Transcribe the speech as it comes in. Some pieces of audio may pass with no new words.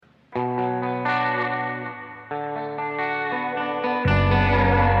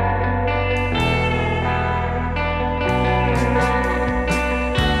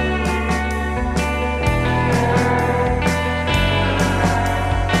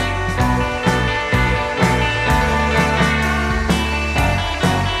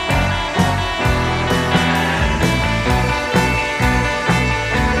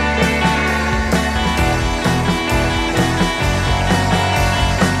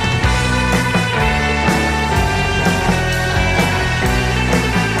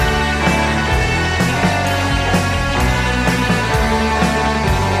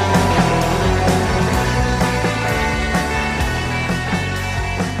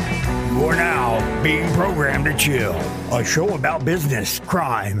Being Programmed to Chill, a show about business,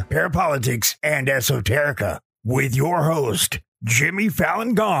 crime, parapolitics, and esoterica, with your host, Jimmy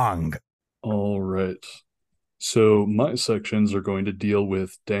Fallon Gong. All right. So my sections are going to deal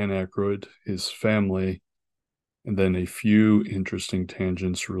with Dan Aykroyd, his family, and then a few interesting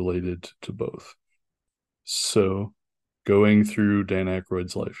tangents related to both. So going through Dan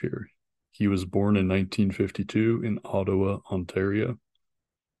Aykroyd's life here. He was born in 1952 in Ottawa, Ontario.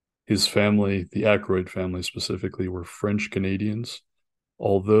 His family, the Aykroyd family specifically, were French Canadians,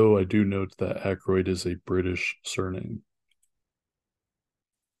 although I do note that Aykroyd is a British surname.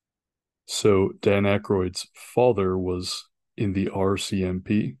 So Dan Aykroyd's father was in the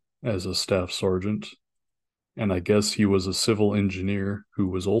RCMP as a staff sergeant, and I guess he was a civil engineer who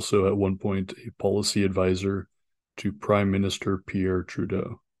was also at one point a policy advisor to Prime Minister Pierre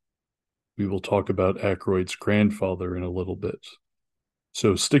Trudeau. We will talk about Aykroyd's grandfather in a little bit.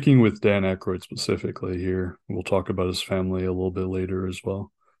 So sticking with Dan Aykroyd specifically here, we'll talk about his family a little bit later as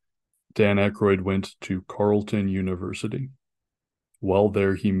well. Dan Aykroyd went to Carleton University. While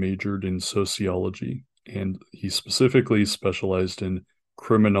there, he majored in sociology, and he specifically specialized in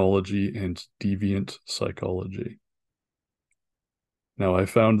criminology and deviant psychology. Now, I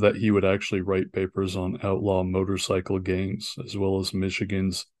found that he would actually write papers on outlaw motorcycle gangs, as well as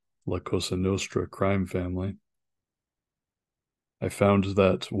Michigan's La Cosa Nostra crime family. I found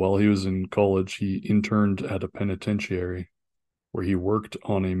that while he was in college, he interned at a penitentiary where he worked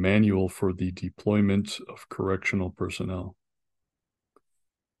on a manual for the deployment of correctional personnel.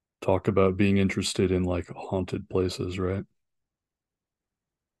 Talk about being interested in like haunted places, right?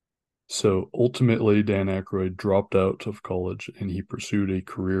 So ultimately, Dan Aykroyd dropped out of college and he pursued a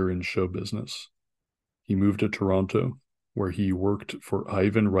career in show business. He moved to Toronto, where he worked for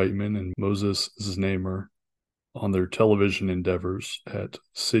Ivan Reitman and Moses Znaimer on their television endeavors at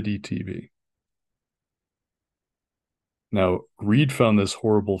City TV. Now, Reid found this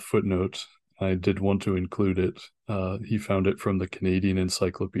horrible footnote. I did want to include it. He found it from the Canadian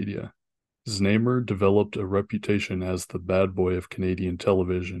Encyclopedia. Znaimer developed a reputation as the bad boy of Canadian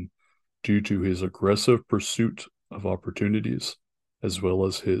television due to his aggressive pursuit of opportunities, as well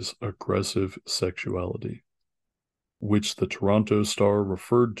as his aggressive sexuality, which the Toronto Star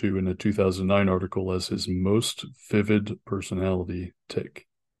referred to in a 2009 article as his most vivid personality tick.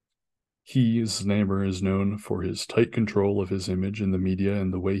 He, Znaimer, is known for his tight control of his image in the media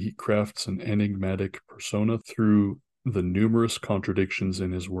and the way he crafts an enigmatic persona through the numerous contradictions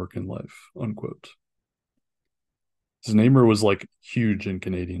in his work and life, unquote. Znaimer was like huge in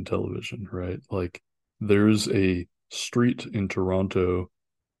Canadian television, right? Like there's a street in Toronto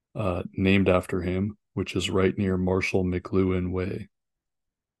named after him, which is right near Marshall McLuhan Way,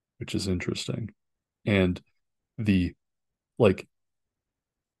 which is interesting. And the, like,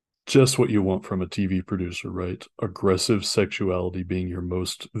 just what you want from a TV producer, right? Aggressive sexuality being your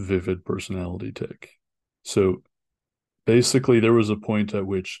most vivid personality tick. So basically, there was a point at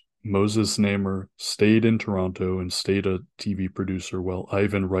which Moses Znaimer stayed in Toronto and stayed a TV producer while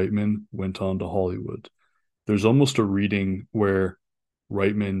Ivan Reitman went on to Hollywood. There's almost a reading where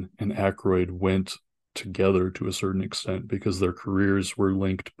Reitman and Aykroyd went together to a certain extent because their careers were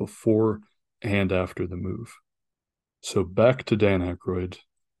linked before and after the move. So back to Dan Aykroyd.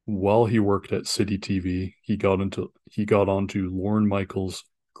 While he worked at City TV, he got onto Lorne Michaels'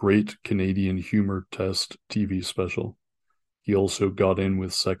 Great Canadian Humor Test TV special. He also got in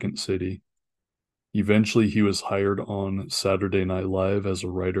with Second City. Eventually, he was hired on Saturday Night Live as a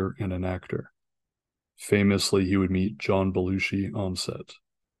writer and an actor. Famously, he would meet John Belushi on set.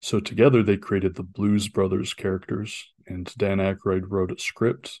 So together they created the Blues Brothers characters, and Dan Aykroyd wrote a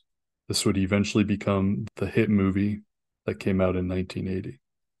script. This would eventually become the hit movie that came out in 1980.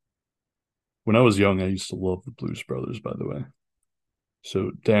 When I was young, I used to love the Blues Brothers, by the way.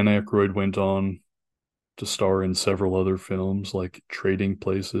 So Dan Aykroyd went on to star in several other films like Trading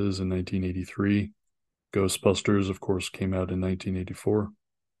Places in 1983. Ghostbusters, of course, came out in 1984.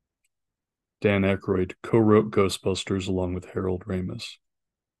 Dan Aykroyd co-wrote Ghostbusters along with Harold Ramis.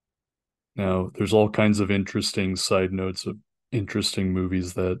 Now, there's all kinds of interesting side notes of interesting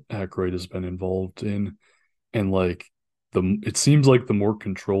movies that Aykroyd has been involved in. And like, it seems like the more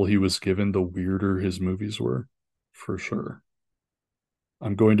control he was given, the weirder his movies were, for sure.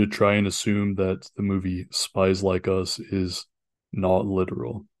 I'm going to try and assume that the movie Spies Like Us is not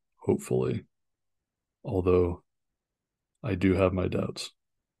literal, hopefully. Although, I do have my doubts.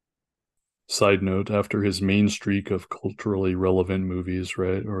 Side note, after his main streak of culturally relevant movies,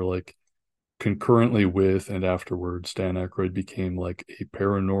 right, or like concurrently with and afterwards, Dan Aykroyd became like a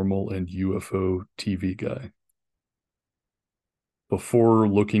paranormal and UFO TV guy. before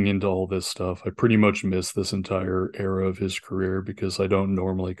looking into all this stuff, I pretty much missed this entire era of his career because I don't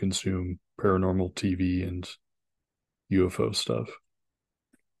normally consume paranormal TV and UFO stuff.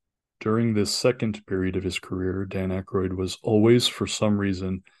 During this second period of his career, Dan Aykroyd was always, for some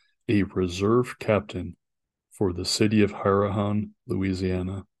reason, a reserve captain for the city of Harahan,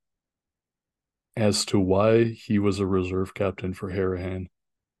 Louisiana. As to why he was a reserve captain for Harahan,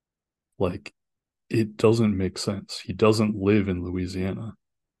 like, it doesn't make sense. He doesn't live in Louisiana.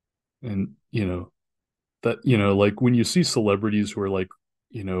 And, like when you see celebrities who are like,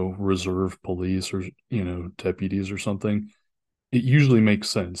 reserve police or, deputies or something, it usually makes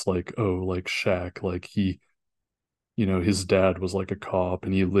sense. Like, oh, like Shaq, like his dad was like a cop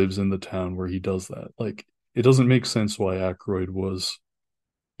and he lives in the town where he does that. Like, it doesn't make sense why Aykroyd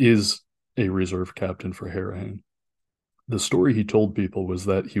is a reserve captain for Harahan. The story he told people was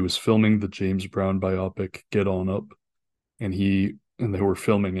that he was filming the James Brown biopic Get On Up, and they were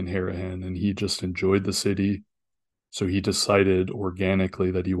filming in Harahan, and he just enjoyed the city. So he decided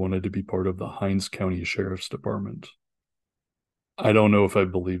organically that he wanted to be part of the Hinds County Sheriff's Department. I don't know if I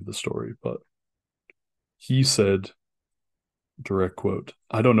believe the story, but he said, direct quote,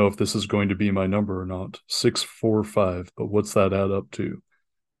 "I don't know if this is going to be my number or not, 645, but what's that add up to?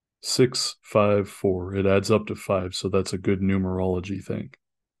 654. It adds up to 5, so that's a good numerology thing."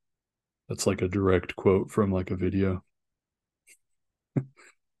 That's like a direct quote from like a video.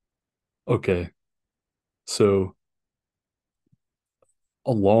 Okay. So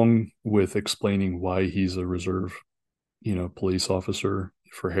along with explaining why he's a reserve, police officer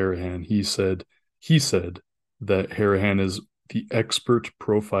for Harahan, he said that Harahan is the expert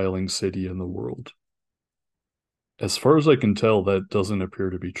profiling city in the world. As far as I can tell, that doesn't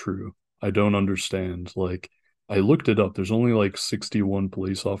appear to be true. I don't understand. Like, I looked it up. There's only like 61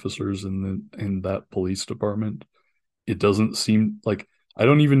 police officers in that police department. It doesn't seem like, I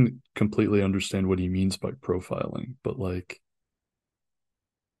don't even completely understand what he means by profiling, but like,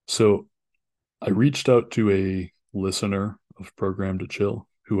 so I reached out to a listener of Program to Chill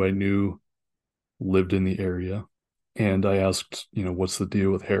who I knew lived in the area, and I asked, what's the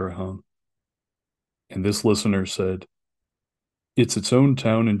deal with Harahan? And this listener said, it's its own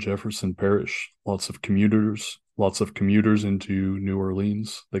town in Jefferson Parish. Lots of commuters into New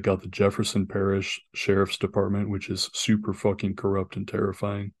Orleans. They got the Jefferson Parish Sheriff's Department, which is super fucking corrupt and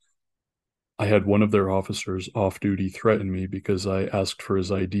terrifying. I had one of their officers off duty threaten me because I asked for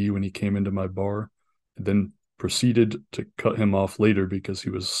his ID when he came into my bar, and then proceeded to cut him off later because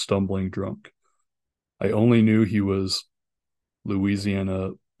he was stumbling drunk. I only knew he was Louisiana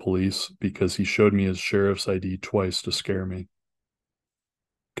police because he showed me his sheriff's ID twice to scare me.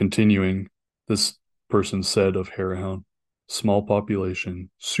 Continuing, this person said of Harahan, small population,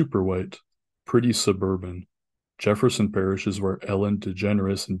 super white, pretty suburban. Jefferson Parish is where Ellen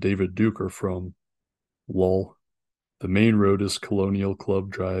DeGeneres and David Duke are from. Lol. The main road is Colonial Club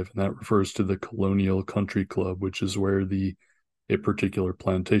Drive, and that refers to the Colonial Country Club, which is where a particular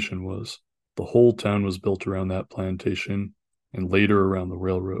plantation was. The whole town was built around that plantation and later around the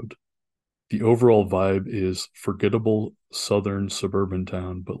railroad. The overall vibe is forgettable southern suburban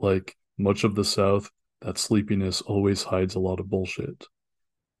town, but like much of the South, that sleepiness always hides a lot of bullshit.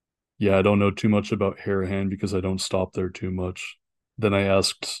 Yeah, I don't know too much about Harahan because I don't stop there too much. Then I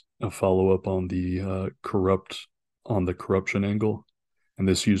asked a follow-up on the corruption angle, and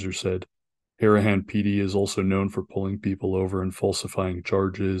this user said, Harahan PD is also known for pulling people over and falsifying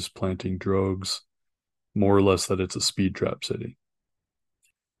charges, planting drugs, more or less that it's a speed trap city.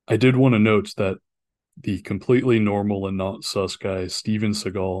 I did want to note that the completely normal and not sus guy, Steven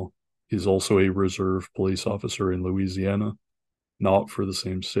Seagal, is also a reserve police officer in Louisiana, not for the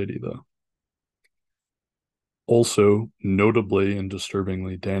same city, though. Also, notably and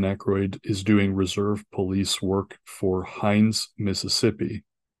disturbingly, Dan Aykroyd is doing reserve police work for Hinds, Mississippi,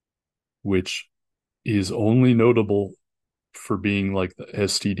 which is only notable for being like the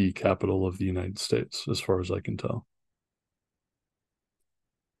STD capital of the United States, as far as I can tell.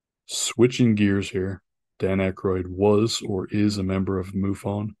 Switching gears here, Dan Aykroyd was or is a member of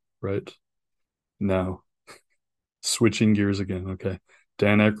MUFON, right? Now, switching gears again, okay.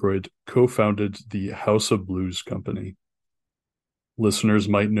 Dan Aykroyd co-founded the House of Blues company. Listeners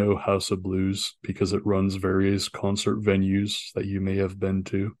might know House of Blues because it runs various concert venues that you may have been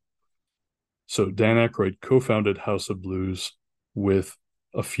to. So Dan Aykroyd co-founded House of Blues with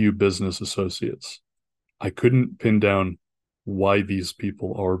a few business associates. I couldn't pin down why these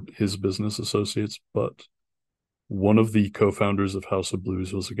people are his business associates, but one of the co-founders of House of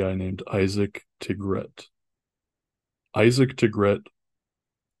Blues was a guy named Isaac Tigret. Isaac Tigret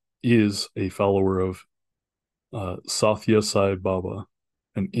is a follower of Sathya Sai Baba,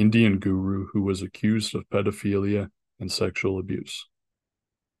 an Indian guru who was accused of pedophilia and sexual abuse.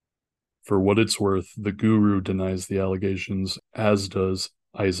 For what it's worth, the guru denies the allegations, as does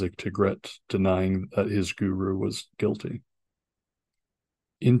Isaac Tigret, denying that his guru was guilty.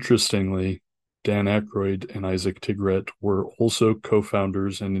 Interestingly, Dan Aykroyd and Isaac Tigret were also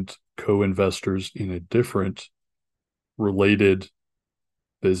co-founders and co-investors in a different related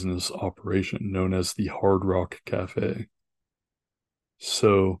business operation known as the Hard Rock Cafe.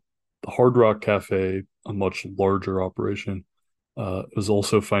 So the Hard Rock Cafe, a much larger operation, was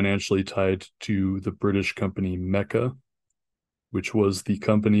also financially tied to the British company Mecca, which was the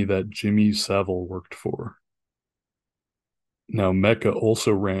company that Jimmy Savile worked for. Now, Mecca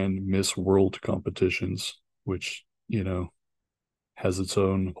also ran Miss World competitions, which, has its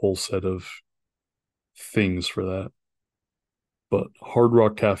own whole set of things for that. But Hard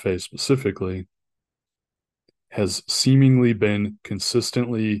Rock Cafe specifically has seemingly been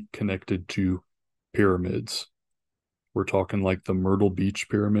consistently connected to pyramids. We're talking like the Myrtle Beach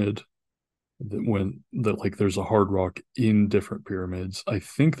pyramid, there's a Hard Rock in different pyramids. I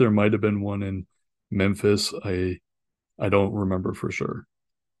think there might have been one in Memphis. I don't remember for sure.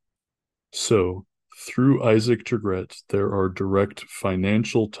 So through Isaac Tigret, there are direct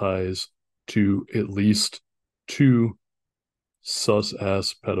financial ties to at least two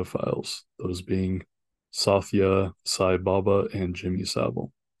sus-ass pedophiles, those being Sathya Sai Baba and Jimmy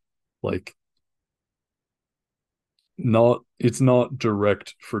Savile. It's not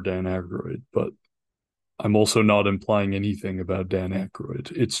direct for Dan Aykroyd, but I'm also not implying anything about Dan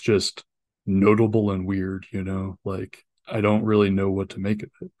Aykroyd. It's just notable and weird, I don't really know what to make of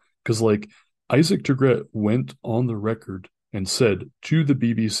it. Because Isaac Tigret went on the record and said to the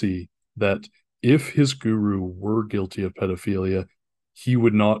BBC that if his guru were guilty of pedophilia, he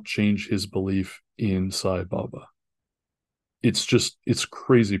would not change his belief in Sai Baba. It's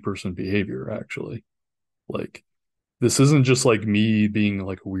crazy person behavior, actually. This isn't just me being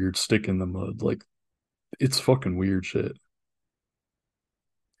a weird stick in the mud. It's fucking weird shit.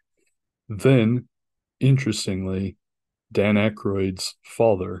 Then, interestingly, Dan Aykroyd's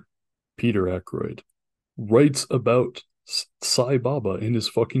father, Peter Aykroyd, writes about Sai Baba in his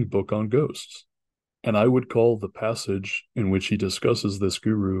fucking book on ghosts. And I would call the passage in which he discusses this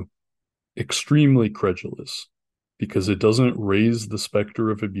guru extremely credulous, because it doesn't raise the specter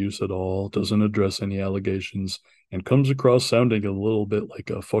of abuse at all, doesn't address any allegations, and comes across sounding a little bit like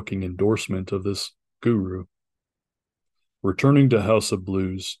a fucking endorsement of this guru. Returning to House of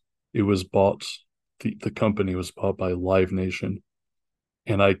Blues, it was bought, the company was bought by Live Nation,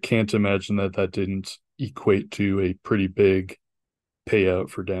 and I can't imagine that didn't equate to a pretty big payout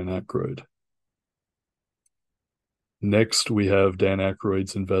for Dan Aykroyd. Next, we have Dan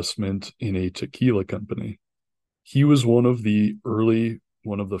Aykroyd's investment in a tequila company. He was one of the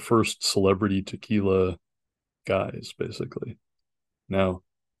first celebrity tequila guys, basically. Now,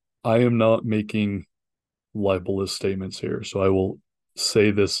 I am not making libelous statements here, so I will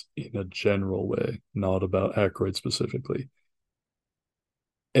say this in a general way, not about Aykroyd specifically.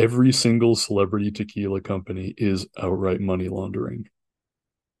 Every single celebrity tequila company is outright money laundering.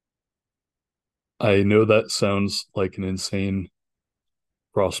 I know that sounds like an insane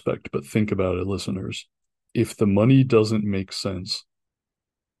prospect, but think about it, listeners. If the money doesn't make sense,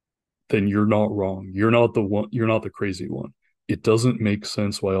 then you're not wrong. You're not the crazy one. It doesn't make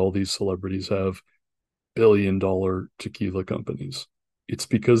sense why all these celebrities have billion-dollar tequila companies. It's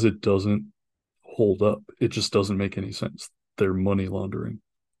because it doesn't hold up. It just doesn't make any sense. They're money laundering.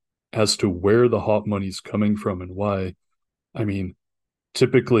 As to where the hot money's coming from and why,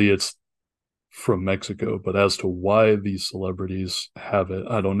 typically it's from Mexico, but as to why these celebrities have it,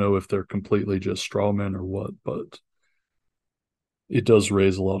 I don't know if they're completely just straw men or what, but it does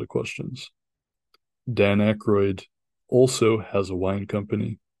raise a lot of questions. Dan Aykroyd also has a wine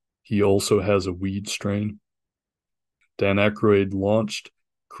company. He also has a weed strain. Dan Aykroyd launched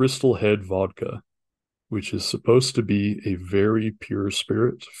Crystal Head Vodka, which is supposed to be a very pure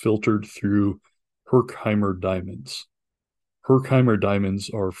spirit filtered through Herkimer diamonds. Herkimer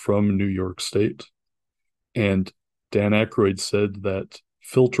diamonds are from New York State, and Dan Aykroyd said that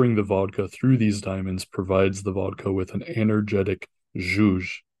filtering the vodka through these diamonds provides the vodka with an energetic zhuzh,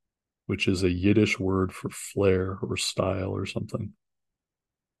 which is a Yiddish word for flair or style or something.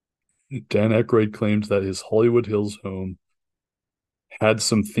 Dan Aykroyd claimed that his Hollywood Hills home had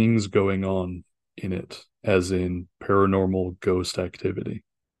some things going on in it, as in paranormal ghost activity.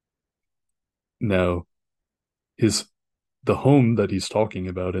 Now, the home that he's talking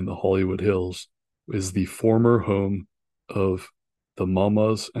about in the Hollywood Hills is the former home of the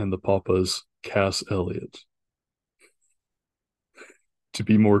Mamas and the Papas Cass Elliot. To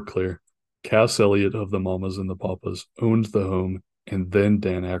be more clear, Cass Elliot of the Mamas and the Papas owned the home, and then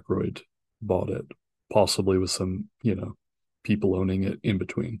Dan Aykroyd bought it, possibly with some, people owning it in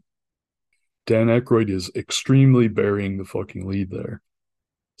between. Dan Aykroyd is extremely burying the fucking lead there.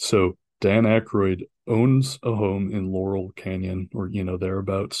 So Dan Aykroyd owns a home in Laurel Canyon, or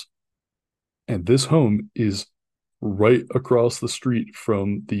thereabouts, and this home is right across the street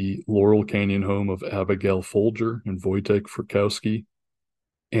from the Laurel Canyon home of Abigail Folger and Wojtek Frykowski,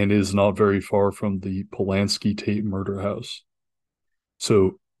 and is not very far from the Polanski Tate murder house.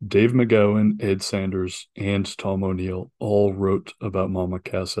 So Dave McGowan, Ed Sanders, and Tom O'Neill all wrote about Mama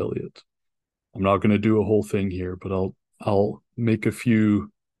Cass Elliot. I'm not going to do a whole thing here, but I'll make a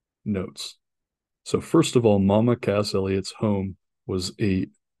few notes. So first of all, Mama Cass Elliot's home was a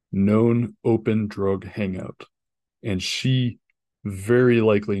known open drug hangout, and she very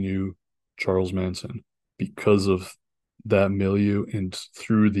likely knew Charles Manson because of that milieu and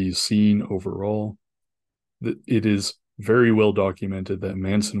through the scene overall. It is very well documented that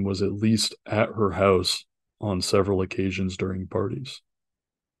Manson was at least at her house on several occasions during parties.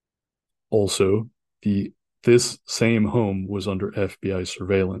 Also, this same home was under FBI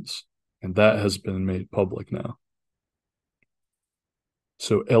surveillance, and that has been made public now.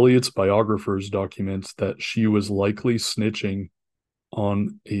 So Elliot's biographers document that she was likely snitching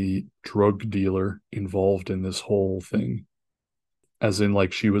on a drug dealer involved in this whole thing, as in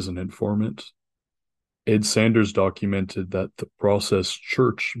like she was an informant. Ed Sanders documented that the Process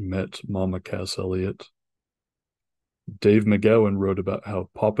Church met Mama Cass Elliot. Dave McGowan wrote about how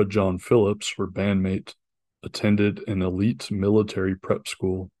Papa John Phillips, her bandmate, attended an elite military prep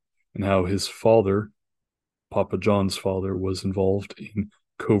school, and how his father, Papa John's father, was involved in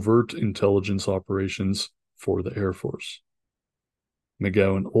covert intelligence operations for the Air Force.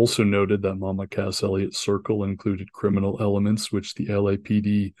 McGowan also noted that Mama Cass Elliot's circle included criminal elements which the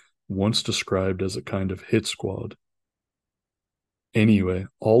LAPD once described as a kind of hit squad. Anyway,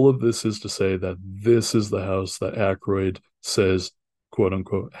 all of this is to say that this is the house that Aykroyd says, quote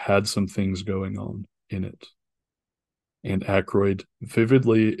unquote, had some things going on in it. And Aykroyd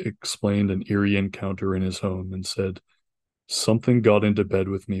vividly explained an eerie encounter in his home and said, "Something got into bed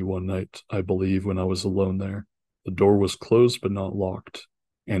with me one night, I believe, when I was alone there. The door was closed but not locked,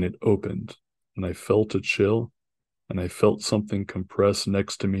 and it opened, and I felt a chill, and I felt something compress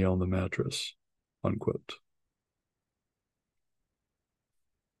next to me on the mattress." Unquote.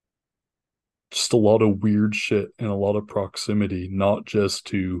 Just a lot of weird shit and a lot of proximity, not just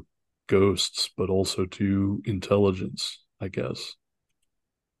to ghosts, but also to intelligence, I guess.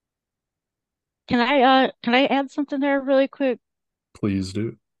 Can I add something there really quick? Please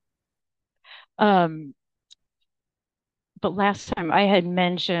do. Um, but last time I had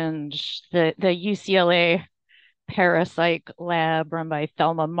mentioned the UCLA parapsych lab run by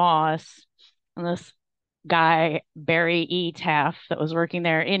Thelma Moss, and this guy Barry E. Taff that was working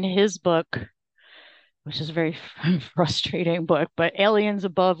there in his book, which is a very frustrating book, but Aliens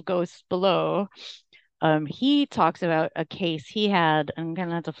Above, Ghosts Below. He talks about a case he had. I'm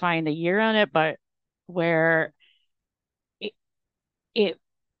gonna have to find the year on it, but where it it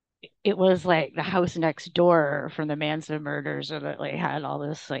it was like the house next door from the Manson murders, and it like had all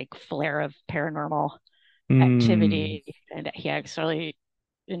this like flare of paranormal Hmm. activity, and he actually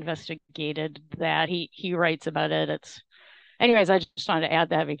investigated that. He writes about it. It's anyways, I just wanted to add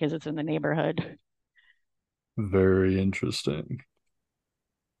that because it's in the neighborhood. Very interesting.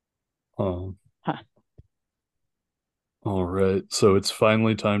 Um, Huh. all right. So it's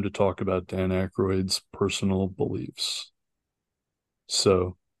finally time to talk about Dan Aykroyd's personal beliefs.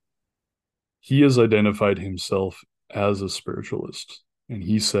 So he has identified himself as a spiritualist, and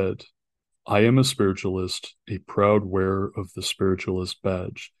he said, "I am a spiritualist, a proud wearer of the spiritualist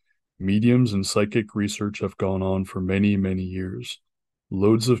badge. Mediums and psychic research have gone on for many, many years.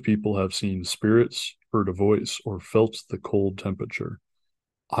 Loads of people have seen spirits, heard a voice, or felt the cold temperature.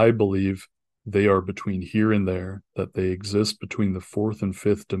 I believe they are between here and there, that they exist between the fourth and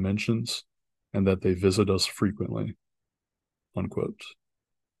fifth dimensions, and that they visit us frequently." Unquote.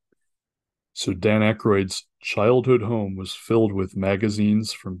 So Dan Aykroyd's childhood home was filled with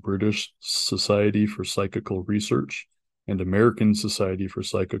magazines from British Society for Psychical Research and American Society for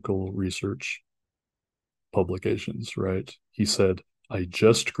Psychical Research publications, right? He said, "I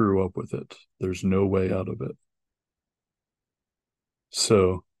just grew up with it. There's no way out of it."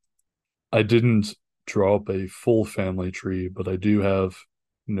 So I didn't draw up a full family tree, but I do have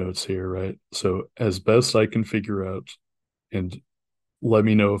notes here, right? So as best I can figure out, and let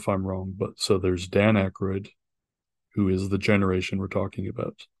me know if I'm wrong, but so there's Dan Aykroyd, who is the generation we're talking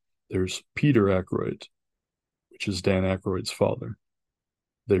about. There's Peter Aykroyd, which is Dan Aykroyd's father.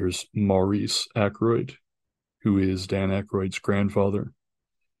 There's Maurice Aykroyd, who is Dan Aykroyd's grandfather.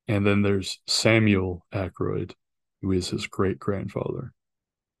 And then there's Samuel Aykroyd, who is his great-grandfather.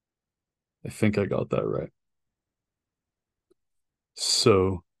 I think I got that right.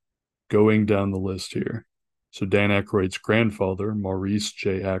 So, going down the list here. So Dan Aykroyd's grandfather, Maurice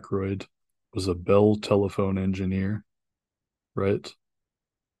J. Aykroyd, was a Bell telephone engineer, right?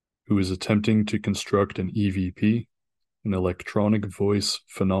 Who was attempting to construct an EVP, an electronic voice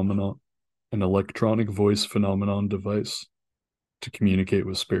phenomenon device to communicate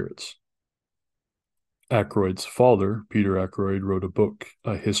with spirits. Aykroyd's father, Peter Aykroyd, wrote a book,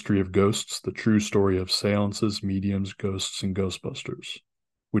 A History of Ghosts, the true story of seances, mediums, ghosts, and Ghostbusters,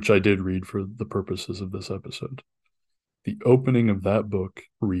 which I did read for the purposes of this episode. The opening of that book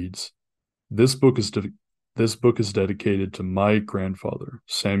reads, This book is dedicated to my grandfather,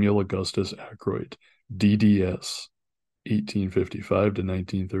 Samuel Augustus Aykroyd, DDS, 1855 to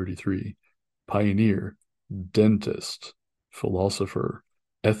 1933, pioneer, dentist, philosopher,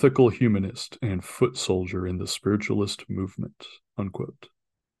 ethical humanist, and foot soldier in the spiritualist movement, unquote.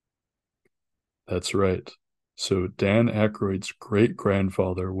 That's right. So Dan Aykroyd's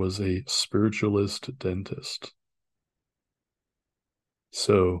great-grandfather was a spiritualist dentist.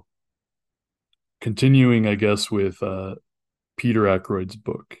 So continuing, I guess, with Peter Aykroyd's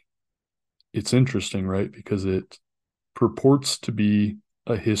book, it's interesting, right? Because it purports to be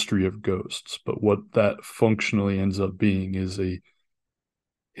a history of ghosts, but what that functionally ends up being is a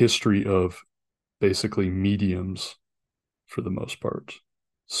history of basically mediums for the most part,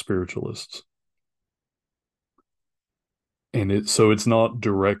 spiritualists. And it's not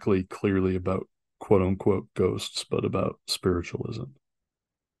directly clearly about quote unquote ghosts, but about spiritualism.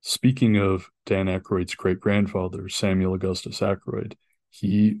 Speaking of Dan Aykroyd's great-grandfather, Samuel Augustus Aykroyd,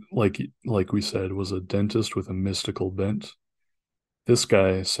 he, like we said, was a dentist with a mystical bent. This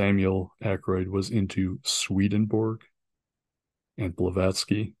guy, Samuel Aykroyd, was into Swedenborg and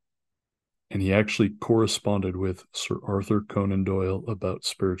Blavatsky, and he actually corresponded with Sir Arthur Conan Doyle about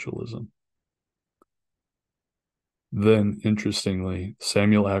spiritualism. Then, interestingly,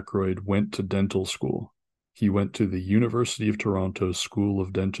 Samuel Aykroyd went to dental school. He went to the University of Toronto School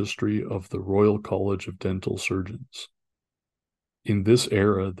of Dentistry of the Royal College of Dental Surgeons. In this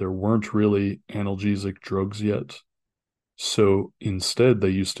era, there weren't really analgesic drugs yet, so instead they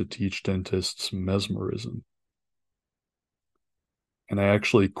used to teach dentists mesmerism. And I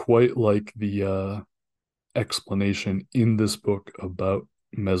actually quite like the explanation in this book about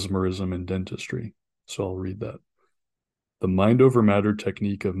mesmerism and dentistry, so I'll read that. The mind over matter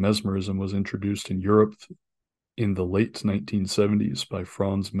technique of mesmerism was introduced in Europe in the late 1970s by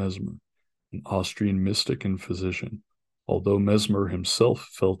Franz Mesmer, an Austrian mystic and physician. Although Mesmer himself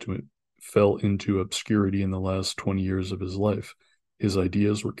fell into obscurity in the last 20 years of his life, his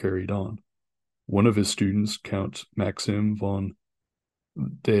ideas were carried on. One of his students, Count Maxim von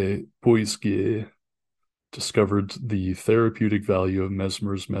de Poisquier, discovered the therapeutic value of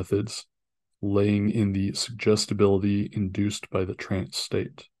Mesmer's methods, laying in the suggestibility induced by the trance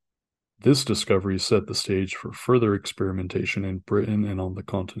state. This discovery set the stage for further experimentation in Britain and on the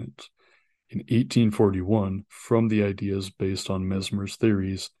continent. In 1841, from the ideas based on Mesmer's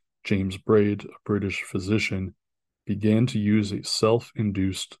theories, James Braid, a British physician, began to use a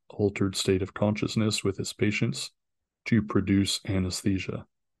self-induced altered state of consciousness with his patients to produce anesthesia.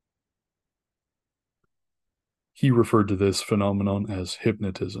 He referred to this phenomenon as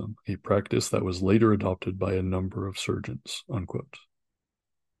hypnotism, a practice that was later adopted by a number of surgeons, unquote.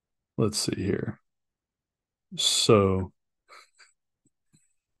 Let's see here. So,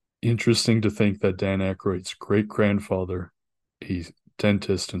 interesting to think that Dan Aykroyd's great-grandfather, a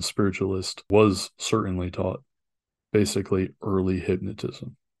dentist and spiritualist, was certainly taught basically early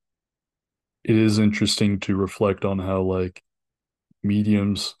hypnotism. It is interesting to reflect on how, like,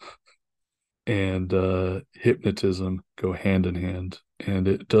 mediums and hypnotism go hand in hand. And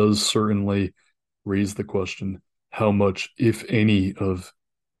it does certainly raise the question, how much, if any, of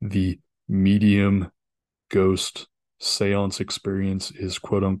the medium ghost seance experience is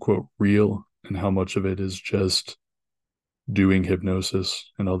quote unquote real, and how much of it is just doing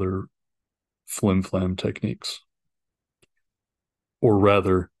hypnosis and other flim-flam techniques. Or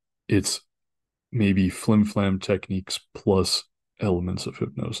rather, it's maybe flim-flam techniques plus elements of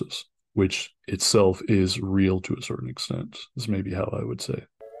hypnosis, which itself is real to a certain extent, is maybe how I would say.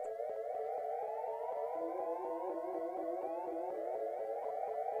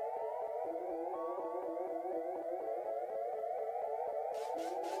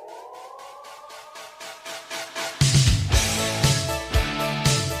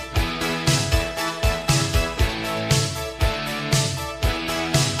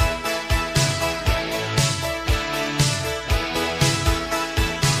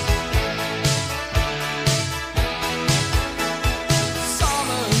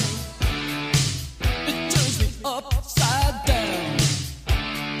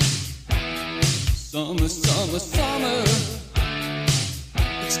 Summer, summer, summer.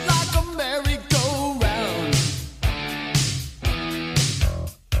 It's like a merry-go-round.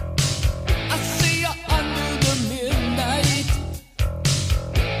 I see you under the midnight,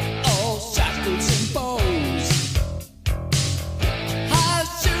 all shackles and bows. High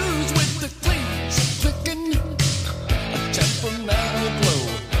shoes with the cleats clicking, a temperamental glow.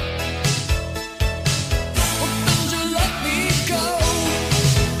 Well, don't you let me go.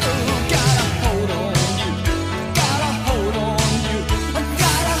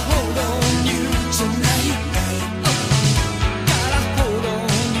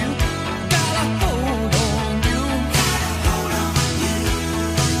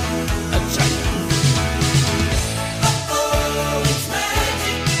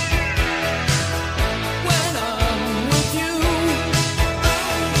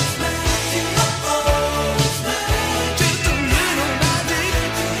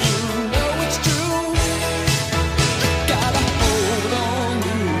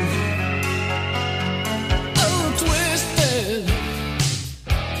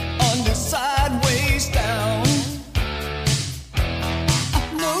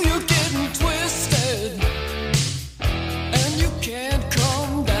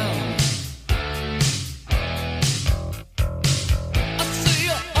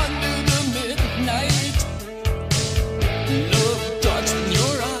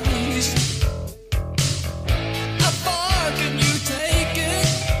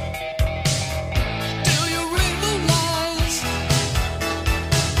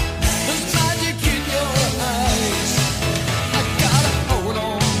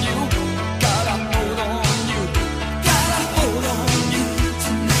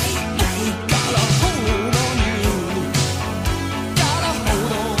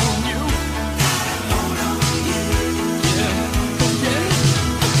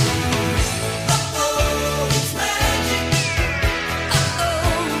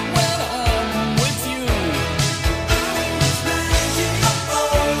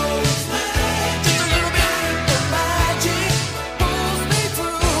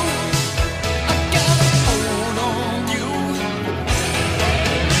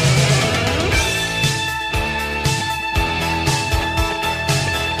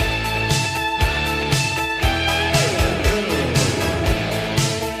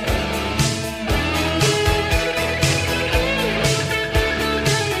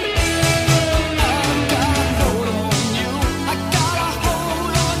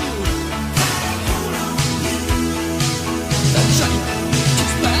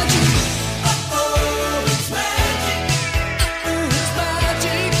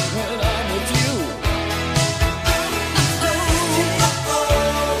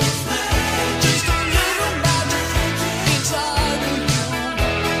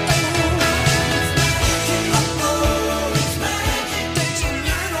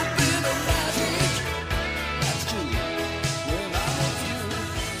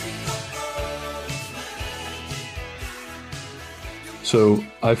 So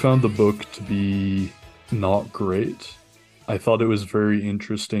I found the book to be not great. I thought it was very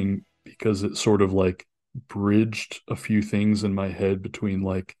interesting because it sort of like bridged a few things in my head between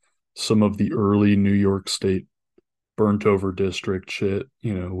like some of the early New York State burnt over district shit,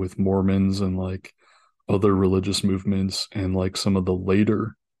 with Mormons and like other religious movements and like some of the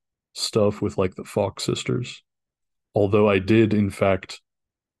later stuff with like the Fox sisters. Although I did in fact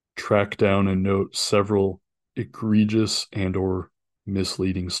track down and note several egregious and or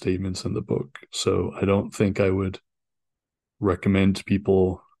misleading statements in the book. So I don't think I would recommend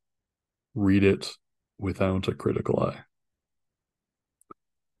people read it without a critical eye.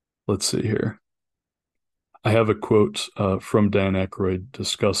 Let's see here. I have a quote from Dan Aykroyd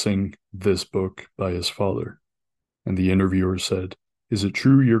discussing this book by his father. And the interviewer said, "Is it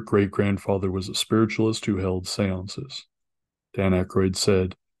true your great-grandfather was a spiritualist who held seances?" Dan Aykroyd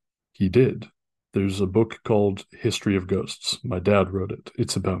said, "He did. There's a book called History of Ghosts. My dad wrote it.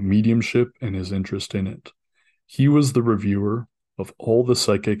 It's about mediumship and his interest in it. He was the reviewer of all the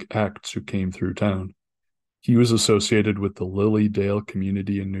psychic acts who came through town. He was associated with the Lily Dale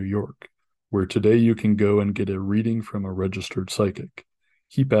community in New York, where today you can go and get a reading from a registered psychic.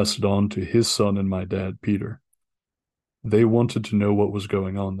 He passed it on to his son and my dad, Peter. They wanted to know what was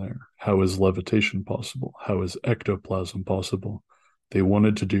going on there. How is levitation possible? How is ectoplasm possible? They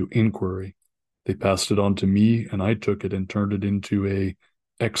wanted to do inquiry. They passed it on to me, and I took it and turned it into a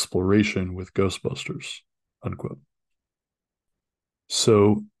exploration with Ghostbusters," unquote.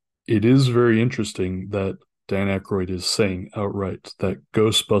 So it is very interesting that Dan Aykroyd is saying outright that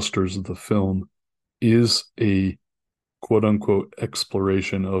Ghostbusters, the film, is a quote-unquote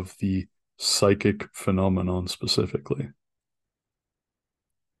exploration of the psychic phenomenon specifically.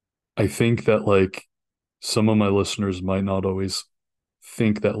 I think that like some of my listeners might not always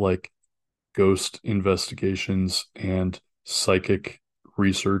think that like ghost investigations and psychic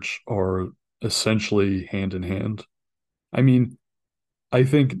research are essentially hand in hand. I mean, I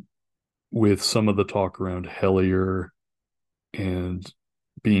think with some of the talk around Hellier and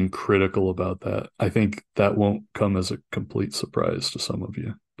being critical about that, I think that won't come as a complete surprise to some of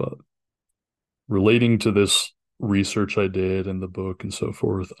you. But relating to this research I did and the book and so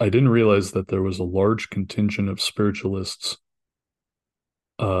forth, I didn't realize that there was a large contingent of spiritualists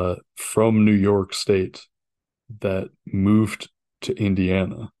from New York State that moved to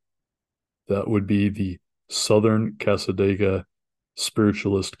Indiana. That would be the Southern Cassadaga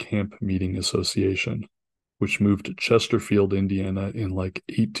Spiritualist Camp Meeting Association, which moved to Chesterfield, Indiana in like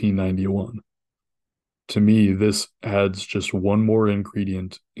 1891. To me, this adds just one more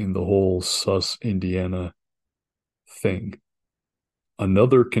ingredient in the whole sus Indiana thing.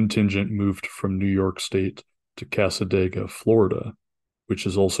 Another contingent moved from New York State to Cassadaga, Florida, which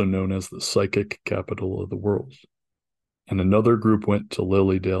is also known as the psychic capital of the world. And another group went to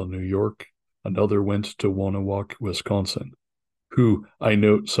Lilydale, New York. Another went to Wonewoc, Wisconsin, who I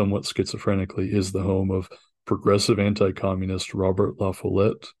note somewhat schizophrenically is the home of progressive anti-communist Robert La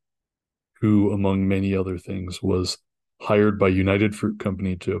Follette, who, among many other things, was hired by United Fruit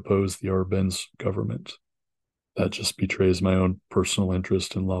Company to oppose the Arbenz government. That just betrays my own personal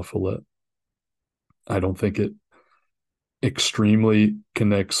interest in La Follette. I don't think it extremely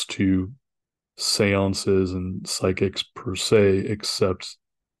connects to seances and psychics per se,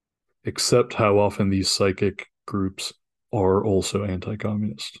 except how often these psychic groups are also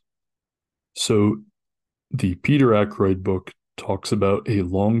anti-communist. So the Peter Aykroyd book talks about a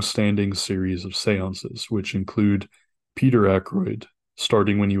long-standing series of seances, which include Peter Aykroyd,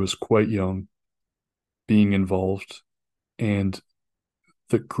 starting when he was quite young, being involved, and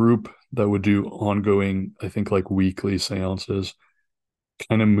the group that would do ongoing, I think like weekly seances,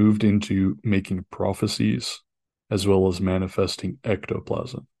 kind of moved into making prophecies as well as manifesting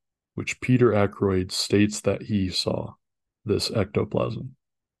ectoplasm, which Peter Aykroyd states that he saw this ectoplasm,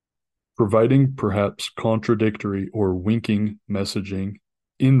 providing perhaps contradictory or winking messaging.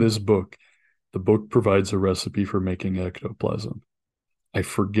 In this book, the book provides a recipe for making ectoplasm. I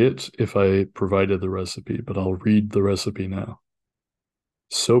forget if I provided the recipe, but I'll read the recipe now.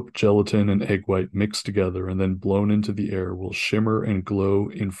 Soap, gelatin, and egg white mixed together and then blown into the air will shimmer and glow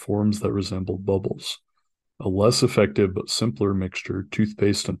in forms that resemble bubbles. A less effective but simpler mixture,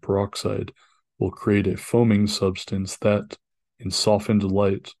 toothpaste and peroxide, will create a foaming substance that, in softened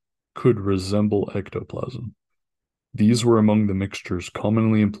light, could resemble ectoplasm. These were among the mixtures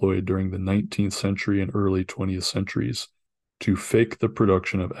commonly employed during the 19th century and early 20th centuries to fake the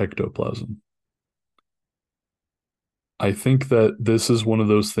production of ectoplasm. I think that this is one of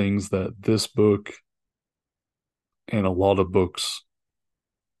those things that this book and a lot of books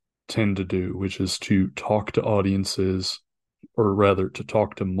tend to do, which is to talk to audiences, or rather to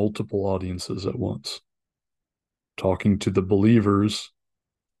talk to multiple audiences at once. Talking to the believers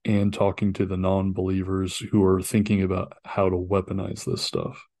and talking to the non-believers who are thinking about how to weaponize this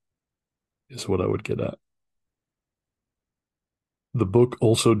stuff is what I would get at. The book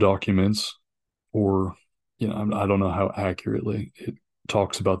also documents, or I don't know how accurately, it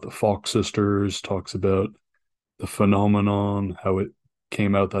talks about the Fox sisters, talks about the phenomenon, how it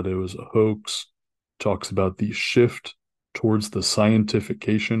came out that it was a hoax, talks about the shift towards the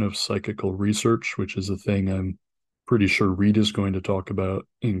scientification of psychical research, which is a thing I'm pretty sure Reid is going to talk about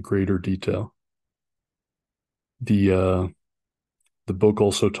in greater detail. The book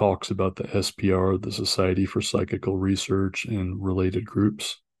also talks about the SPR, the Society for Psychical Research, and related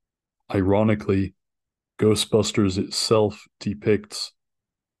groups. Ironically, Ghostbusters itself depicts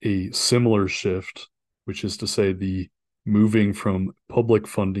a similar shift, which is to say the moving from public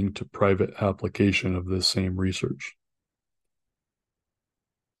funding to private application of this same research.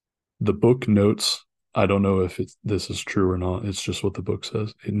 The book notes, I don't know if this is true or not, it's just what the book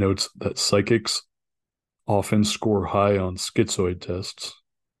says. It notes that psychics often score high on schizoid tests,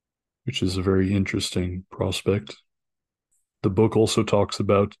 which is a very interesting prospect. The book also talks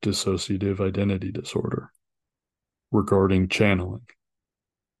about dissociative identity disorder regarding channeling.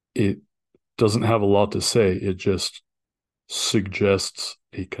 It doesn't have a lot to say, it just suggests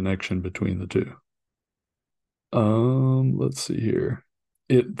a connection between the two. Let's see here.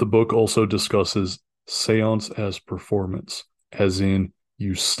 The book also discusses seance as performance, as in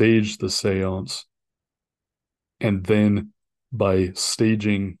you stage the seance, and then by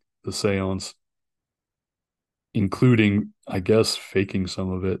staging the seance, including, I guess, faking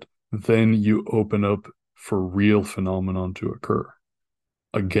some of it, then you open up for real phenomenon to occur.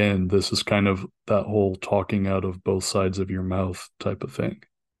 Again, this is kind of that whole talking out of both sides of your mouth type of thing,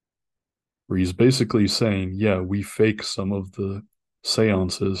 where he's basically saying, yeah, we fake some of the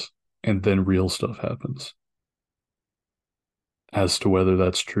seances and then real stuff happens. As to whether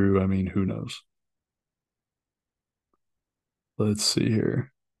that's true, I mean, who knows? Let's see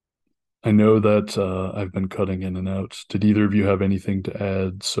here. I know that I've been cutting in and out. Did either of you have anything to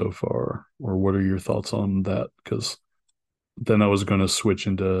add so far? Or what are your thoughts on that? Because then I was going to switch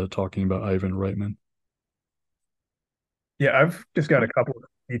into talking about Ivan Reitman. Yeah, I've just got a couple of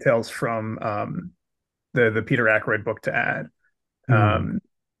details from the Peter Aykroyd book to add.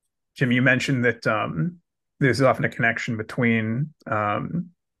 Jim, you mentioned that there's often a connection between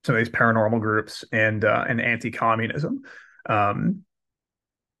some of these paranormal groups and anti-communism.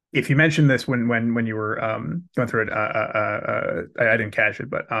 If you mentioned this when you were going through it, I didn't catch it,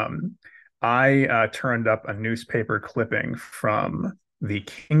 but I turned up a newspaper clipping from the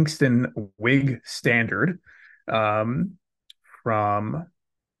Kingston Whig Standard from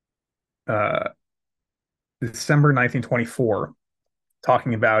December 1924,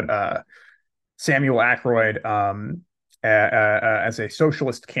 talking about Samuel Aykroyd as a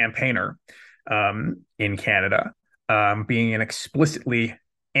socialist campaigner in Canada, being an explicitly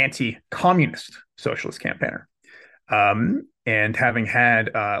anti-communist socialist campaigner. And having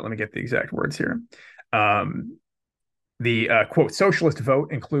had, let me get the exact words here. The quote, socialist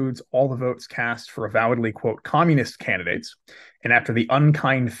vote includes all the votes cast for avowedly, quote, communist candidates. And after the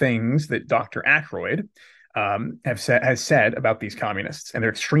unkind things that Dr. Aykroyd has said about these communists and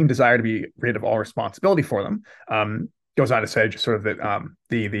their extreme desire to be rid of all responsibility for them, goes on to say just sort of that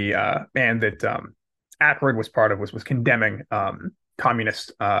the band that Aykroyd was part of was condemning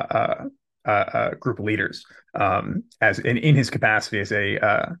communist group leaders as in his capacity as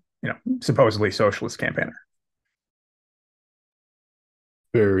a supposedly socialist campaigner.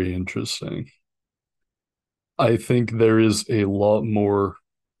 Very interesting. I think there is a lot more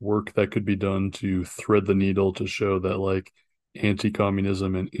work that could be done to thread the needle to show that like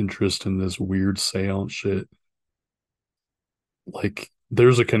anti-communism and interest in this weird seance shit, like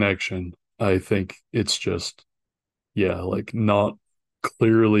there's a connection. I think it's just, yeah, like not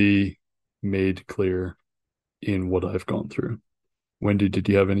clearly made clear in what I've gone through. Wendy, did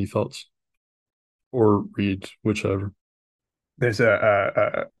you have any thoughts? Or Reid, whichever. There's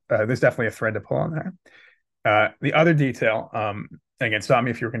there's definitely a thread to pull on there. The other detail, again, stop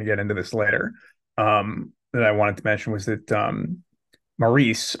me if you're going to get into this later, that I wanted to mention was that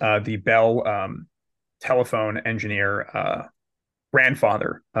Maurice, the Bell telephone engineer,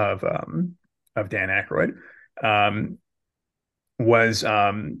 grandfather of Dan Aykroyd, was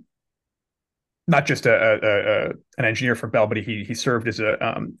not just an engineer for Bell, but he served as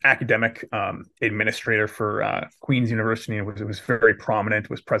a academic administrator for Queen's University and was very prominent.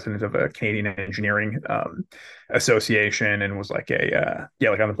 Was president of a Canadian Engineering Association and was like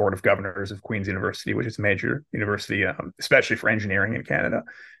like on the board of governors of Queen's University, which is a major university, especially for engineering in Canada.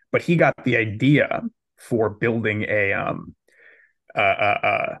 But he got the idea for building a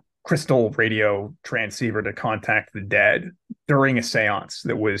crystal radio transceiver to contact the dead during a seance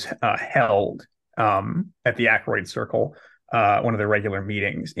that was held at the Aykroyd Circle, one of their regular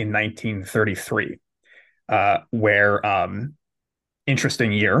meetings in 1933, where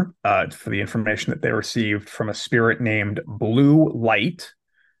interesting year for the information that they received from a spirit named Blue Light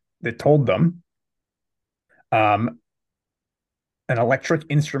that told them an electric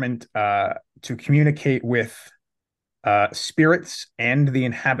instrument to communicate with spirits and the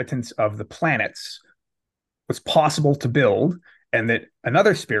inhabitants of the planets was possible to build, and that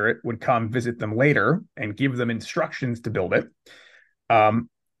another spirit would come visit them later and give them instructions to build it. And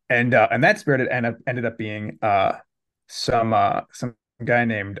that spirit ended up being some guy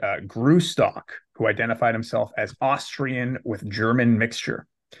named Grustock, who identified himself as Austrian with German mixture.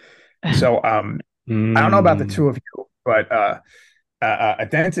 So I don't know about the two of you, but a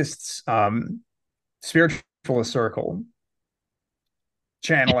dentist's spiritualist circle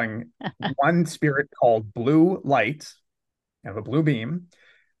channeling one spirit called Blue Light, a blue beam,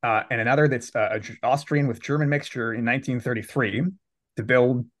 and another that's Austrian with German mixture in 1933 to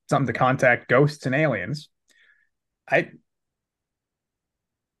build something to contact ghosts and aliens. I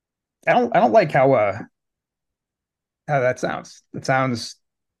don't like how that sounds. That sounds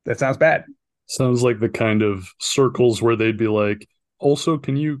bad. Sounds like the kind of circles where they'd be like, also,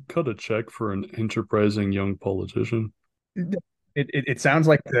 can you cut a check for an enterprising young politician? It sounds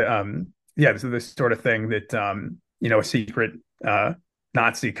like so this sort of thing that a secret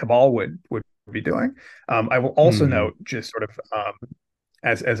Nazi cabal would be doing. I will also note, just sort of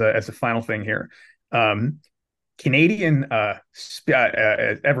as a final thing here, Canadian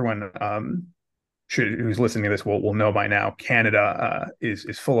everyone who's listening to this will know by now, Canada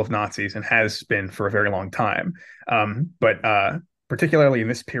is full of Nazis and has been for a very long time. But particularly in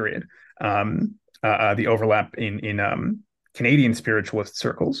this period, the overlap in Canadian spiritualist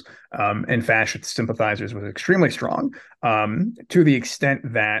circles and fascist sympathizers was extremely strong, to the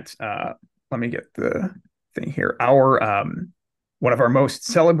extent that let me get the thing here. Our one of our most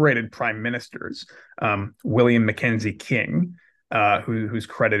celebrated prime ministers, William Mackenzie King, who's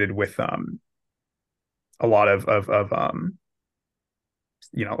credited with a lot of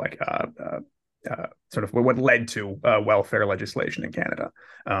sort of what led to welfare legislation in Canada,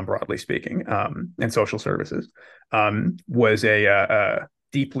 broadly speaking, and social services, was a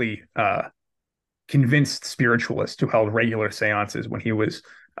deeply convinced spiritualist who held regular seances when he was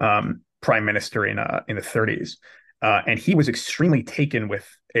prime minister in the 30s. And he was extremely taken with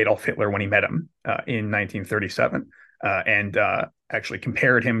Adolf Hitler when he met him in 1937, and actually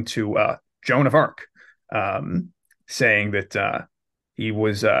compared him to Joan of Arc, saying that he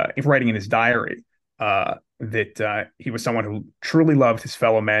was writing in his diary that he was someone who truly loved his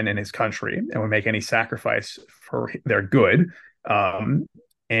fellow men and his country and would make any sacrifice for their good, and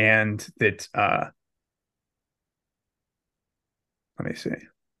that let me see.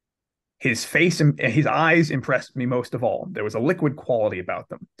 His face and his eyes impressed me most of all. There was a liquid quality about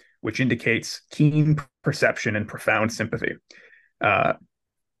them, which indicates keen perception and profound sympathy. Prime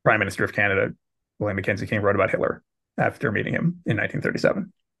Minister of Canada, William Mackenzie King, wrote about Hitler after meeting him in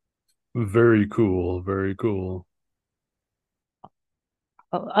 1937. Very cool. Very cool.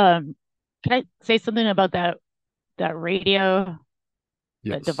 Can I say something about that radio,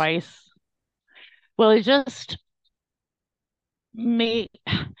 Yes. that device? Well, it just me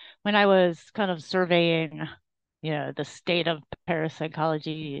when I was kind of surveying, the state of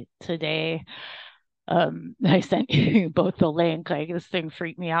parapsychology today. I sent you both the link. Like, this thing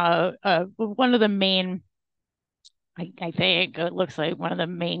freaked me out. One of the main, I think it looks like one of the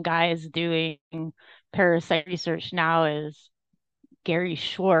main guys doing parasite research now is Gary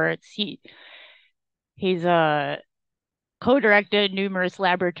Schwartz. He's co-directed numerous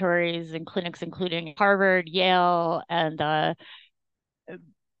laboratories and clinics, including Harvard, Yale, and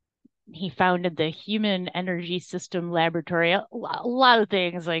he founded the Human Energy System Laboratory. A lot of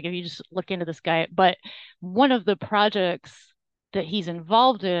things, like, if you just look into this guy. But one of the projects that he's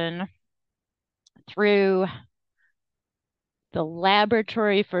involved in through the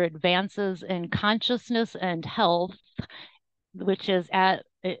Laboratory for Advances in Consciousness and Health, which is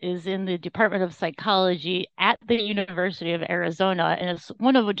in the Department of Psychology at the University of Arizona, and it's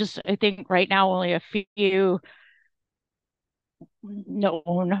one of just, I think right now, only a few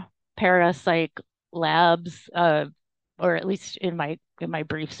known parapsych labs, or at least in my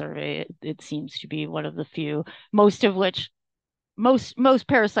brief survey, it seems to be one of the few. Most of which, most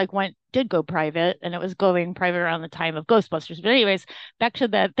parapsych did go private, and it was going private around the time of Ghostbusters. But anyways, back to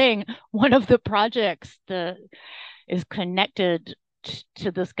that thing. One of the projects that is connected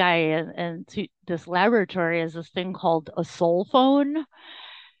to this guy and to this laboratory is this thing called a soul phone,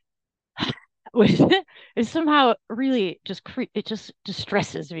 which is somehow really it just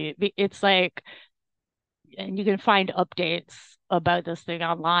distresses me. It's like, and you can find updates about this thing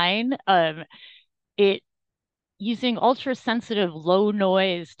online. It using ultra sensitive low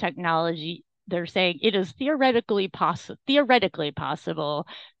noise technology. They're saying it is theoretically possible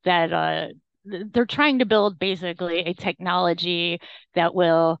that they're trying to build basically a technology that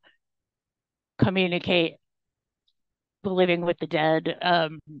will communicate the living with the dead,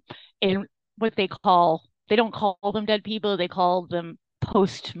 in what they don't call them dead people, they call them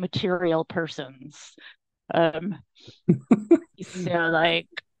post-material persons. So, like,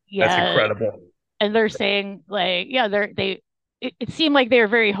 yeah, That's incredible. And they're saying, like, yeah, it seemed like they were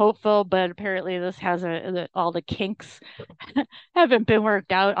very hopeful, but apparently this has all the kinks haven't been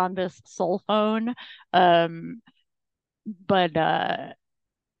worked out on this soul phone. But yeah,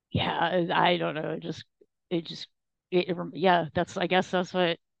 I don't know. Yeah, I guess that's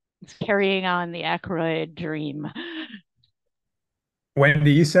what it's carrying on, the Aykroyd dream.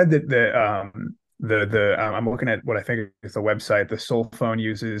 Wendy, you said that I'm looking at what I think is the website. The soul phone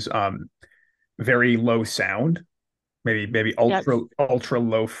uses very low sound, maybe ultra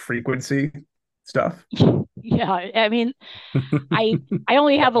low frequency stuff. Yeah, I mean, I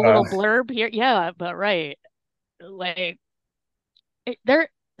only have a little blurb here. Yeah, but right, like,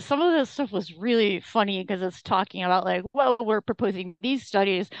 some of this stuff was really funny because it's talking about, like, well, we're proposing these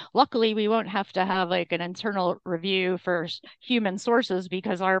studies. Luckily, we won't have to have like an internal review for human sources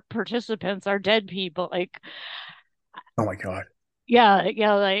because our participants are dead people. Like, oh my God.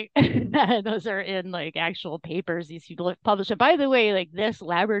 yeah, like those are in like actual papers these people have published. And by the way, like this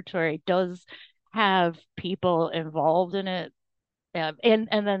laboratory does have people involved in it, and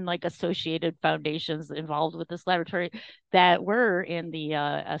then like associated foundations involved with this laboratory that were in the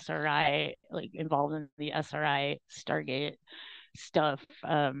SRI, like involved in the SRI Stargate stuff,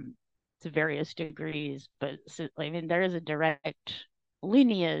 to various degrees. But so, I mean, there is a direct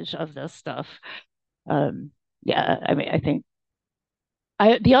lineage of this stuff. Yeah, I mean, I think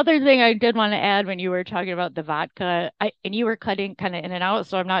the other thing I did want to add when you were talking about the vodka, and you were cutting kind of in and out,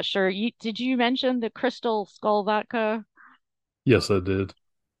 so I'm not sure. Did you mention the Crystal Skull vodka? Yes, I did.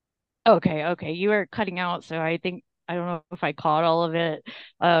 Okay, okay. You were cutting out, so I think I don't know if I caught all of it.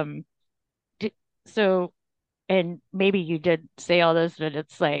 Um, di so and maybe you did say all this, but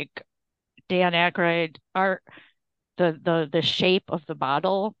it's like Dan Aykroyd, the shape of the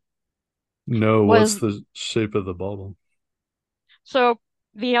bottle No, what's was the shape of the bottle? so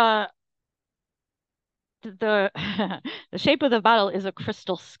the the the shape of the bottle is a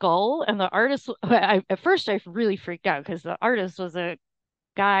crystal skull, and the artist at first I really freaked out because the artist was a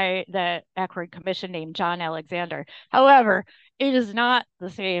guy that Aykroyd commissioned named John Alexander. However, it is not the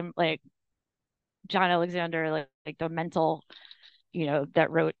same like John Alexander, like the mental,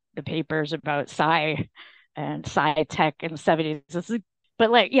 that wrote the papers about psi and psi tech in the 70s.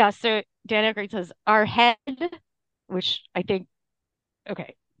 But like, yeah, so Dan Aykroyd says our head, which I think,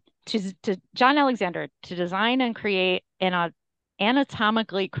 okay, to John Alexander to design and create an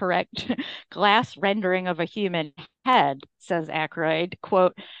anatomically correct glass rendering of a human head, says Aykroyd,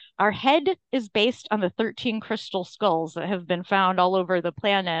 quote, our head is based on the 13 crystal skulls that have been found all over the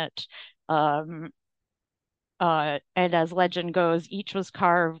planet. Um, and as legend goes, each was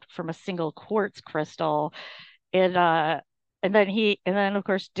carved from a single quartz crystal. And and then of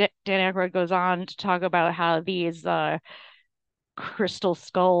course Dan Aykroyd goes on to talk about how these crystal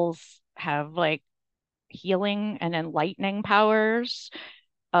skulls have like healing and enlightening powers.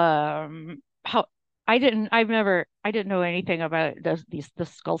 How I didn't know anything about the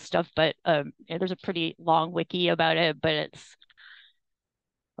skull stuff, but yeah, there's a pretty long wiki about it. But let's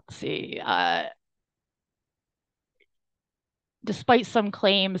see, despite some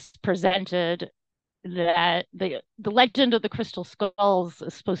claims presented that the legend of the crystal skulls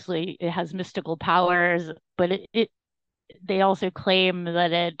is supposedly it has mystical powers, but it they also claim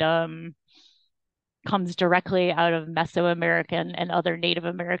that it comes directly out of Mesoamerican and other Native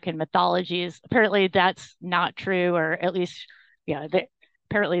American mythologies. Apparently, that's not true, or at least, yeah,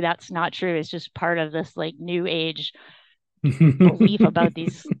 apparently that's not true. It's just part of this like New Age belief about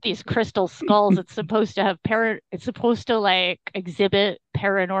these crystal skulls. It's supposed to have It's supposed to like exhibit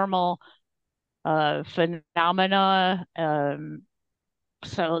paranormal phenomena.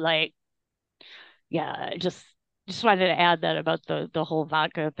 So like, yeah, just wanted to add that about the whole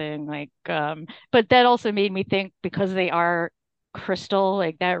vodka thing. Like, but that also made me think because they are crystal,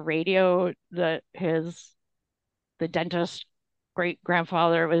 like that radio that the dentist great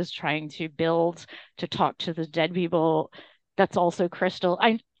grandfather was trying to build to talk to the dead people, that's also crystal.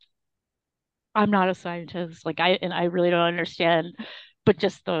 I'm not a scientist, like I really don't understand, but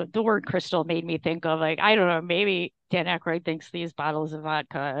just the word crystal made me think of like, I don't know, maybe Dan Aykroyd thinks these bottles of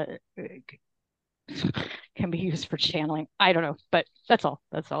vodka can be used for channeling. I don't know, but that's all.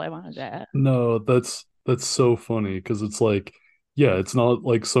 That's all I wanted to add. No, that's so funny because it's like, yeah, it's not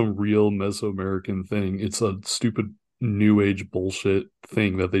like some real Mesoamerican thing. It's a stupid new age bullshit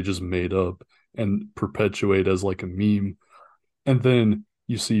thing that they just made up and perpetuate as like a meme. And then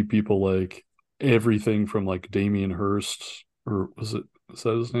you see people like everything from like Damien Hirst, or is that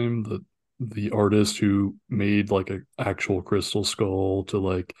his name? The artist who made like an actual crystal skull to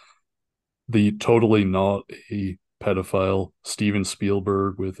like the totally not a pedophile Steven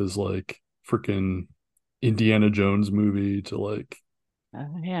Spielberg with his like freaking Indiana Jones movie to like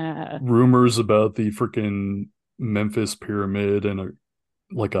Yeah. rumors about the freaking Memphis pyramid and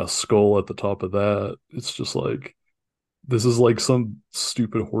like a skull at the top of that. It's just like this is like some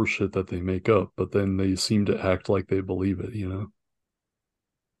stupid horseshit that they make up, but then they seem to act like they believe it, you know?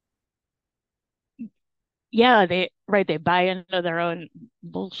 Yeah, they buy into their own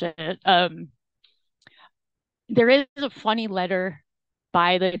bullshit. There is a funny letter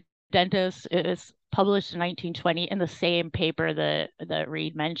by the dentist. It was published in 1920 in the same paper that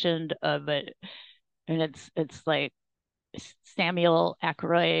Reid mentioned, but and it's like Samuel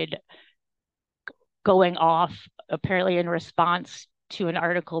Aykroyd going off apparently in response to an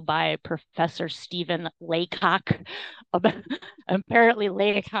article by Professor Stephen Laycock. Apparently,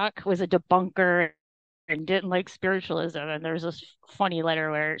 Laycock was a debunker and didn't like spiritualism. And there's this funny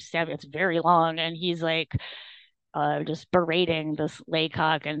letter where Samuel, it's very long, and he's like, just berating this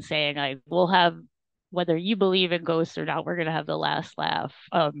laycock and saying, like, we'll have, whether you believe in ghosts or not, we're going to have the last laugh.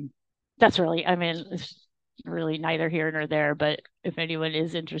 That's really, I mean, it's really neither here nor there, but if anyone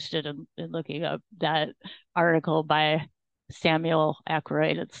is interested in looking up that article by Samuel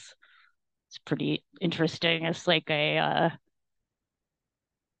Aykroyd, it's pretty interesting. It's like they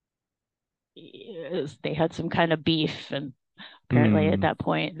had some kind of beef, and apparently at that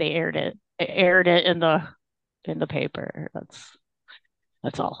point they aired it in the paper.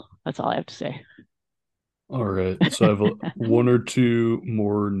 That's all. That's all I have to say. All right. So I have one or two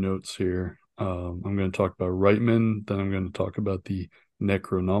more notes here. I'm going to talk about Reitman, then I'm going to talk about the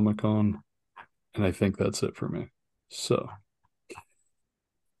Necronomicon, and I think that's it for me. So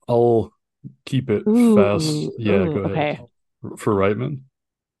I'll keep it fast. Yeah, go ahead. Okay. For Reitman?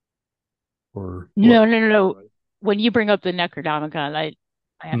 Or No. When you bring up the Necronomicon, I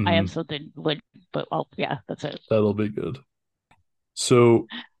Mm-hmm. have something but yeah, that's it. That'll be good. So,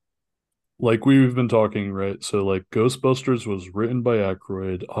 like we've been talking, right? So, like, Ghostbusters was written by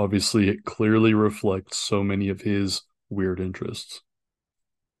Aykroyd. Obviously, it clearly reflects so many of his weird interests.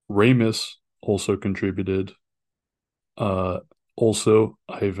 Ramis also contributed. Also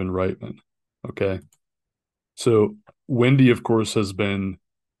Ivan Reitman. Okay. So, Wendy, of course, has been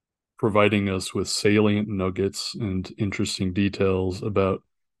providing us with salient nuggets and interesting details about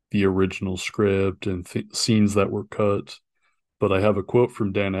the original script and scenes that were cut. But I have a quote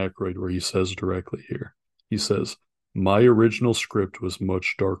from Dan Aykroyd where he says directly here. He says, "My original script was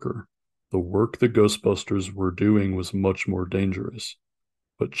much darker. The work the Ghostbusters were doing was much more dangerous.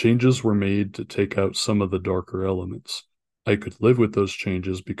 But changes were made to take out some of the darker elements. I could live with those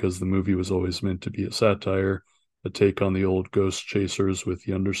changes because the movie was always meant to be a satire, a take on the old ghost chasers with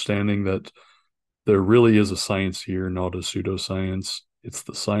the understanding that there really is a science here, not a pseudoscience. It's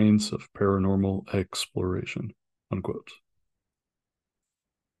the science of paranormal exploration." Unquote.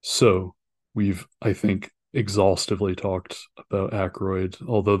 So we've, I think, exhaustively talked about Aykroyd,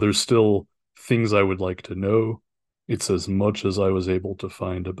 although there's still things I would like to know. It's as much as I was able to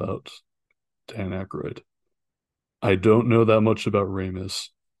find about Dan Aykroyd. I don't know that much about Ramis.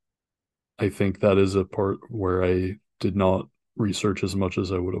 I think that is a part where I did not research as much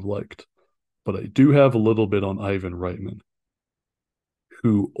as I would have liked. But I do have a little bit on Ivan Reitman,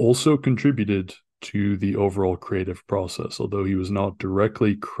 who also contributed to the overall creative process, although he was not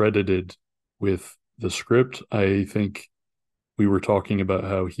directly credited with the script. I think we were talking about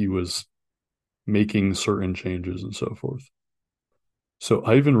how he was making certain changes and so forth. So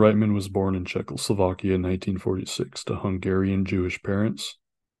Ivan Reitman was born in Czechoslovakia in 1946 to Hungarian Jewish parents.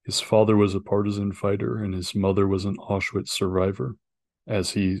 His father was a partisan fighter and his mother was an Auschwitz survivor,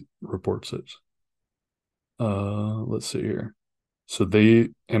 as he reports it. Let's see here. So they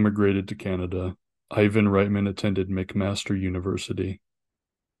emigrated to Canada. Ivan Reitman attended McMaster University.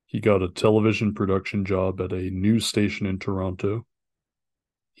 He got a television production job at a news station in Toronto.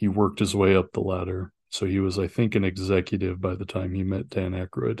 He worked his way up the ladder. So he was, I think, an executive by the time he met Dan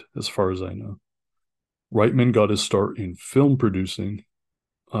Aykroyd, as far as I know. Reitman got his start in film producing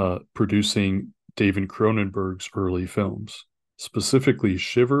David Cronenberg's early films, specifically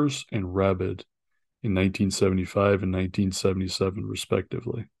Shivers and Rabid in 1975 and 1977,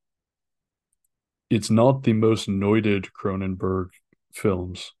 respectively. It's not the most noted Cronenberg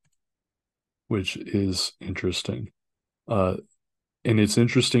films, which is interesting. And it's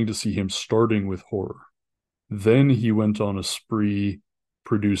interesting to see him starting with horror. Then he went on a spree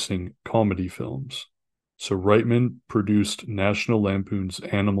producing comedy films. So Reitman produced National Lampoon's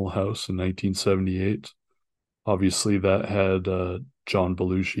Animal House in 1978. Obviously, that had John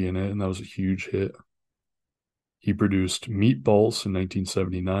Belushi in it, and that was a huge hit. He produced Meatballs in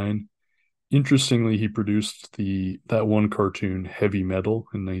 1979. Interestingly, he produced that one cartoon, Heavy Metal,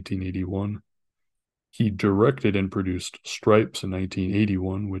 in 1981. He directed and produced Stripes in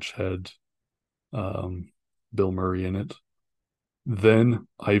 1981, which had Bill Murray in it. Then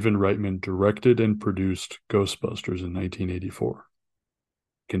Ivan Reitman directed and produced Ghostbusters in 1984.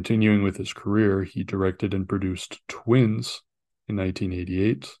 Continuing with his career, he directed and produced Twins in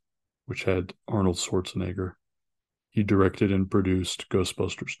 1988, which had Arnold Schwarzenegger. He directed and produced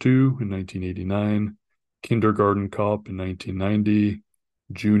Ghostbusters 2 in 1989, Kindergarten Cop in 1990,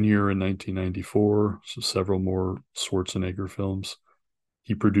 Junior in 1994, so several more Schwarzenegger films.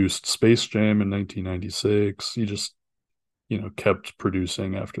 He produced Space Jam in 1996. He just, kept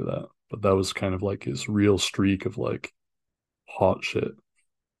producing after that. But that was kind of like his real streak of like hot shit.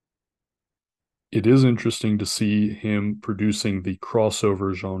 It is interesting to see him producing the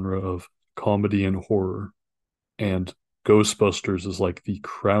crossover genre of comedy and horror. And Ghostbusters is like the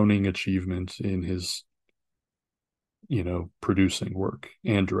crowning achievement in his producing work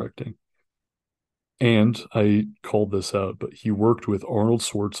and directing. And I called this out, but he worked with Arnold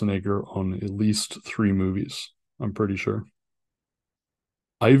Schwarzenegger on at least 3 movies, I'm pretty sure.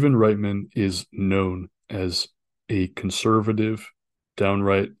 Ivan Reitman is known as a conservative,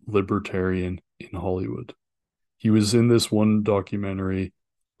 downright libertarian in Hollywood. He was in this one documentary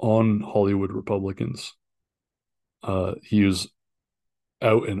on Hollywood Republicans. He was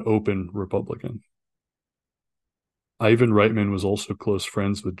out and open Republican. Ivan Reitman was also close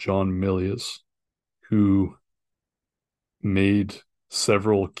friends with John Milius, who made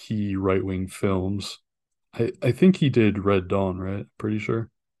several key right-wing films. I think he did Red Dawn, right? Pretty sure.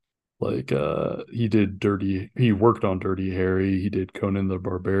 Like he worked on Dirty Harry, he did Conan the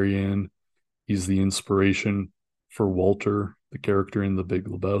Barbarian. He's the inspiration for Walter, the character in The Big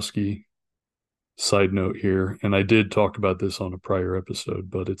Lebowski. Side note here, and I did talk about this on a prior episode,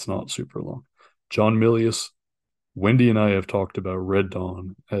 but it's not super long. John Milius, Wendy and I have talked about Red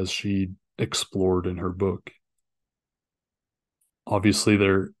Dawn as she explored in her book. Obviously,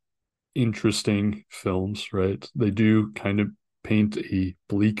 they're interesting films, right? They do kind of paint a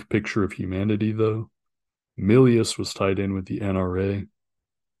bleak picture of humanity, though. Milius was tied in with the NRA.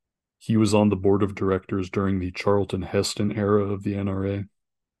 He was on the board of directors during the Charlton Heston era of the NRA.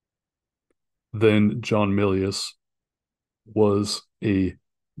 Then John Milius was a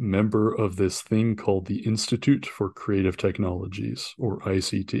member of this thing called the Institute for Creative Technologies, or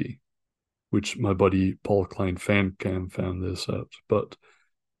ICT, which my buddy Paul Klein Fancam found this out. But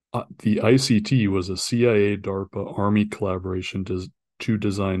the ICT was a CIA DARPA Army collaboration to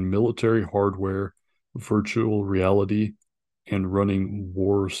design military hardware, virtual reality, and running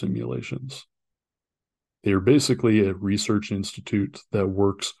war simulations. They are basically a research institute that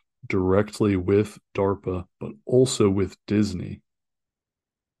works directly with DARPA, but also with Disney.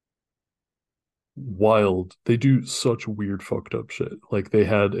 Wild. They do such weird, fucked up shit. Like, they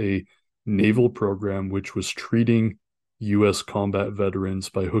had a naval program which was treating U.S. combat veterans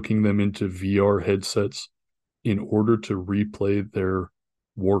by hooking them into VR headsets in order to replay their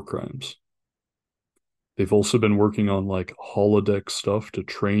war crimes. They've also been working on like holodeck stuff to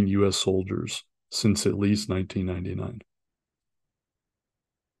train U.S. soldiers since at least 1999.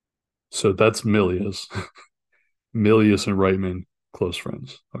 So that's Milius. Milius and Reitman, close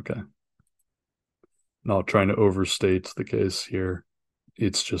friends. Okay. Not trying to overstate the case here.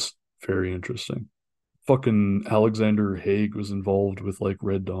 It's just very interesting. Fucking Alexander Haig was involved with like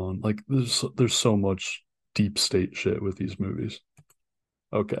Red Dawn. Like there's so much deep state shit with these movies.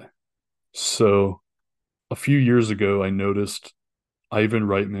 Okay. So a few years ago, I noticed Ivan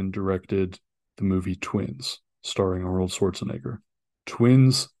Reitman directed the movie Twins, starring Arnold Schwarzenegger.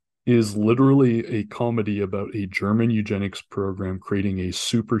 Twins is literally a comedy about a German eugenics program creating a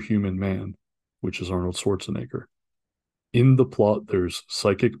superhuman man, which is Arnold Schwarzenegger. In the plot, there's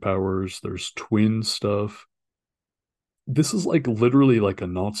psychic powers, there's twin stuff. This is like literally like a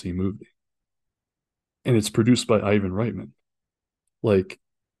Nazi movie. And it's produced by Ivan Reitman. Like,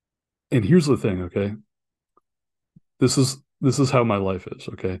 and here's the thing, okay? This is how my life is,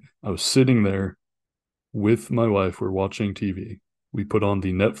 okay? I was sitting there with my wife, we're watching TV. We put on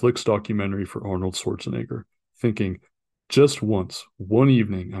the Netflix documentary for Arnold Schwarzenegger, thinking just once, one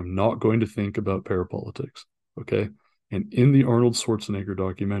evening, I'm not going to think about parapolitics, okay? And in the Arnold Schwarzenegger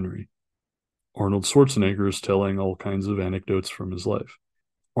documentary, Arnold Schwarzenegger is telling all kinds of anecdotes from his life.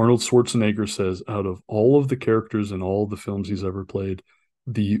 Arnold Schwarzenegger says out of all of the characters in all of the films he's ever played,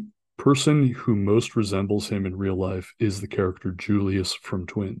 the person who most resembles him in real life is the character Julius from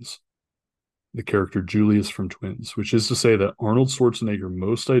Twins. The character Julius from Twins, which is to say that Arnold Schwarzenegger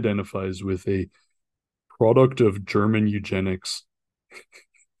most identifies with a product of German eugenics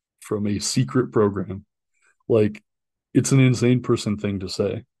from a secret program. Like, it's an insane person thing to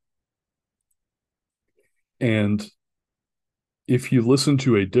say. And if you listen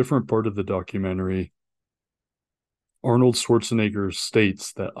to a different part of the documentary, Arnold Schwarzenegger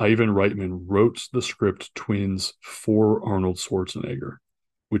states that Ivan Reitman wrote the script Twins for Arnold Schwarzenegger,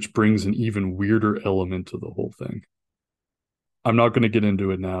 which brings an even weirder element to the whole thing. I'm not going to get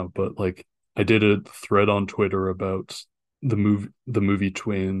into it now, but like I did a thread on Twitter about the movie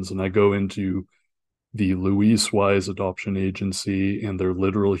Twins, and I go into the Louise Wise Adoption Agency and their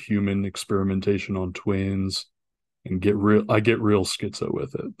literal human experimentation on twins, and I get real schizo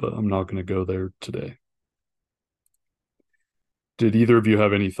with it, but I'm not going to go there today. Did either of you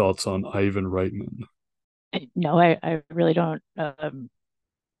have any thoughts on Ivan Reitman? No, I really don't. I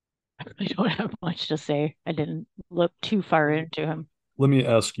really don't have much to say. I didn't look too far into him. Let me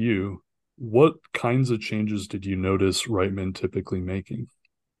ask you, what kinds of changes did you notice Reitman typically making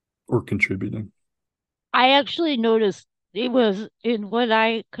or contributing? I actually noticed it was in what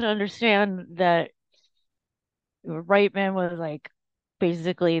I could understand that Reitman was like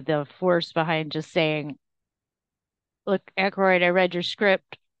basically the force behind just saying, "Look, Aykroyd, I read your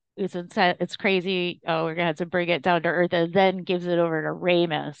script. It's crazy. Oh, we're gonna have to bring it down to earth," and then gives it over to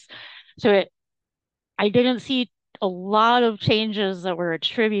Ramis. So I didn't see a lot of changes that were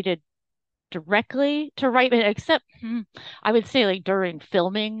attributed directly to Reitman, except I would say like during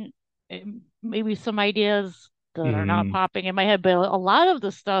filming, maybe some ideas that are not Mm, popping in my head, but a lot of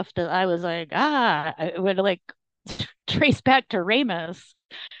the stuff that I was like, I would like trace back to Ramis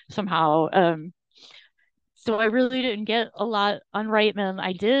somehow. So I really didn't get a lot on Reitman.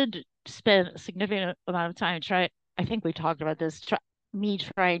 I did spend a significant amount of time I think we talked about this, me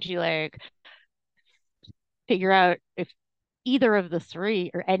trying to like figure out if either of the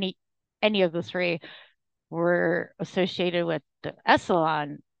three or any of the three were associated with the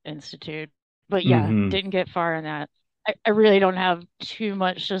Esalen Institute. But yeah, hmm didn't get far in that. I really don't have too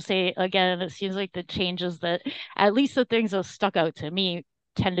much to say. Again, it seems like the changes that, at least the things that stuck out to me,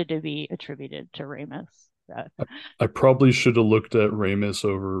 tended to be attributed to Ramis. I probably should have looked at Ramis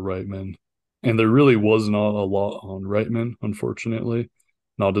over Reitman. And there really was not a lot on Reitman, unfortunately.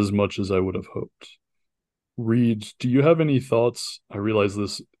 Not as much as I would have hoped. Reid, do you have any thoughts? I realize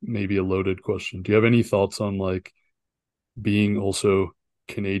this may be a loaded question. Do you have any thoughts on like being also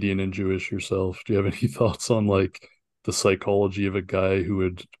Canadian and Jewish yourself? Do you have any thoughts on like the psychology of a guy who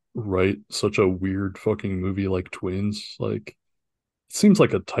would write such a weird fucking movie like Twins? Like, it seems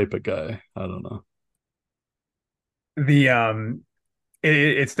like a type of guy. I don't know. The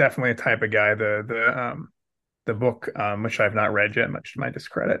it's definitely a type of guy. The book, which I've not read yet, much to my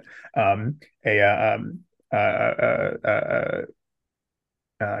discredit, a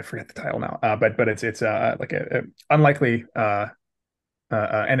I forget the title now, but it's like a unlikely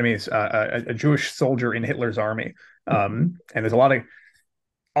enemies, a Jewish soldier in Hitler's army, and there's a lot of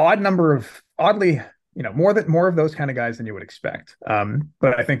oddly, more of those kind of guys than you would expect.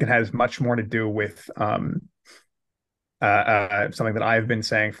 But I think it has much more to do with something that I've been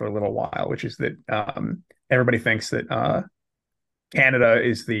saying for a little while, which is that everybody thinks that Canada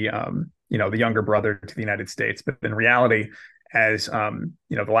is the younger brother to the United States, but in reality, as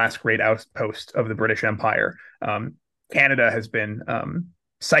the last great outpost of the British Empire, Canada has been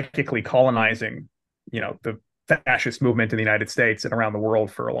psychically colonizing, the fascist movement in the United States and around the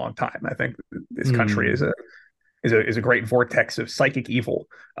world for a long time. I think this country Mm, is a great vortex of psychic evil,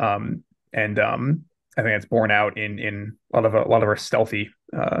 and I think it's borne out in a lot of our stealthy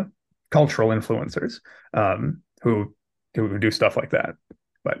cultural influencers, who do stuff like that.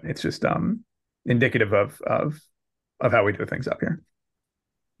 But it's just indicative of how we do things up here.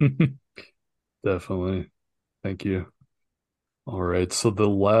 definitely. Thank you. All right. So the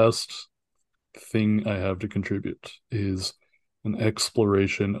last thing I have to contribute is an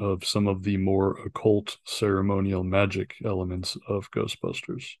exploration of some of the more occult ceremonial magic elements of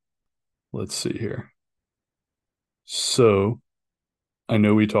Ghostbusters. Let's see here. So I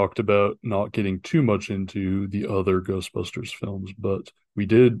know we talked about not getting too much into the other Ghostbusters films, but we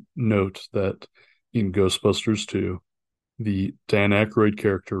did note that in Ghostbusters 2, the Dan Aykroyd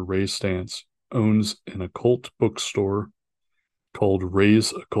character Ray Stantz owns an occult bookstore called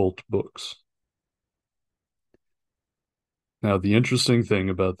Ray's Occult Books. Now, the interesting thing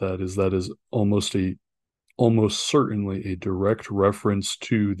about that is almost certainly a direct reference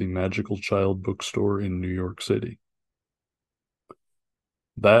to the Magical Child bookstore in New York City.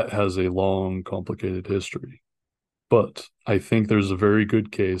 That has a long, complicated history. But I think there's a very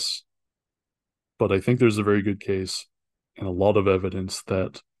good case. But I think there's a very good case and a lot of evidence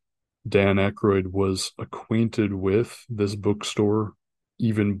that Dan Aykroyd was acquainted with this bookstore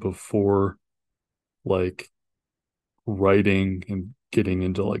even before like writing and getting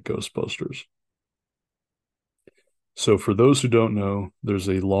into like Ghostbusters. So for those who don't know, there's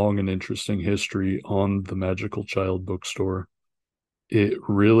a long and interesting history on the Magical Child bookstore. It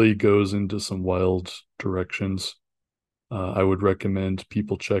really goes into some wild directions. I would recommend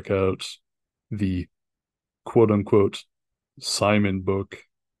people check out the quote unquote Simon book,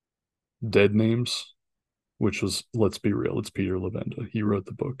 Dead Names, which was, let's be real, it's Peter Levenda. He wrote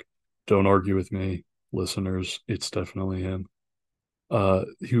the book. Don't argue with me, listeners. It's definitely him.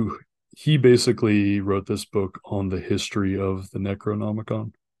 Who he basically wrote this book on the history of the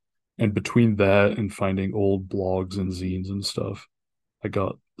Necronomicon. And between that and finding old blogs and zines and stuff, I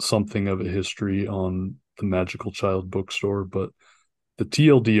got something of a history on the Magical Child bookstore. But the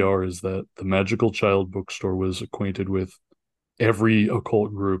TLDR is that the Magical Child bookstore was acquainted with every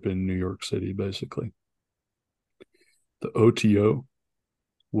occult group in New York City, basically. The OTO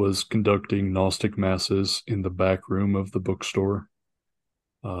was conducting Gnostic masses in the back room of the bookstore.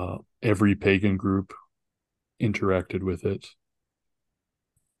 Every pagan group interacted with it.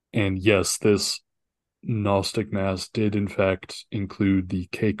 And yes, this Gnostic mass did in fact include the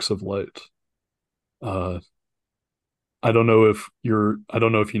cakes of light. I don't know if you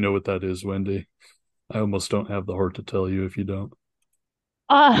know what that is, Wendy. I almost don't have the heart to tell you if you don't.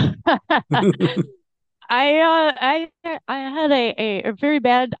 Uh, I had a very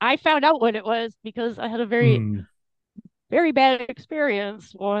bad. I found out what it was because I had a Hmm. very bad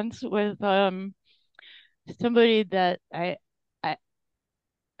experience once with somebody that I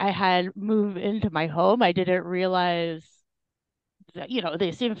I had moved into my home. I didn't realize that,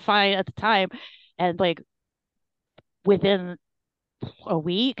 they seemed fine at the time, and like within a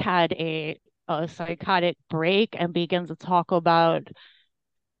week had a psychotic break and began to talk about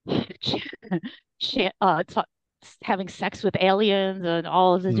ta having sex with aliens and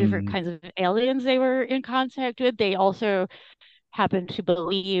all of the different Hmm. kinds of aliens they were in contact with. They also happened to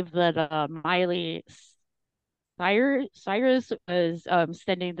believe that Miley Cyrus was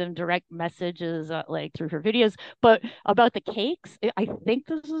sending them direct messages like through her videos. But about the cakes, I think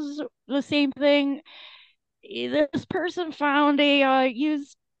this is the same thing. This person found a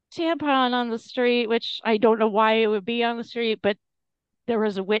used tampon on the street, which I don't know why it would be on the street, but there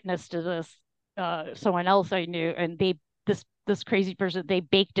was a witness to this. Someone else I knew, and this crazy person, they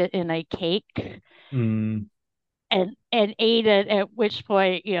baked it in a cake Hmm. and ate it. At which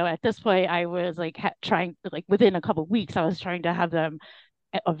point, at this point, I was like trying, like within a couple of weeks, I was trying to have them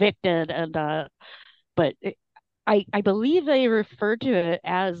evicted, and but I believe they referred to it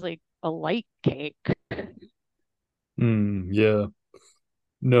as like a light cake. Hmm. Yeah.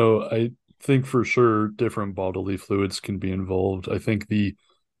 No, I think for sure different bodily fluids can be involved. I think the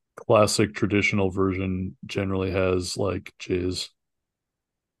classic traditional version generally has like jizz,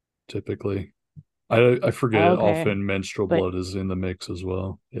 typically. I forget Okay, often menstrual but blood is in the mix as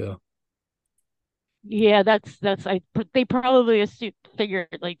well. Yeah. yeah, that's they probably figured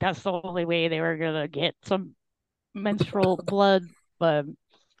like that's the only way they were gonna get some menstrual blood. But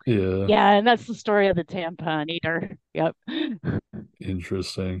Yeah. yeah, and that's the story of the tampon eater. Yep.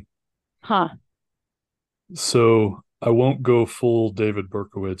 Interesting. Huh. So I won't go full David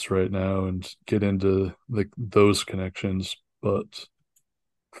Berkowitz right now and get into those connections, but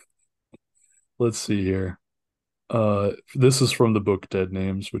let's see here. This is from the book Dead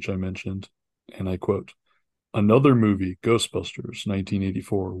Names, which I mentioned, and I quote, "Another movie, Ghostbusters,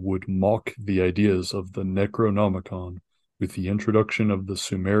 1984, would mock the ideas of the Necronomicon with the introduction of the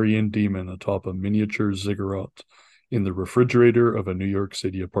Sumerian demon atop a miniature ziggurat in the refrigerator of a New York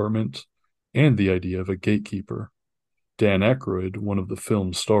City apartment, and the idea of a gatekeeper. Dan Aykroyd, one of the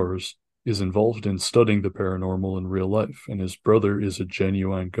film's stars, is involved in studying the paranormal in real life, and his brother is a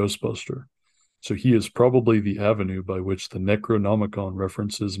genuine Ghostbuster. So he is probably the avenue by which the Necronomicon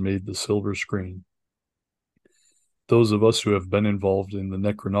references made the silver screen. Those of us who have been involved in the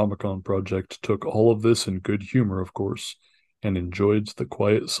Necronomicon project took all of this in good humor, of course, and enjoyed the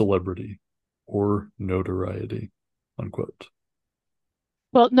quiet celebrity or notoriety." Unquote.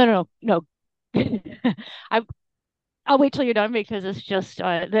 Well, no. I I'll wait till you're done because it's just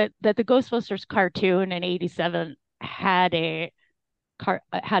that the Ghostbusters cartoon in '87 had an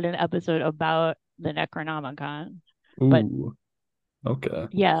episode about the Necronomicon. But Ooh, okay.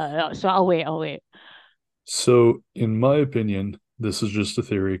 yeah, so I'll wait. So, in my opinion, this is just a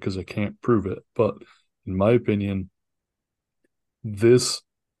theory because I can't prove it, but in my opinion, this,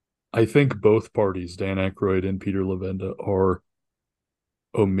 I think both parties, Dan Aykroyd and Peter Levenda, are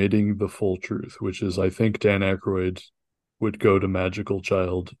omitting the full truth, which is I think Dan Aykroyd would go to Magical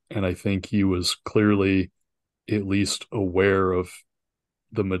Child, and I think he was clearly at least aware of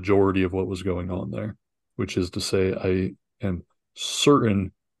the majority of what was going on there, which is to say, I am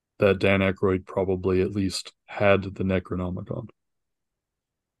certain that Dan Aykroyd probably at least had the Necronomicon.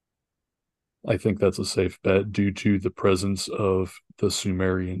 I think that's a safe bet due to the presence of the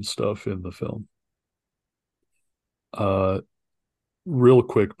Sumerian stuff in the film. Uh, Real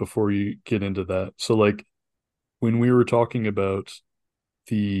quick before you get into that. So, like, when we were talking about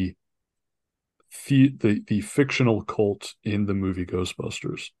the the fictional cult in the movie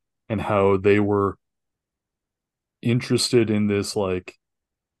Ghostbusters and how they were interested in this like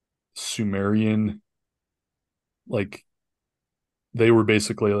Sumerian, like they were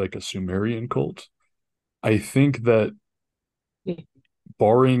basically like a Sumerian cult. I think that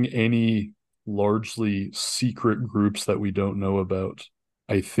barring any largely secret groups that we don't know about,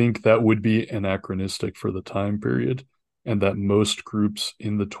 I think that would be anachronistic for the time period, and that most groups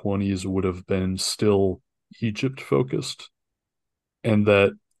in the 20s would have been still Egypt focused, and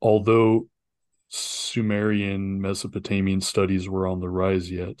that although Sumerian Mesopotamian studies were on the rise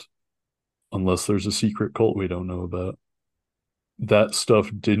yet, unless there's a secret cult we don't know about, that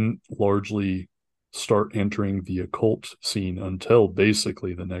stuff didn't largely start entering the occult scene until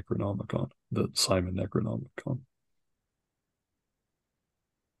basically the Necronomicon, the Simon Necronomicon.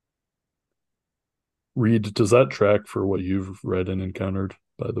 Reid, does that track for what you've read and encountered,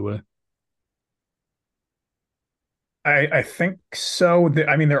 by the way? I think so.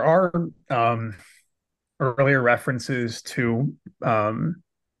 I mean, there are earlier references to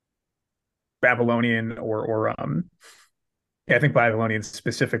Babylonian or yeah, I think Babylonian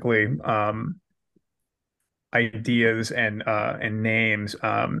specifically, ideas and names,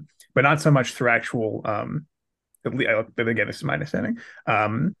 but not so much through actual again, this is my understanding,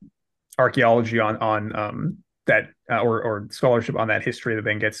 archaeology on that or scholarship on that history that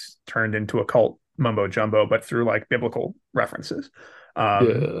then gets turned into occult mumbo jumbo, but through like biblical references.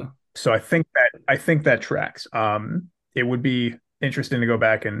 Yeah. So I think that tracks. It would be interesting to go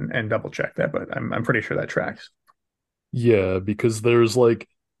back and double check that, but I'm pretty sure that tracks. Yeah, because there's like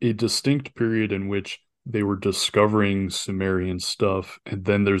a distinct period in which they were discovering Sumerian stuff, and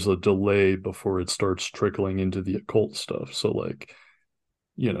then there's a delay before it starts trickling into the occult stuff. So, like,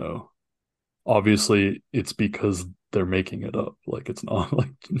 you know, obviously it's because they're making it up. Like, it's not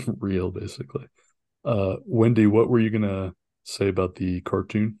like real, basically. Wendy, what were you gonna say about the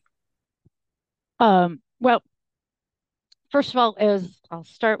cartoon? Well, first of all, as I'll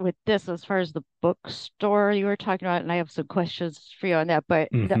start with this as far as the bookstore you were talking about, and I have some questions for you on that.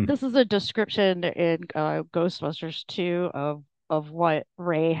 But Mhm. this is a description in Ghostbusters 2 of what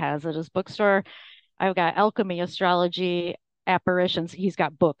Ray has at his bookstore. I've got alchemy, astrology, apparitions. He's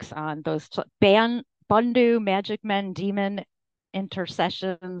got books on those Bundu, magic men, demon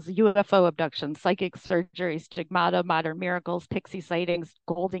intercessions, UFO abductions, psychic surgery, stigmata, modern miracles, pixie sightings,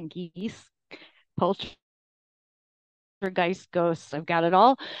 golden geese, poltergeist, ghosts. I've got it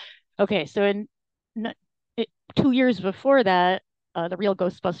all. Okay, so it, 2 years before that, the real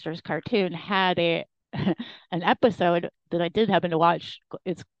Ghostbusters cartoon had a an episode that I did happen to watch.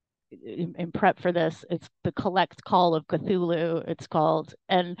 It's in prep for this. It's the Collect Call of Cthulhu. It's called,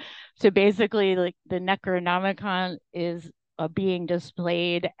 and so basically, like the Necronomicon is being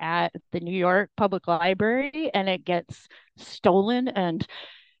displayed at the New York Public Library, and it gets stolen and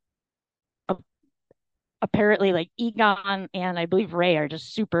apparently like Egon and I believe Ray are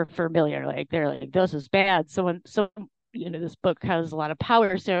just super familiar. Like they're like, this is bad. This book has a lot of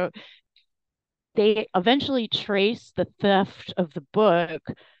power. So they eventually trace the theft of the book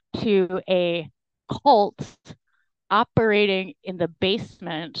to a cult operating in the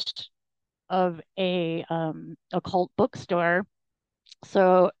basement of a occult bookstore.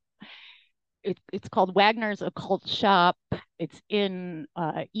 So it's called Wagner's Occult Shop. It's in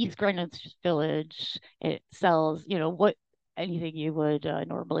East Greenwich Village. It sells, what anything you would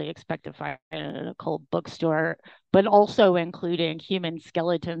normally expect to find in an occult bookstore, but also including human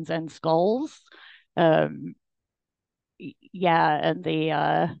skeletons and skulls. Um, yeah, and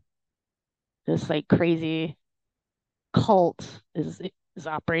the this like crazy cult is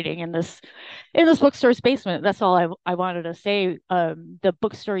operating in this bookstore's basement. That's all I wanted to say. The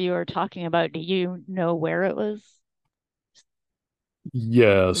bookstore you were talking about, do you know where it was?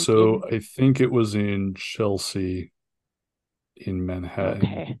 Yeah, Like so in I think it was in Chelsea in Manhattan.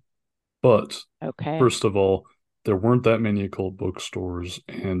 Okay. But Okay. first of all, there weren't that many occult bookstores,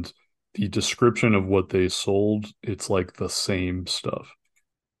 and the description of what they sold, it's like the same stuff.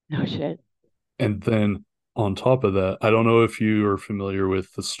 No shit. And then on top of that, I don't know if you are familiar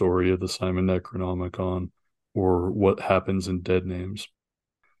with the story of the Simon Necronomicon or what happens in Dead Names.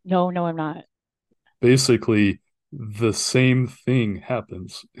 No, no, I'm not. Basically, the same thing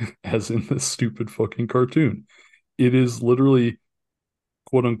happens as in this stupid fucking cartoon. It is literally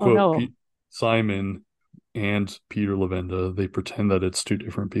quote Oh unquote no. Simon and Peter Lavenda. They pretend that it's two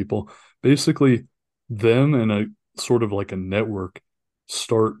different people. Basically, them and a sort of like a network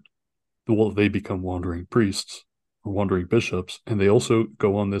start, well, they become wandering priests or wandering bishops, and they also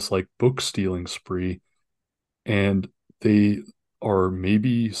go on this like book stealing spree, and they are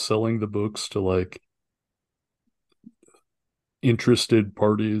maybe selling the books to like interested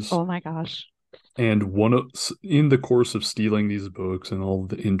parties. Oh my gosh. And one of in the course of stealing these books and all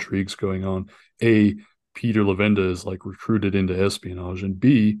the intrigues going on, A, Peter Lavenda is like recruited into espionage, and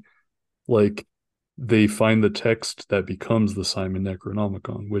B, like they find the text that becomes the Simon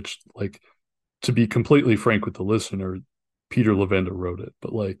Necronomicon, which, like, to be completely frank with the listener, Peter Lavenda wrote it,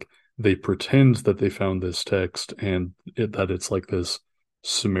 but like they pretend that they found this text and that it's like this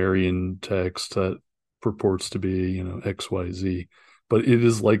Sumerian text that purports to be, XYZ. but it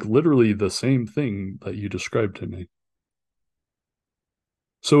is like literally the same thing that you described to me.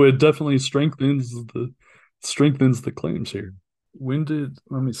 So it definitely strengthens the claims here. Let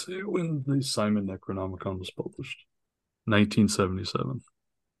me see, when the Simon Necronomicon was published? 1977.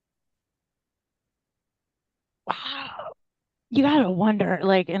 Wow. You gotta wonder,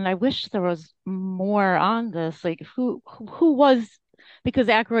 like, and I wish there was more on this. Like, who was, because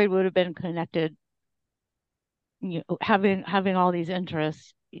Aykroyd would have been connected, having all these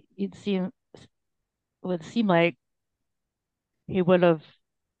interests. Would seem like he would have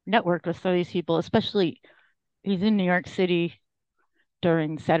networked with some of these people, especially he's in New York City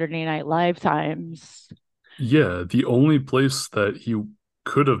during Saturday Night Live times. Yeah, the only place that he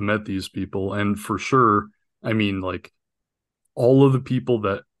could have met these people, and for sure, I mean, like all of the people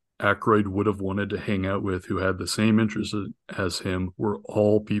that Aykroyd would have wanted to hang out with who had the same interests as him were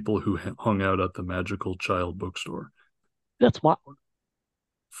all people who hung out at the Magical Child bookstore. That's wild.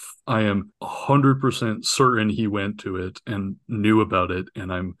 I am 100% certain he went to it and knew about it,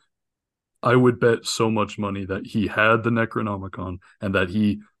 and I would bet so much money that he had the Necronomicon and that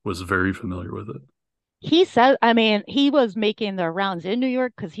he was very familiar with it. He said, I mean, he was making the rounds in New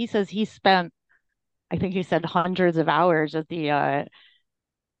York because he says he spent, I think he said hundreds of hours at the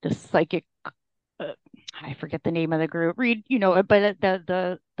psychic, I forget the name of the group. Reid, but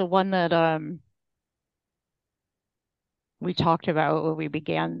the one that we talked about when we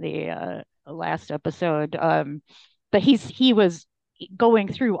began the last episode. But he was going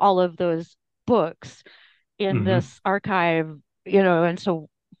through all of those books in this archive, and so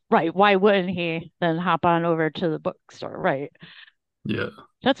right, why wouldn't he then hop on over to the bookstore, right? Yeah.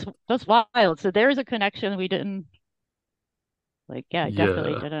 That's wild. So there's a connection we didn't like. Yeah, I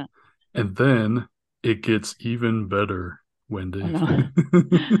definitely didn't. And then it gets even better, Wendy. Oh,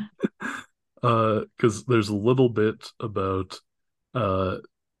 no. Because there's a little bit about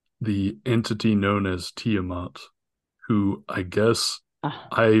the entity known as Tiamat, who I guess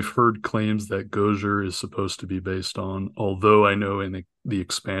I've heard claims that Gozer is supposed to be based on, although I know in the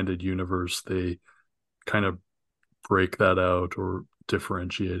expanded universe they kind of break that out or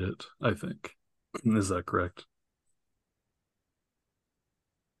differentiate it, I think. Is that correct?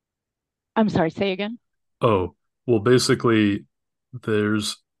 I'm sorry, say again. Oh, well, basically,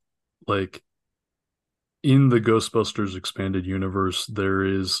 there's like in the Ghostbusters expanded universe, there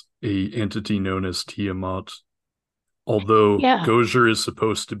is a entity known as Tiamat. Although Gozer is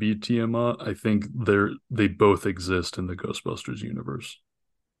supposed to be Tiamat, I think they both exist in the Ghostbusters universe.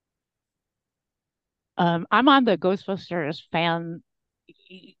 I'm on the Ghostbusters fan.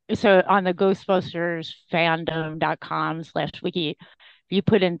 So on the Ghostbusters fandom.com/wiki, if you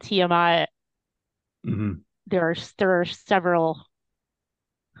put in Tiamat, there are several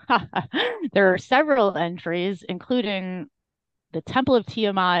there are several entries, including the Temple of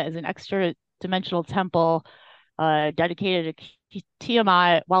Tiamat is an extra dimensional temple dedicated to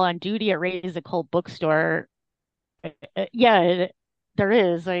Tiamat while on duty at Reid's occult bookstore. There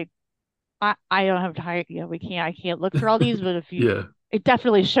is like I don't have time. I can't look for all these, but if you, it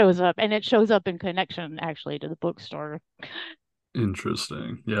definitely shows up, and it shows up in connection actually to the bookstore.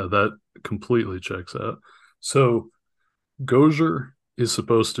 Interesting. Yeah, that completely checks out. So Gozer is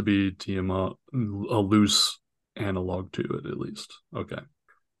supposed to be Tiamat, a loose analog to it, at least. Okay.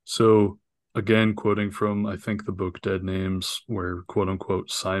 So again, quoting from, I think, the book Dead Names, where quote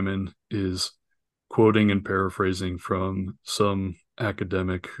unquote Simon is quoting and paraphrasing from some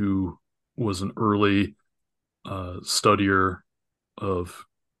academic who was an early studier of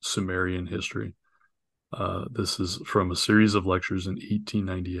Sumerian history. This is from a series of lectures in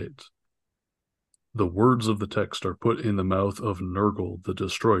 1898. The words of the text are put in the mouth of Nergal, the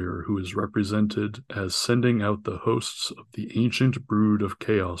destroyer, who is represented as sending out the hosts of the ancient brood of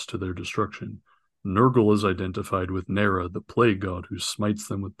chaos to their destruction. Nergal is identified with Nera, the plague god who smites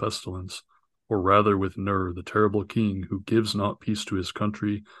them with pestilence, or rather with Ner, the terrible king who gives not peace to his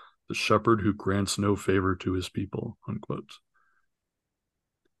country, the shepherd who grants no favor to his people, unquote.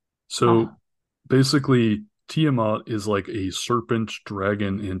 So basically, Tiamat is like a serpent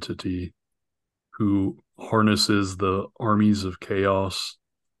dragon entity who harnesses the armies of chaos,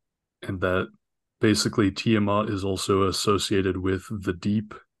 and that basically Tiamat is also associated with the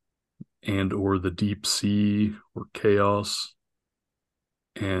deep and or the deep sea or chaos,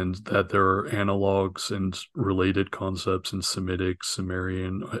 and that there are analogs and related concepts in Semitic,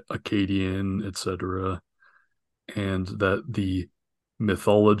 Sumerian, Akkadian, etc., and that the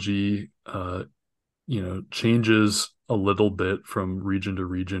mythology changes a little bit from region to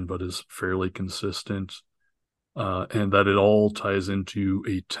region, but is fairly consistent, and that it all ties into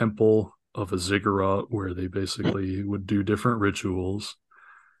a temple of a ziggurat where they basically would do different rituals.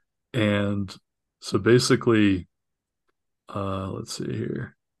 And so basically, let's see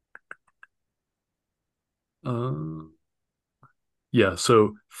here. Yeah,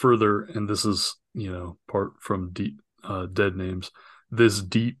 so further, and this is, part from Dead Names, this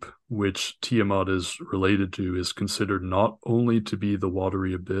deep which Tiamat is related to is considered not only to be the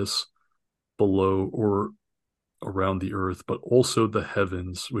watery abyss below or around the earth, but also the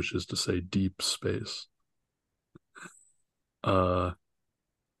heavens, which is to say deep space.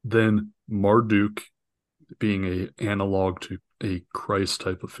 Then Marduk, being a analog to a Christ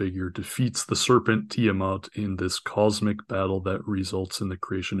type of figure, defeats the serpent Tiamat in this cosmic battle that results in the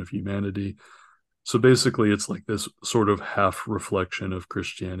creation of humanity. So basically, it's like this sort of half reflection of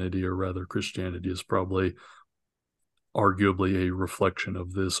Christianity, or rather, Christianity is probably arguably a reflection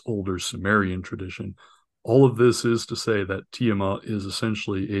of this older Sumerian tradition. All of this is to say that Tiamat is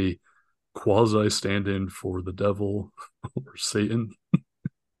essentially a quasi stand-in for the devil or Satan,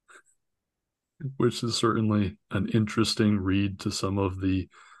 which is certainly an interesting read to some of those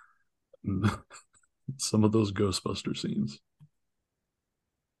Ghostbuster scenes.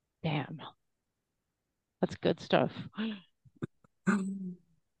 Damn. That's good stuff.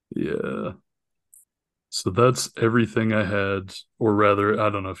 Yeah. So that's everything I had, or rather, I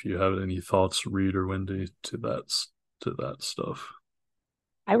don't know if you have any thoughts, Reid or Wendy, to that stuff.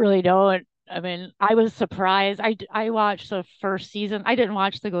 I really don't. I mean, I was surprised. I watched the first season. I didn't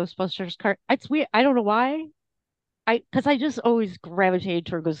watch the Ghostbusters cart. It's weird. I don't know why. Because I just always gravitated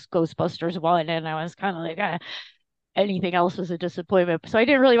towards Ghostbusters 1, and I was kind of like, anything else was a disappointment. So I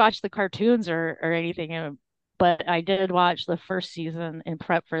didn't really watch the cartoons or anything. But I did watch the first season in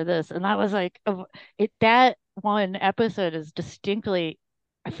prep for this, and that was like that one episode is distinctly,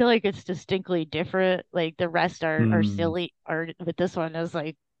 I feel like it's distinctly different. Like the rest are silly, but this one is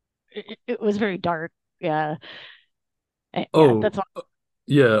like it was very dark. Yeah. Yeah, Oh, that's all.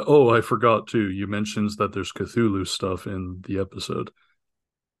 yeah. Oh, I forgot too. You mentioned that there's Cthulhu stuff in the episode.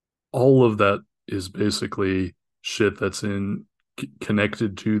 All of that is basically shit that's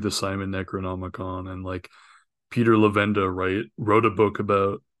connected to the Simon Necronomicon, and like Peter Levenda wrote a book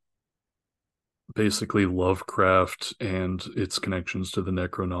about basically Lovecraft and its connections to the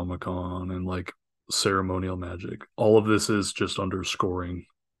Necronomicon and like ceremonial magic. All of this is just underscoring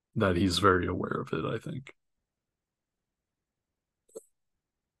that he's very aware of it, I think.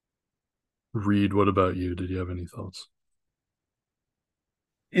 Reid, what about you? Did you have any thoughts?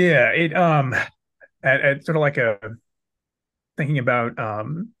 Yeah, it at sort of like a thinking about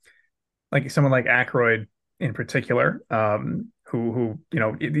like someone like Aykroyd in particular, who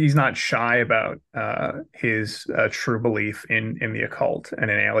he's not shy about his true belief in the occult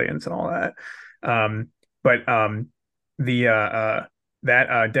and in aliens and all that. But the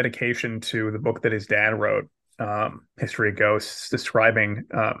that dedication to the book that his dad wrote, History of Ghosts, describing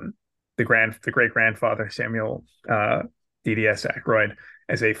the great grandfather Samuel DDS Aykroyd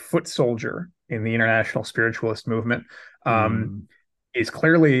as a foot soldier in the international spiritualist movement. Is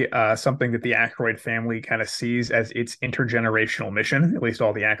clearly something that the Aykroyd family kind of sees as its intergenerational mission, at least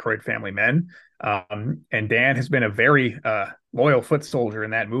all the Aykroyd family men. And Dan has been a very loyal foot soldier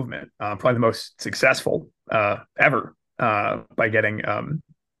in that movement, probably the most successful ever by getting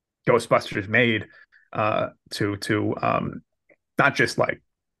Ghostbusters made to not just like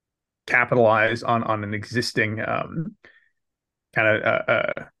capitalize on an existing kind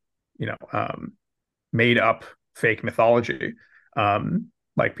of made up fake mythology,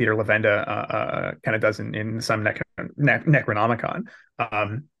 like Peter Levenda kind of does in some Necronomicon,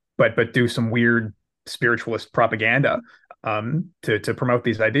 but do some weird spiritualist propaganda to promote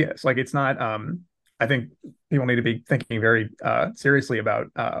these ideas. Like it's not. I think people need to be thinking very seriously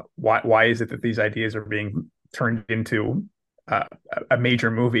about why is it that these ideas are being turned into a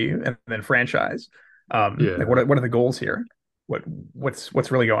major movie and then franchise. Like what are the goals here?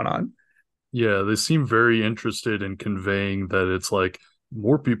 What's really going on? Yeah, they seem very interested in conveying that it's like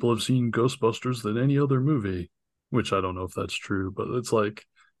more people have seen Ghostbusters than any other movie, which I don't know if that's true, but it's like,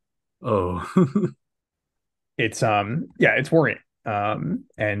 oh, it's it's worrying. And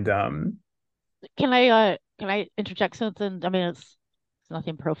Can I interject something? I mean, it's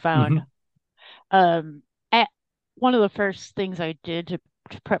nothing profound. At one of the first things I did to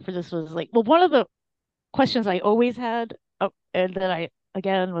prep for this was like, well, one of the questions I always had, and then I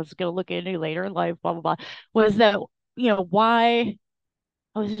again was going to look into later in life, blah blah blah, was that why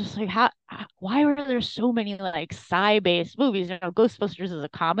I was just like, why were there so many like sci-based movies? Ghostbusters is a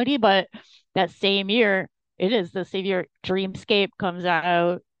comedy, but that same year, it is the same year Dreamscape comes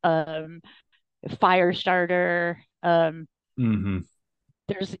out, Firestarter. mm-hmm.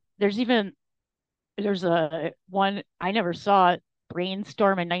 there's a one I never saw it,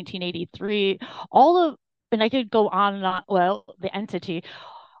 Brainstorm in 1983. All of and I could go on and on. Well, the entity,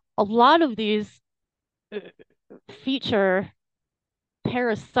 a lot of these uh, feature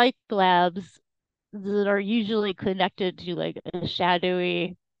parapsych labs that are usually connected to like a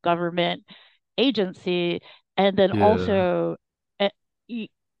shadowy government agency, and then Yeah. also, uh,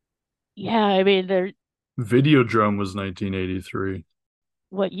 yeah, I mean, they're Videodrome was 1983.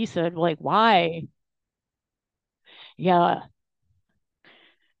 what you said, like why? Yeah,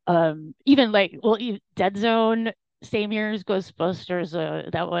 even like well, Dead Zone, same year as Ghostbusters.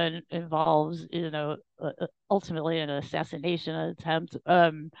 That one involves ultimately an assassination attempt.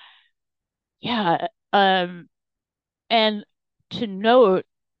 Yeah, and to note,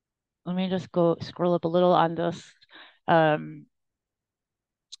 let me just go scroll up a little on this. Um,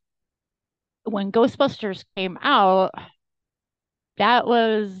 when Ghostbusters came out, that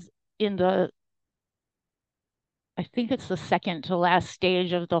was in the, I think it's the second to last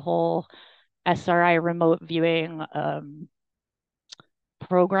stage of the whole SRI remote viewing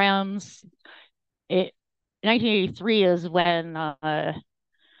programs. It 1983 is when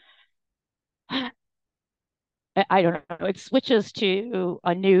I don't know, it switches to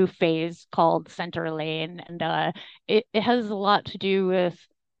a new phase called Center Lane, and it has a lot to do with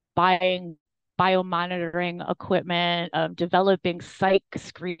buying biomonitoring equipment, developing psych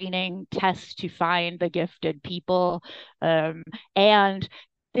screening tests to find the gifted people. And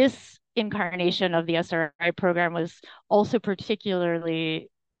this incarnation of the SRI program was also particularly,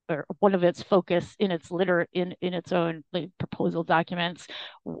 or one of its focus in in its own like, proposal documents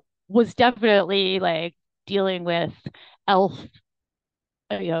was definitely like dealing with elf,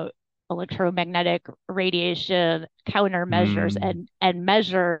 you know, electromagnetic radiation countermeasures Hmm. and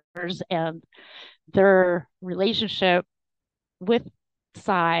measures and their relationship with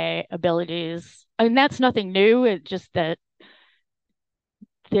psi abilities. I mean, that's nothing new. It's just that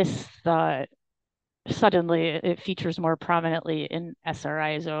this suddenly it features more prominently in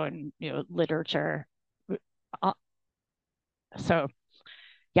SRI's own, literature. Uh, so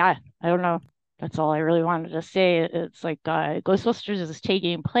yeah, I don't know. That's all I really wanted to say. It's like Ghostbusters is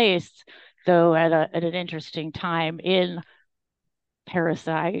taking place though at an interesting time in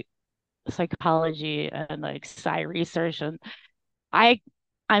parasite psychology and like psi research. And I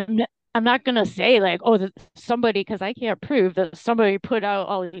I'm I'm not gonna say like, oh, that somebody, because I can't prove that somebody put out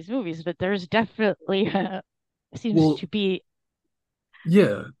all of these movies, but there's definitely seems Well, to be.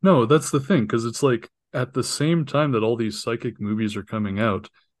 yeah, no, that's the thing, because it's like at the same time that all these psychic movies are coming out,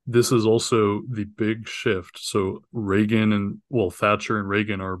 this is also the big shift. So Reagan and, well, Thatcher and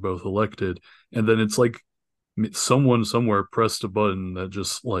Reagan are both elected, and then it's like someone somewhere pressed a button that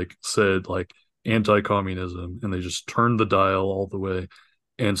just like said like anti-communism, and they just turned the dial all the way.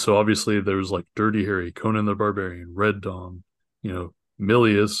 And so obviously there's like Dirty Harry, Conan the Barbarian, Red Dawn,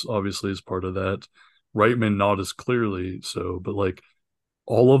 Milius obviously is part of that. Reitman not as clearly so, but like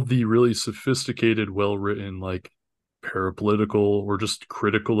all of the really sophisticated, well written, like parapolitical or just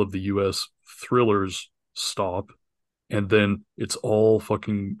critical of the US thrillers stop. And then it's all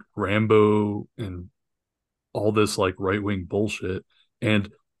fucking Rambo and all this like right wing bullshit.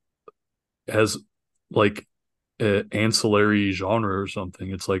 And as like an ancillary genre or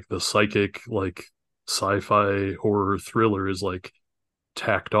something, it's like the psychic, like sci fi horror thriller is like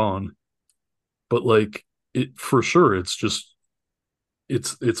tacked on. But like it for sure, it's just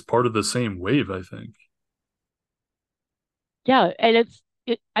it's part of the same wave, I think. Yeah, and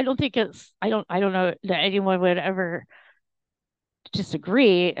I don't think I don't know that anyone would ever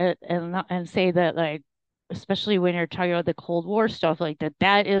disagree and say that like, especially when you're talking about the Cold War stuff like that,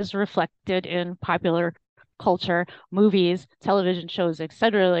 that is reflected in popular culture, movies, television shows,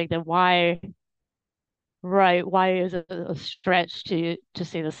 etc. Like then why is it a stretch to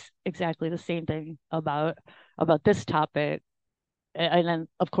say this exactly the same thing about this topic? And then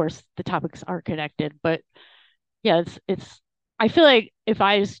of course the topics are connected, but yeah, it's I feel like if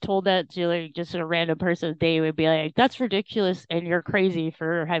I just told that to like just a random person, they would be like, "That's ridiculous, and you're crazy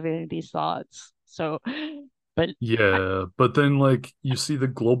for having these thoughts." So, but I, Yeah, but then like you see the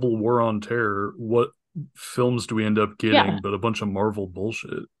global war on terror, what films do we end up yeah, getting but a bunch of Marvel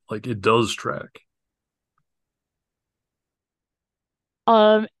bullshit? Like it does track.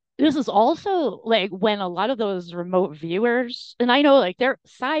 um, this is also like when a lot of those remote viewers, and I know like their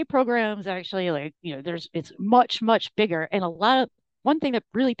sci programs actually like there's it's much bigger, and a lot of one thing that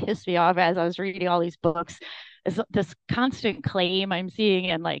really pissed me off as I was reading all these books is this constant claim I'm seeing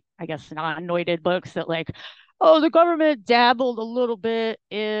in like I guess non-anointed books that like, oh, the government dabbled a little bit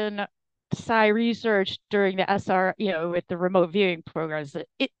in psi research during the SR, with the remote viewing programs.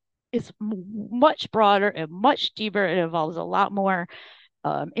 is much broader and much deeper. It involves a lot more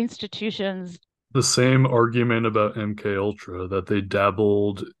institutions. The same argument about MK Ultra, that they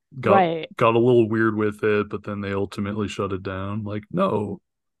dabbled, got Right. got a little weird with it, but then they ultimately shut it down. Like, no.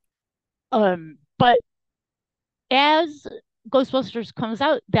 But as Ghostbusters comes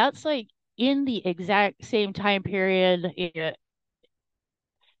out, that's like in the exact same time period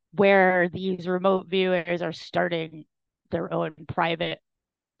where these remote viewers are starting their own private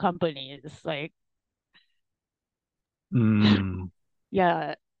companies. Like,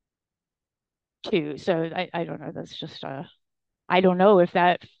 yeah, too. So I don't know. That's just I don't know if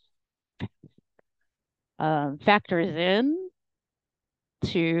that factors in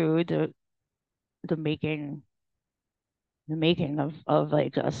to the making of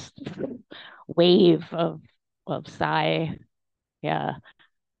like a wave of sci. Yeah.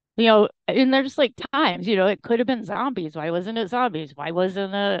 And there's like times, it could have been zombies. Why wasn't it zombies? Why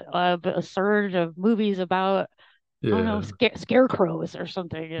wasn't a surge of movies about, I don't know, scarecrows or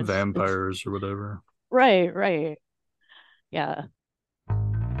something? Vampires or whatever. Right. Yeah.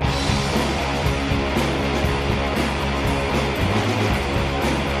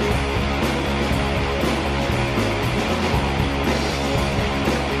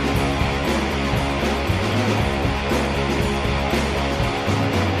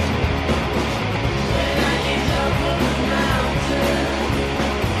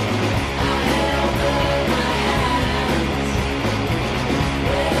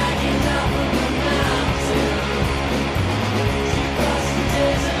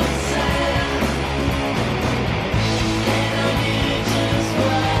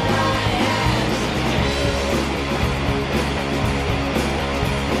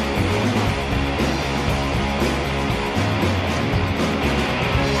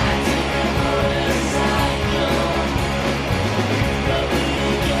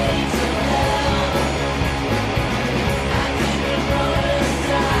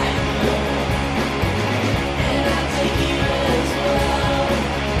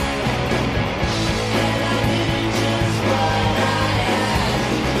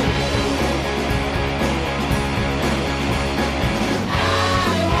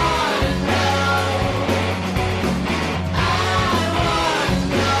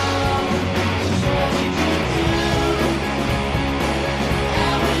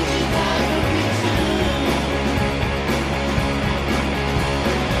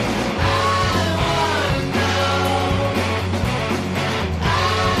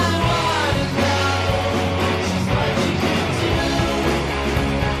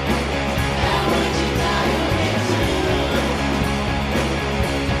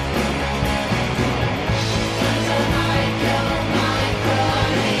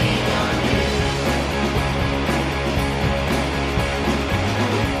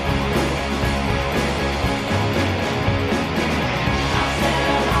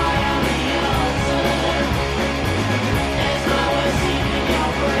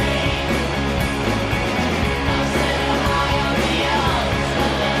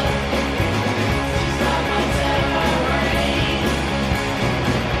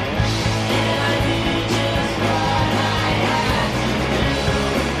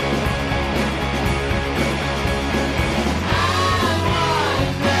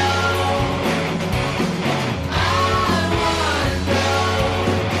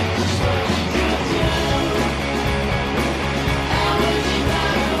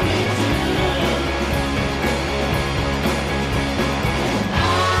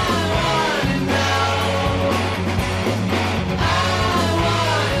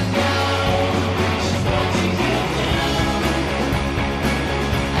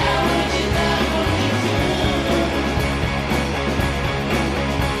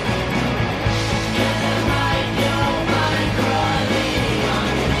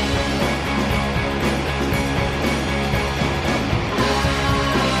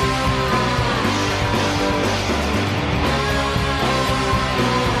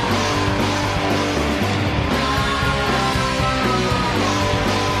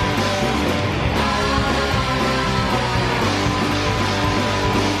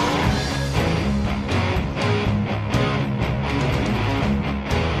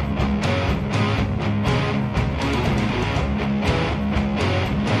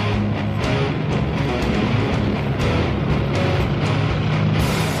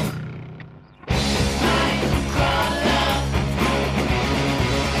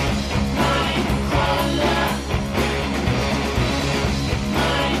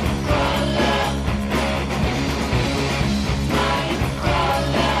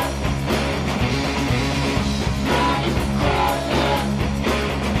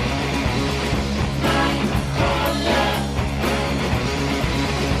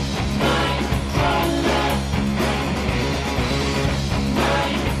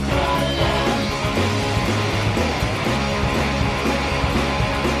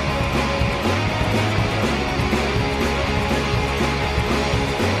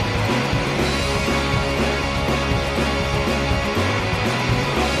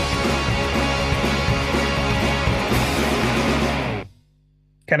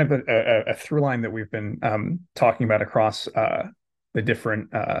 kind of a through line that we've been talking about across the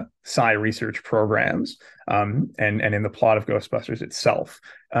different sci research programs, and in the plot of Ghostbusters itself,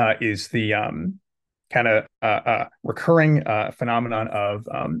 is the kind of recurring phenomenon of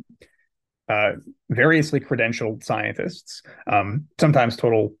variously credentialed scientists, sometimes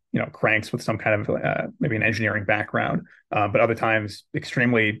total cranks with some kind of maybe an engineering background, but other times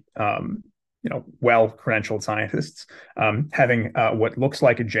extremely well credentialed scientists, having what looks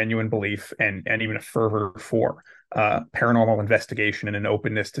like a genuine belief and even a fervor for paranormal investigation and an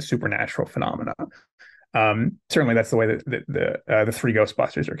openness to supernatural phenomena. Certainly, that's the way that the three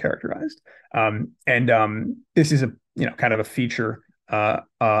Ghostbusters are characterized, and this is a kind of a feature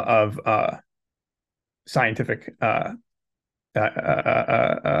of scientific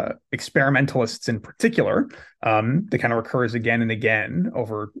experimentalists in particular, that kind of recurs again and again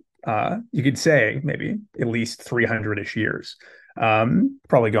over, you could say, maybe at least 300-ish years,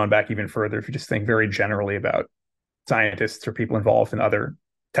 probably going back even further if you just think very generally about scientists or people involved in other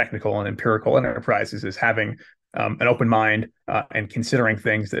technical and empirical enterprises as having an open mind and considering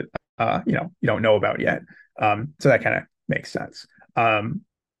things that you don't know about yet. So that kind of makes sense.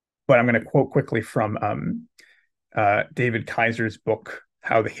 But I'm going to quote quickly from David Kaiser's book,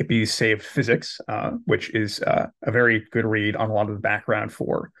 How the Hippies Saved Physics, which is a very good read on a lot of the background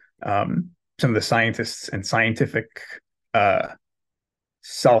for some of the scientists and scientific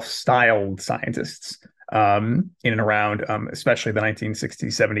self-styled scientists in and around, especially the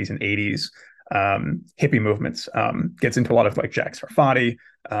 1960s, 70s, and 80s hippie movements. Gets into a lot of like Jack Sarfati,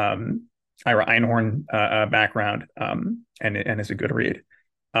 Ira Einhorn background, and is a good read.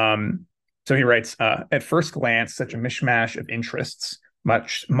 So he writes, at first glance, such a mishmash of interests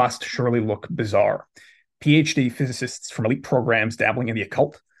must surely look bizarre. PhD physicists from elite programs dabbling in the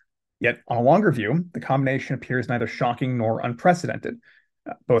occult. Yet on a longer view, the combination appears neither shocking nor unprecedented.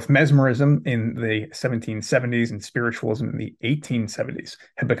 Both mesmerism in the 1770s and spiritualism in the 1870s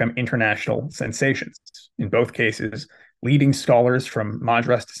had become international sensations. In both cases, leading scholars from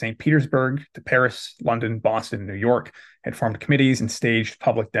Madras to St. Petersburg to Paris, London, Boston, New York had formed committees and staged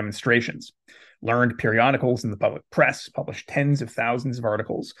public demonstrations. Learned periodicals in the public press published tens of thousands of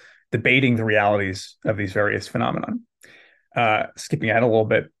articles debating the realities of these various phenomena. Skipping ahead a little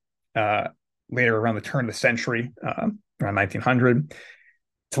bit, later around the turn of the century, around 1900,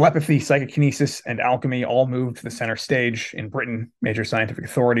 telepathy, psychokinesis, and alchemy all moved to the center stage in Britain. Major scientific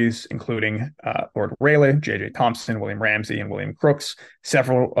authorities, including Lord Rayleigh, J.J. Thomson, William Ramsay, and William Crookes,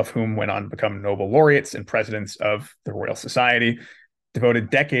 several of whom went on to become Nobel laureates and presidents of the Royal Society, devoted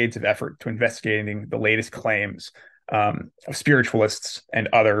decades of effort to investigating the latest claims of spiritualists and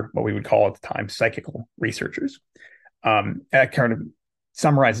other, what we would call at the time, psychical researchers. That kind of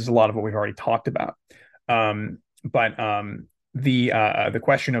summarizes a lot of what we've already talked about. But the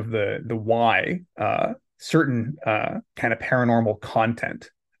question of the why certain kind of paranormal content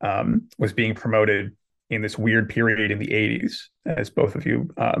was being promoted in this weird period in the 80s, as both of you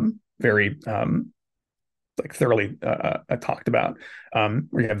very like thoroughly talked about.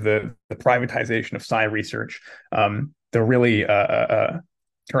 We have the privatization of sci research, the really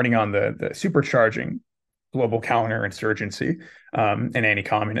turning on the supercharging global counterinsurgency and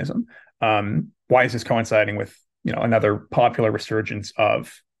anti-communism. Why is this coinciding with another popular resurgence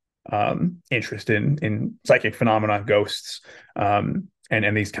of interest in psychic phenomena, ghosts, and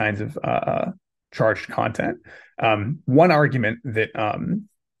these kinds of charged content? One argument that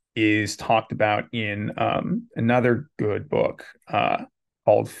is talked about in another good book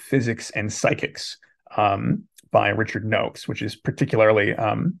called Physics and Psychics by Richard Noakes, which is particularly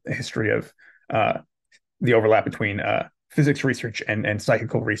a history of the overlap between physics research and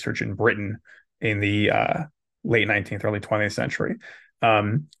psychical research in Britain in the late 19th, early 20th century,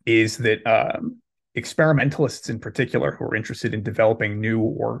 is that experimentalists in particular, who are interested in developing new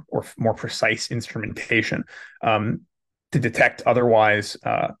or more precise instrumentation to detect otherwise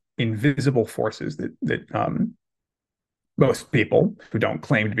invisible forces that most people who don't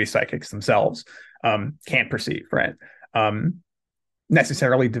claim to be psychics themselves can't perceive, right?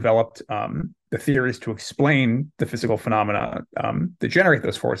 Necessarily developed the theories to explain the physical phenomena that generate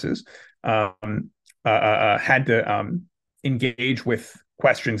those forces, had to engage with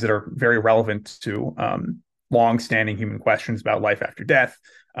questions that are very relevant to long-standing human questions about life after death,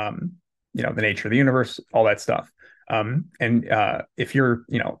 the nature of the universe, all that stuff. And if you're,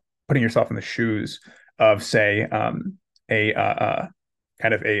 putting yourself in the shoes of, say, a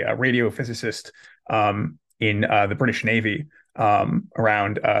kind of a radio physicist in the British Navy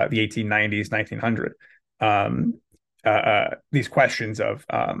around the 1890s, 1900, these questions of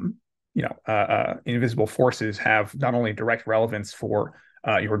invisible forces have not only direct relevance for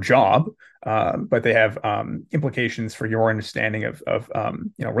your job, but they have implications for your understanding of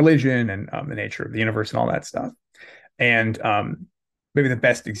religion and the nature of the universe and all that stuff. And maybe the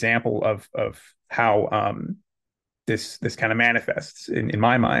best example of how this kind of manifests in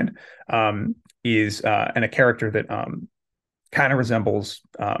my mind is and a character that kind of resembles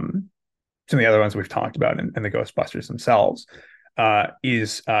some of the other ones we've talked about and the Ghostbusters themselves,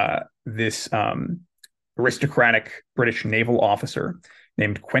 is this aristocratic British naval officer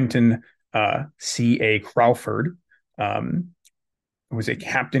named Quentin C.A. Crawford, who was a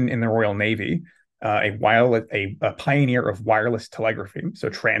captain in the Royal Navy, a pioneer of wireless telegraphy, so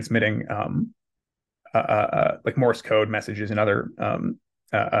transmitting like Morse code messages and other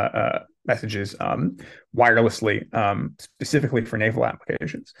messages wirelessly, specifically for naval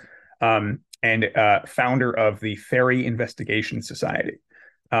applications, and founder of the Ferry Investigation Society.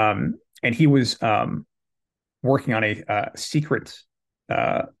 And he was working on a secret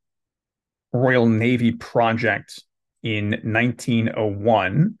Royal Navy project in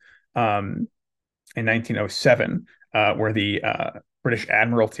 1901 and 1907, where the British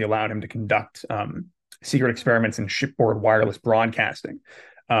Admiralty allowed him to conduct secret experiments in shipboard wireless broadcasting,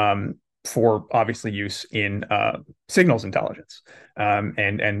 for obviously use in signals intelligence,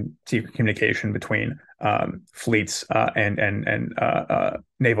 and secret communication between fleets and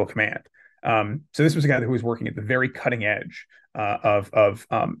naval command. So this was a guy who was working at the very cutting edge of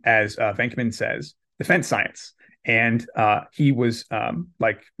as Venkman says, defense science. And he was,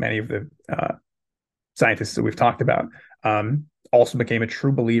 like many of the scientists that we've talked about, also became a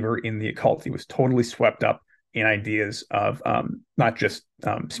true believer in the occult. He was totally swept up in ideas of not just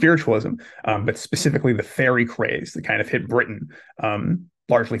spiritualism, but specifically the fairy craze that kind of hit Britain,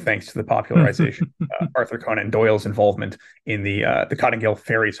 largely thanks to the popularization of Arthur Conan Doyle's involvement in the Cottingill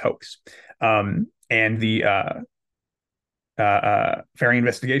fairies hoax. And the Fairy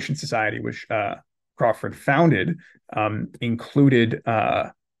Investigation Society, which Crawford founded, included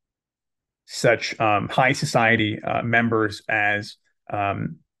such high society members as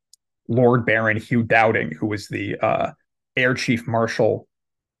Lord Baron Hugh Dowding, who was the Air Chief Marshal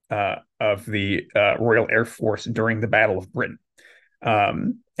of the Royal Air Force during the Battle of Britain,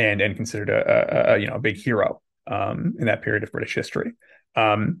 and considered a big hero in that period of British history.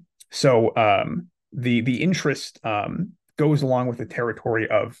 So the interest goes along with the territory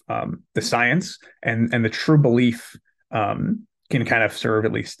of the science, and the true belief can kind of serve,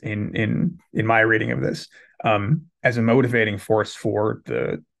 at least in my reading of this, as a motivating force for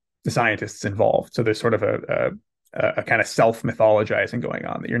the scientists involved. So there's sort of a kind of self-mythologizing going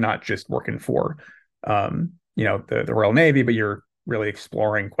on, that you're not just working for the Royal Navy, but you're really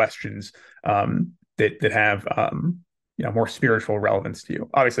exploring questions that have more spiritual relevance to you.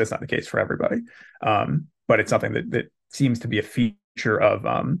 Obviously, that's not the case for everybody, but it's something that seems to be a feature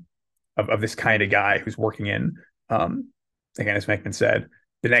of this kind of guy who's working in, again, as Menkman said,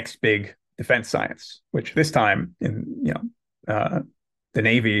 the next big defense science, which this time in the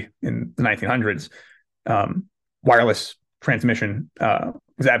Navy in the 1900s, wireless transmission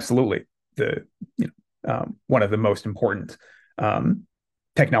was absolutely the one of the most important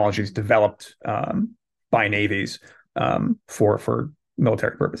technologies developed by navies for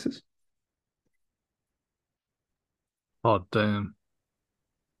military purposes. Oh, damn.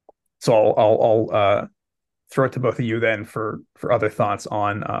 So I'll throw it to both of you then for other thoughts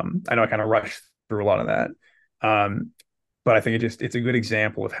on. I know I kind of rushed through a lot of that, but I think it's a good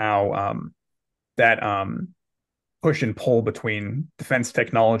example of how that push and pull between defense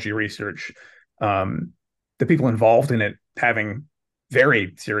technology research, the people involved in it having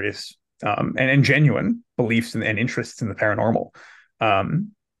very serious and genuine beliefs and interests in the paranormal,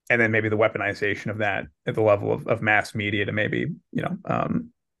 and then maybe the weaponization of that at the level of mass media to maybe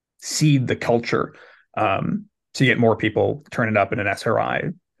seed the culture, to get more people turning up in an SRI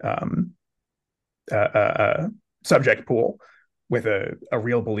subject pool with a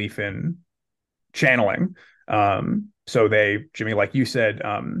real belief in channeling. So Jimmy, like you said,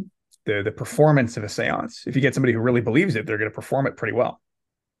 the performance of a seance, if you get somebody who really believes it, they're going to perform it pretty well.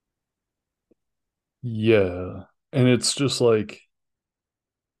 Yeah. And it's just like,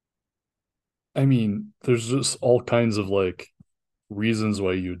 I mean, there's just all kinds of like reasons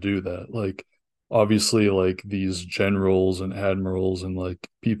why you do that. Like, obviously, like these generals and admirals and like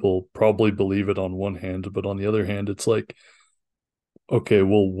people probably believe it on one hand, but on the other hand, it's like, okay,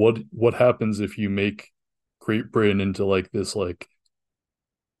 well, what happens if you make Great Britain into like this, like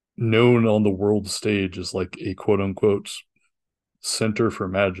known on the world stage as like a quote unquote center for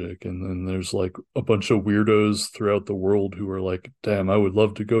magic, and then there's like a bunch of weirdos throughout the world who are like, damn, I would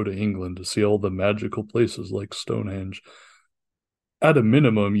love to go to England to see all the magical places like Stonehenge. at a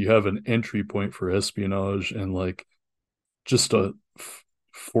minimum, you have an entry point for espionage and like just a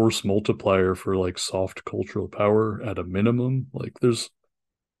force multiplier for like soft cultural power at a minimum. Like there's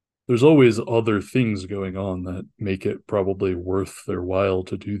always other things going on that make it probably worth their while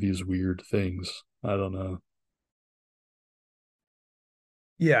to do these weird things. I don't know.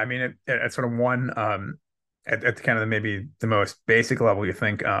 Yeah, I mean, at sort of one at kind of maybe the most basic level, you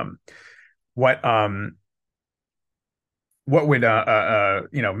think what um what would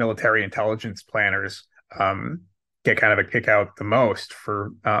military intelligence planners get kind of a kick out the most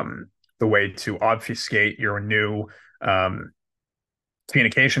for the way to obfuscate your new um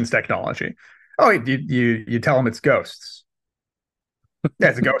communications technology? Oh, you tell them it's ghosts. Yeah,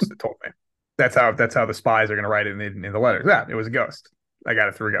 it's a ghost that told me. That's how the spies are going to write it in the letters. Yeah, it was a ghost. I got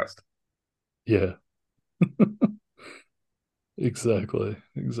it through a ghost. Yeah, exactly.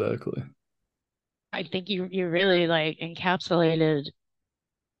 I think you really like encapsulated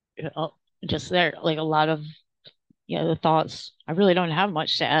just there like a lot of the thoughts. I really don't have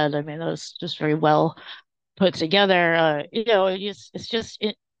much to add. I mean, that was just very well put together. It's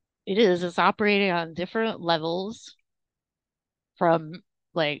operating on different levels from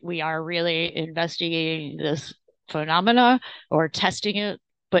like we are really investigating this phenomena or testing it,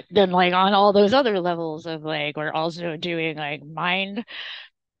 but then like on all those other levels of like we're also doing like mind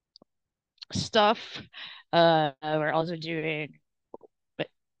stuff. We're also doing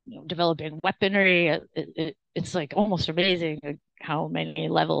developing weaponry. It's like almost amazing how many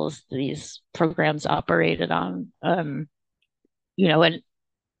levels these programs operated on. And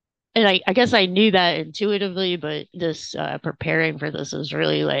I guess I knew that intuitively, but this preparing for this is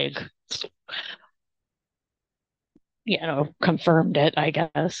really like confirmed it, I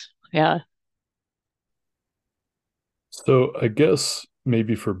guess. Yeah. So I guess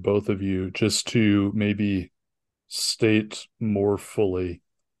maybe for both of you, just to maybe state more fully.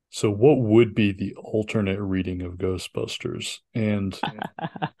 So, what would be the alternate reading of Ghostbusters? And,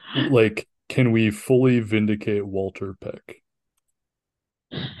 like, can we fully vindicate Walter Peck?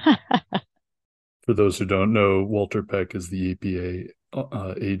 For those who don't know, Walter Peck is the EPA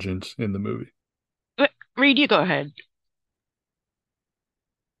agent in the movie. Reid, you go ahead.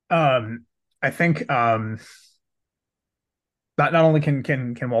 I think not only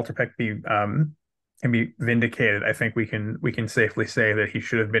can Walter Peck can be vindicated, I think we can safely say that he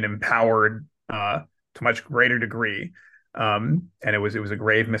should have been empowered to much greater degree. And it was a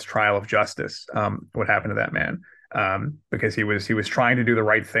grave mistrial of justice what happened to that man. Because he was trying to do the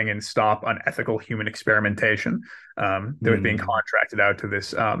right thing and stop unethical human experimentation that was being contracted out to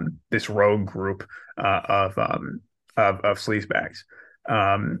this rogue group of sleazebags.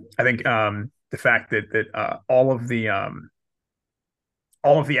 I think the fact that all of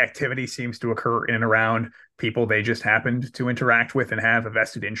the activity seems to occur in and around people they just happened to interact with and have a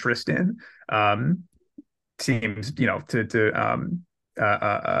vested interest in seems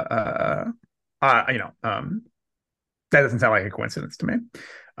that doesn't sound like a coincidence to me.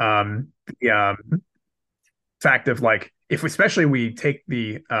 The fact of like if especially we take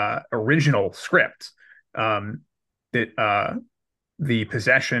the original script that the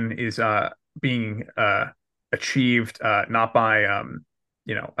possession is being achieved not by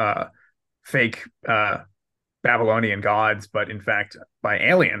fake Babylonian gods, but in fact by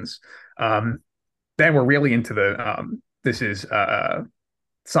aliens. Then we're really into the this is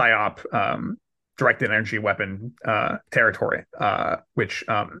psyop directed energy weapon territory, which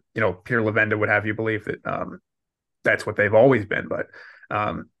Peter Levenda would have you believe that that's what they've always been. But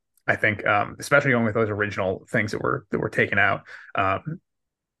I think especially going with those original things that were taken out,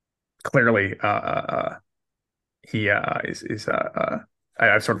 clearly he is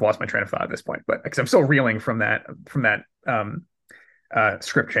I've sort of lost my train of thought at this point, but because I'm still reeling from that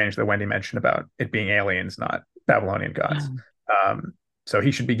script change that Wendy mentioned about it being aliens, not Babylonian gods. So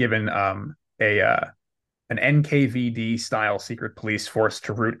he should be given an NKVD style secret police force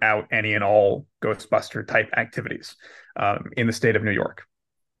to root out any and all Ghostbuster type activities in the state of New York.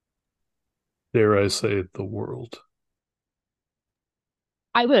 Dare I say the world?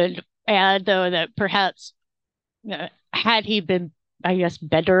 I would add, though, that perhaps had he been, I guess,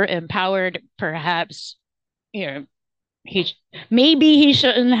 better empowered, perhaps, he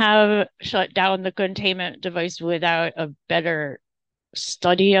shouldn't have shut down the containment device without a better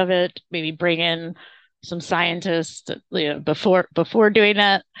study of it. Maybe bring in some scientists, before doing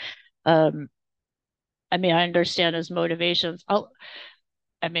that. I mean, I understand his motivations.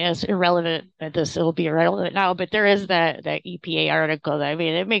 It's irrelevant at this. It'll be irrelevant now, but there is that EPA article. I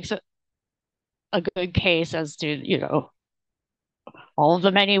mean, it makes a good case as to all of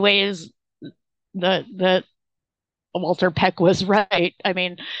the many ways that Walter Peck was right. I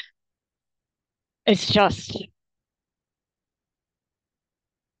mean, it's just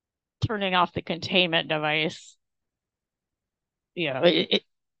turning off the containment device.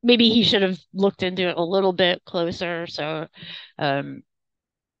 Maybe he should have looked into it a little bit closer. So, um,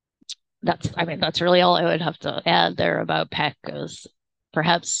 that's really all I would have to add there about Peck, is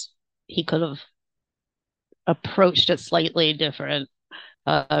perhaps he could have approached it slightly different.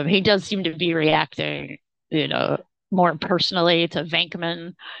 He does seem to be reacting, more personally to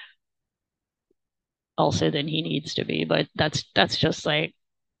Venkman also than he needs to be, but that's just like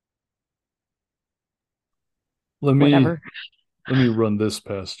Let me whatever. let me run this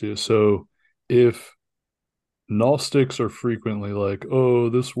past you. So if Gnostics are frequently like, oh,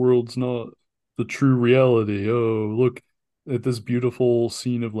 this world's not the true reality. Oh, look at this beautiful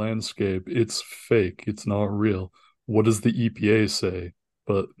scene of landscape. It's fake. It's not real. What does the EPA say?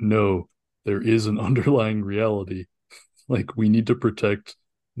 But no, there is an underlying reality. Like, we need to protect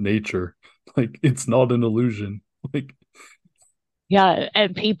nature. Like, it's not an illusion. Like, Yeah,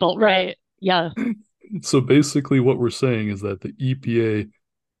 and people, right? Yeah. so basically, what we're saying is that the EPA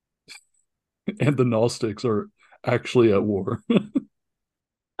and the Gnostics are actually at war.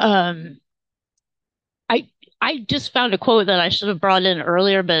 Um, I I just found a quote that I should have brought in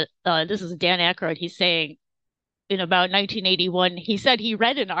earlier, but this is Dan Aykroyd. He's saying in about 1981, he said he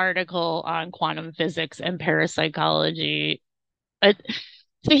read an article on quantum physics and parapsychology. Uh,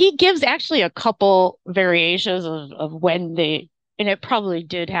 so he gives actually a couple variations of when they, and it probably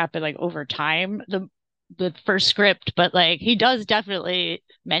did happen like over time, the first script, but like he does definitely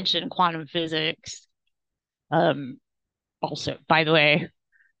mention quantum physics. Um, Also, by the way,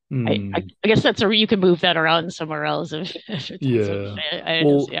 I guess that's a you can move that around somewhere else if it doesn't Yeah. fit.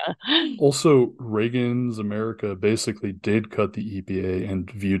 Well, Yeah. also, Reagan's America basically did cut the EPA and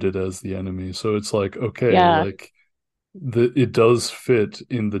viewed it as the enemy. So it's like, okay, Yeah. like it does fit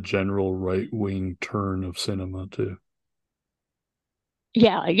in the general right wing turn of cinema too.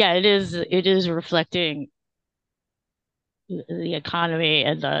 Yeah, it is reflecting the economy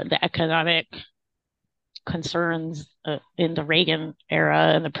and the economic concerns in the Reagan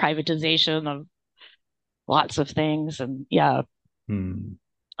era and the privatization of lots of things. And yeah, Hmm.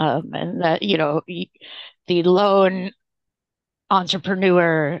 and that, the lone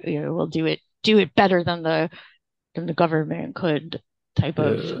entrepreneur, will do it better than the government could type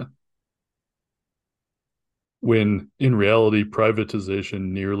of. Yeah. When in reality,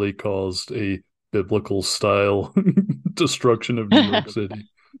 privatization nearly caused a biblical style destruction of New York City.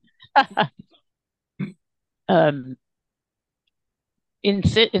 um in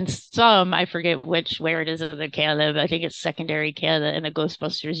some, I forget where it is in the canon, but I think it's secondary canon in the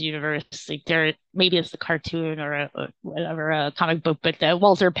Ghostbusters universe. Like there, maybe it's the cartoon or whatever, a comic book, but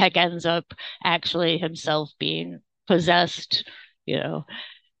Walter Peck ends up actually himself being possessed. You know,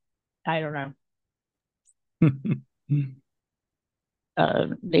 I don't know.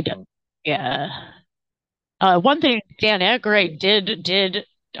 They don't. Yeah. One thing Dan Aykroyd did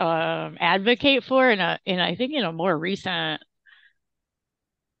advocate for in I think in a more recent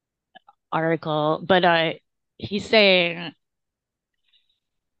article, but he's saying,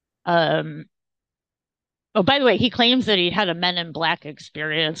 um oh, by the way, he claims that he had a Men in Black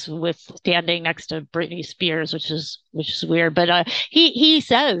experience with standing next to Britney Spears, which is weird. But he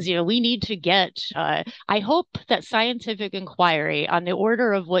says, we need to get. I hope that scientific inquiry on the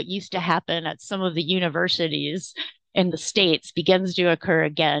order of what used to happen at some of the universities in the States begins to occur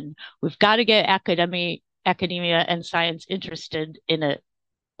again. We've got to get academia and science interested in it.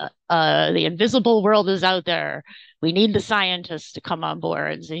 The invisible world is out there. We need the scientists to come on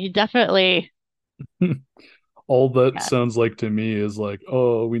board. So he definitely. All that Yeah. sounds like to me is like,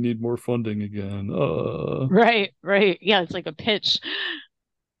 oh, we need more funding again. Right. Yeah, it's like a pitch.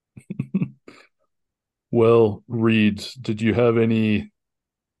 Well, Reid, did you have any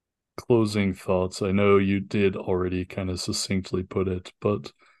closing thoughts? I know you did already kind of succinctly put it,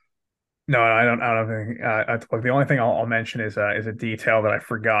 but No, I don't. I don't think. Look, the only thing I'll mention is a detail that I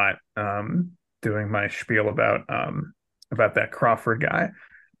forgot doing my spiel about that Crawford guy,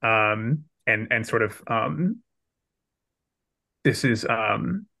 and sort of this is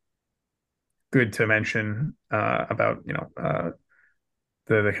good to mention about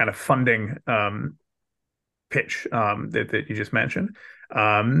the kind of funding pitch that you just mentioned.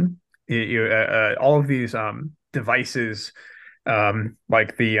 All of these devices,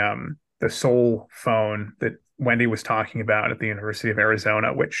 like the Soul phone that Wendy was talking about at the University of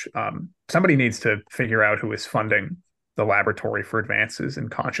Arizona, which somebody needs to figure out who is funding the Laboratory for Advances in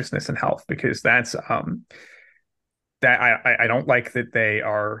Consciousness and Health, because that I don't like that they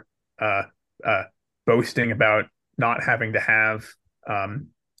are uh, boasting about not having to have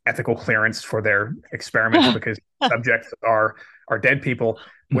ethical clearance for their experiments because subjects are dead people.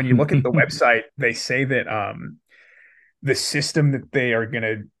 When you look at the website, they say that the system that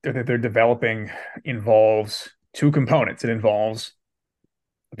they're developing involves two components. It involves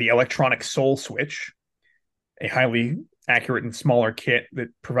the electronic soul switch, a highly accurate and smaller kit that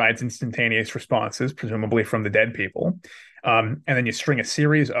provides instantaneous responses, presumably from the dead people. And then you string a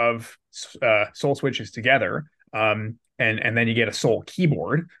series of soul switches together, and then you get a soul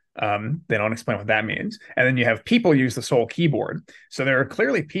keyboard. They don't explain what that means. And then you have people use the soul keyboard. So there are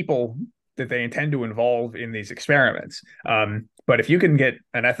clearly people that they intend to involve in these experiments. But if you can get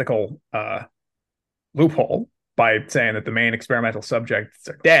an ethical loophole by saying that the main experimental subjects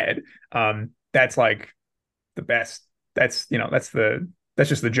are dead, that's like the best. That's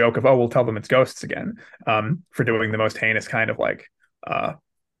just the joke of, oh, we'll tell them it's ghosts again, for doing the most heinous kind of like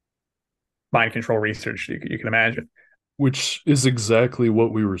mind control research you can imagine. Which is exactly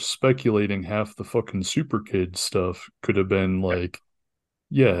what we were speculating half the fucking Super Kid stuff could have been like.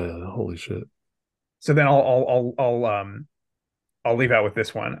 Yeah, holy shit. So then I'll leave out with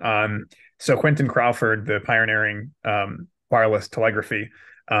this one. So Quentin Crawford, the pioneering wireless telegraphy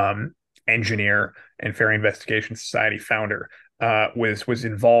engineer and Fairy Investigation Society founder, was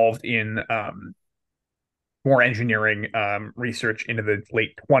involved in more engineering research into the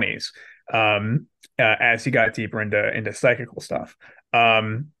late 20s, as he got deeper into psychical stuff.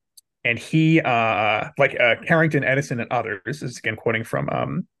 And he, like Carrington, Edison, and others, this is again quoting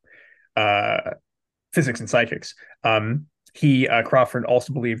from Physics and Psychics. Crawford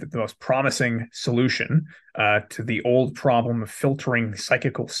also believed that the most promising solution to the old problem of filtering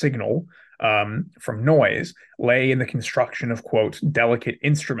psychical signal from noise lay in the construction of, quote, delicate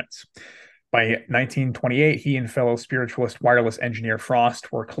instruments. By 1928, he and fellow spiritualist wireless engineer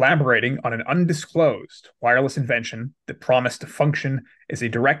Frost were collaborating on an undisclosed wireless invention that promised to function as a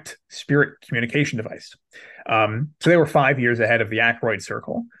direct spirit communication device. So they were 5 years ahead of the Aykroyd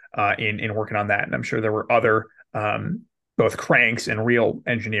circle in working on that. And I'm sure there were other both cranks and real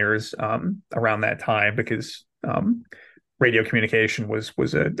engineers around that time, because radio communication was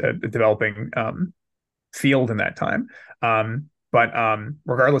a developing field in that time. But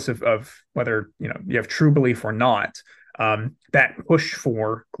regardless of whether you have true belief or not, that push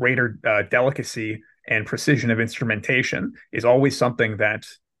for greater delicacy and precision of instrumentation is always something that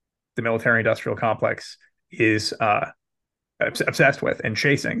the military-industrial complex is obsessed with and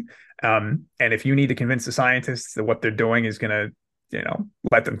chasing. And if you need to convince the scientists that what they're doing is going to,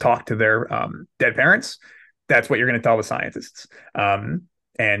 let them talk to their dead parents, that's what you're going to tell the scientists.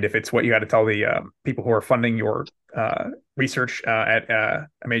 And if it's what you got to tell the people who are funding your research at a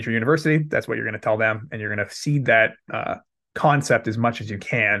major university, that's what you're going to tell them. And you're going to seed that concept as much as you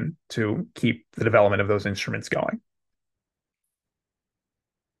can to keep the development of those instruments going.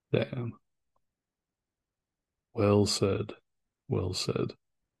 Damn. Well said. Well said.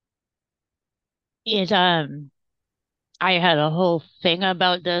 I had a whole thing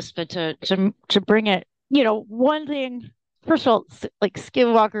about this, but to bring it, one thing. First of all, like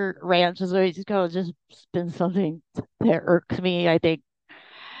Skinwalker Ranch has always kind of just been something that irks me, I think.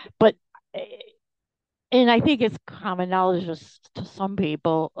 But, and I think it's common knowledge just to some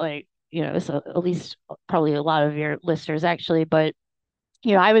people, like, so at least probably a lot of your listeners actually. But,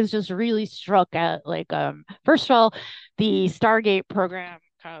 I was just really struck at, like, first of all, the Stargate program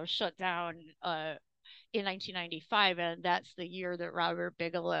kind of shut down in 1995, and that's the year that Robert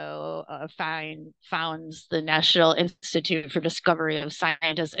Bigelow founds the National Institute for Discovery of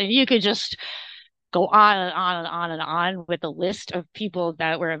Scientists. And you could just go on and on and on and on with a list of people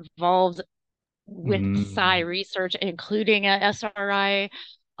that were involved with psi research, including at SRI,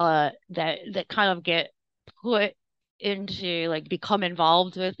 that kind of get put into, like, become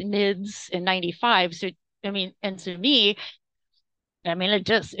involved with NIDS in 95. So, and to me,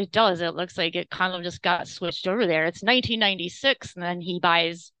 it does. It looks like it kind of just got switched over there. It's 1996, and then he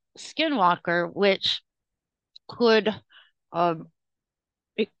buys Skinwalker, which could,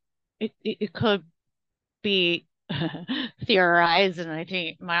 it could be theorized, and I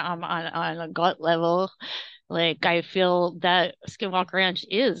think on a gut level, like, I feel that Skinwalker Ranch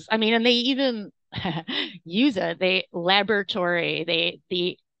is. And they even use it.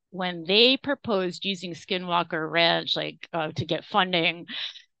 When they proposed using Skinwalker Ranch, like, to get funding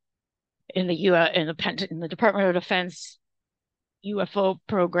in the in the Department of Defense UFO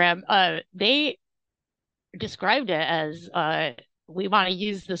program, they described it as, we want to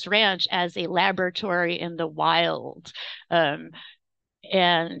use this ranch as a laboratory in the wild, and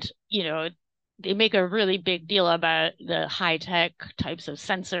they make a really big deal about the high tech types of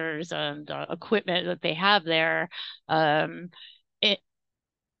sensors and equipment that they have there. It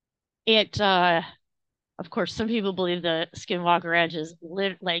it Of course, some people believe the Skinwalker Ranch is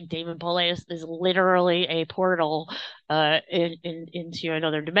like David Bowie is literally a portal into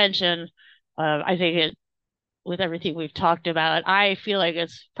another dimension. I think with everything we've talked about, I feel like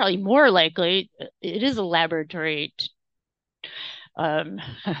it's probably more likely it is a laboratory um,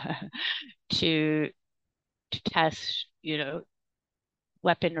 to test,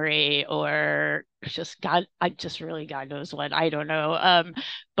 weaponry or just God knows what, I don't know.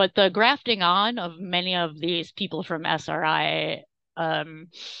 But the grafting on of many of these people from SRI, and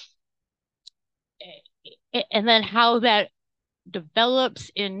then how that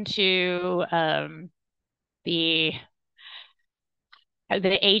develops into the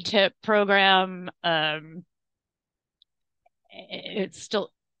ATIP program. It's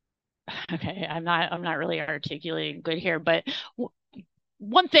still okay. I'm not really articulating good here, but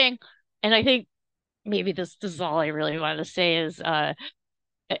one thing, and I think maybe this is all I really want to say is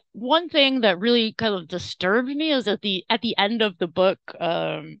one thing that really kind of disturbed me is at the end of the book,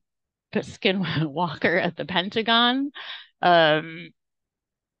 Skinwalker at the Pentagon. Well,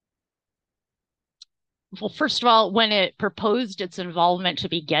 first of all, when it proposed its involvement to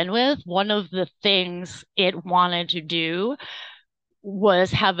begin with, one of the things it wanted to do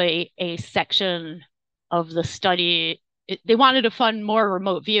was have a section of the study. They wanted to fund more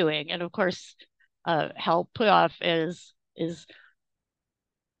remote viewing, and of course, Hal Puthoff is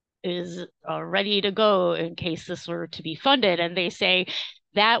ready to go in case this were to be funded. And they say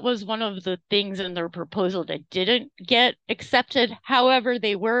that was one of the things in their proposal that didn't get accepted. However,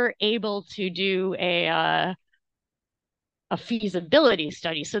 they were able to do a feasibility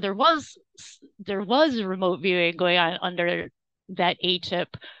study. So there was remote viewing going on under that ATIP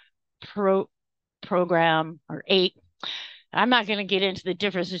program, or eight. I'm not going to get into the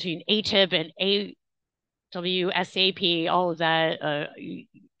difference between ATIP and AWSAP, all of that.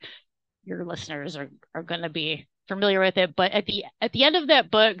 Your listeners are going to be familiar with it. But at the end of that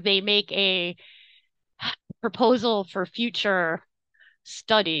book, they make a proposal for future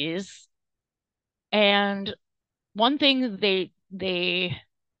studies. And one thing they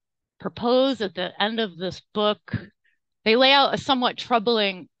propose at the end of this book, they lay out a somewhat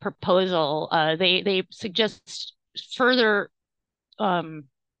troubling proposal. They suggest further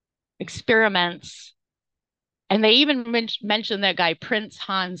experiments, and they even mention that guy Prince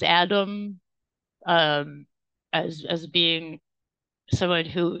Hans Adam as being someone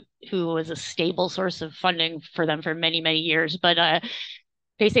who was a stable source of funding for them for many years. But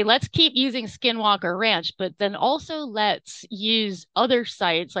they say, let's keep using Skinwalker Ranch, but then also let's use other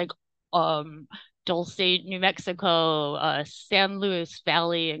sites like Dulce, New Mexico, San Luis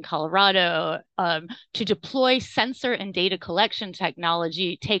Valley in Colorado, to deploy sensor and data collection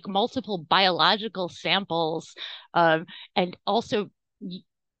technology, take multiple biological samples, and also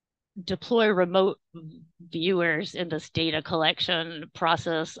deploy remote viewers in this data collection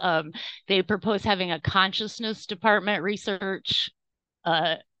process. They propose having a consciousness department research,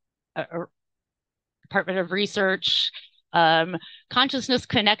 Department of Research, consciousness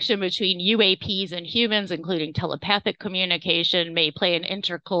connection between UAPs and humans, including telepathic communication, may play an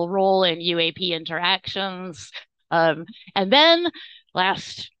integral role in UAP interactions. And then,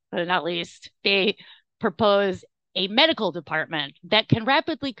 last but not least, they propose a medical department that can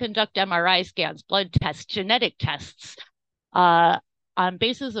rapidly conduct MRI scans, blood tests, genetic tests, on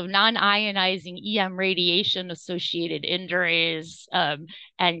basis of non-ionizing EM radiation associated injuries, and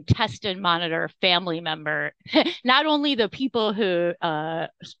test and monitor family member, not only the people who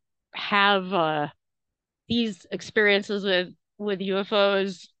have these experiences with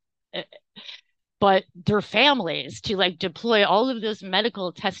UFOs, but their families, to like deploy all of this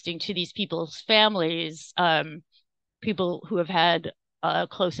medical testing to these people's families, people who have had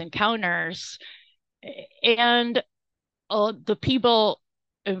close encounters. And the people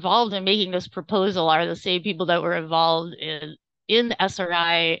involved in making this proposal are the same people that were involved in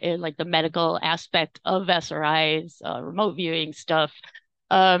SRI, in like the medical aspect of SRI's remote viewing stuff.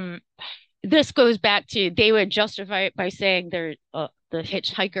 This goes back to, they would justify it by saying the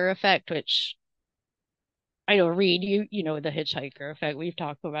hitchhiker effect, which I don't read. You know the hitchhiker effect. We've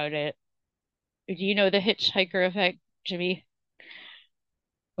talked about it. Do you know the hitchhiker effect, Jimmy?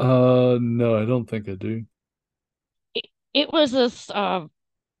 No, I don't think I do. It was this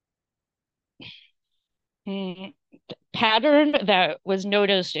pattern that was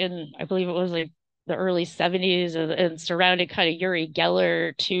noticed in, I believe it was like the early 70s, and surrounding kind of Uri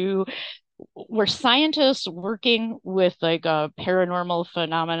Geller too, where scientists working with like a paranormal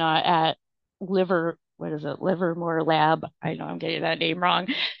phenomena what is it, Livermore Lab. I know I'm getting that name wrong.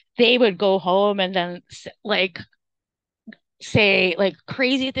 They would go home and then like say like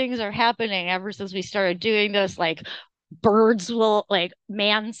crazy things are happening ever since we started doing this. Like birds will like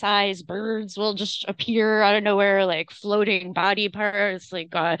man-sized birds will just appear out of nowhere, like floating body parts,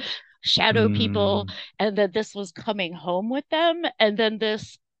 like shadow people, Mm. and that this was coming home with them. And then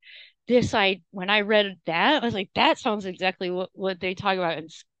this I when I read that, I was like, that sounds exactly what they talk about in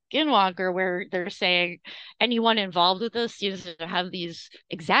Skinwalker, where they're saying anyone involved with this seems to have these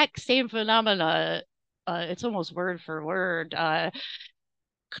exact same phenomena. It's almost word for word.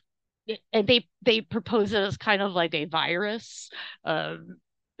 And they propose it as kind of like a virus. Um,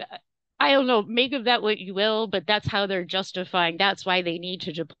 I don't know, make of that what you will, but that's how they're justifying. That's why they need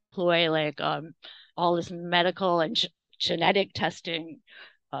to deploy like all this medical and genetic testing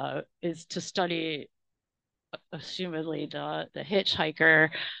is to study, assumedly, the hitchhiker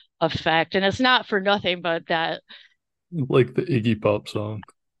effect. And it's not for nothing, but that Like the Iggy Pop song.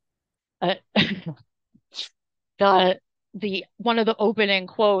 uh, the one of the opening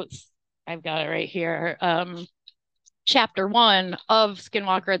quotes, I've got it right here. Chapter 1 of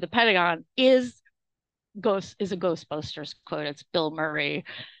Skinwalker at the Pentagon is a Ghostbusters quote. It's Bill Murray,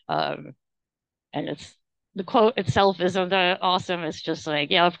 and it's the quote itself isn't that awesome. It's just like,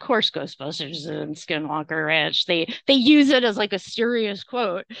 yeah, of course Ghostbusters is in Skinwalker Ranch. They use it as like a serious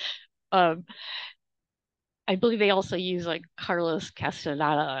quote. Um, I believe they also use like Carlos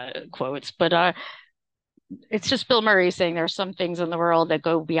Castaneda quotes, but it's just Bill Murray saying there's some things in the world that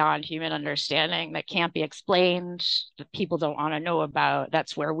go beyond human understanding that can't be explained, that people don't want to know about.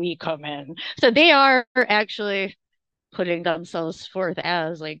 That's where we come in. So they are actually putting themselves forth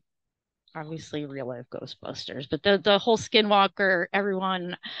as like obviously real life Ghostbusters, but the whole Skinwalker,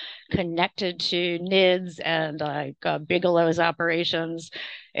 everyone connected to NIDS and like Bigelow's operations,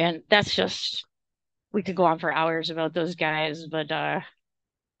 and that's just we could go on for hours about those guys, but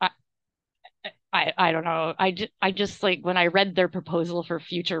I, I don't know. I just like when I read their proposal for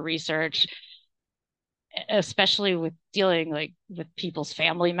future research, especially with dealing like with people's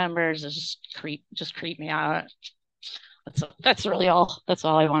family members, it just creep me out. That's really all. That's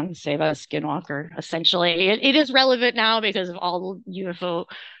all I wanted to say about Skinwalker. Essentially, it is relevant now because of all the UFO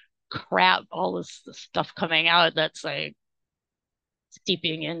crap, all this stuff coming out that's like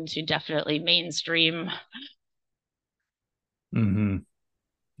steeping into definitely mainstream. Mm-hmm.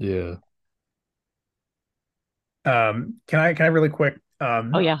 Yeah. Can I really quick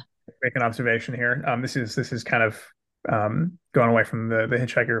Oh yeah, make an observation here? This is kind of going away from the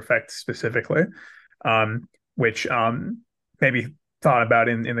hitchhiker effect specifically, which maybe thought about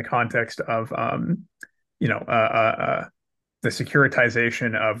in the context of you know the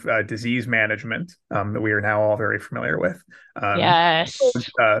securitization of disease management that we are now all very familiar with. yes,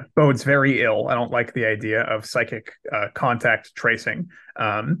 Bodes very ill. I don't like the idea of psychic contact tracing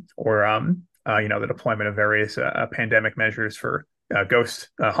or the deployment of various pandemic measures for ghost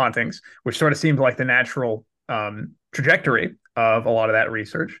hauntings, which sort of seemed like the natural trajectory of a lot of that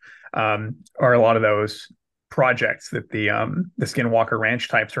research, or a lot of those projects that the Skinwalker Ranch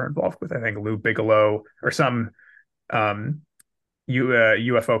types are involved with. I think Lou Bigelow or some UFO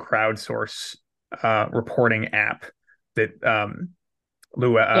crowdsource reporting app that yeah,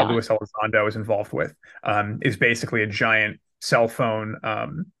 Louis Elizondo is involved with is basically a giant cell phone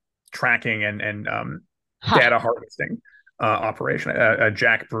tracking and ha, data harvesting operation.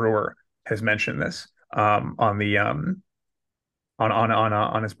 Jack Brewer has mentioned this on the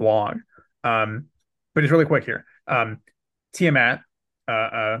on his blog. But it's really quick here. Tiamat,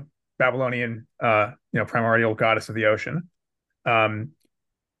 Babylonian, primordial goddess of the ocean.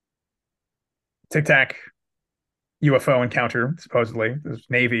 Tic Tac UFO encounter, supposedly. There's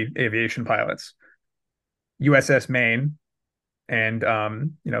Navy aviation pilots. USS Maine, and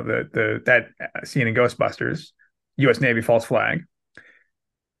the that scene in Ghostbusters, U.S. Navy false flag,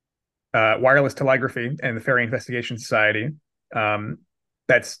 wireless telegraphy, and the Ferry Investigation Society.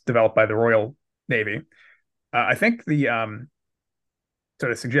 That's developed by the Royal Navy. I think the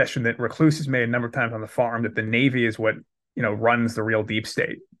sort of suggestion that Recluse has made a number of times on the farm that the Navy is what runs the real deep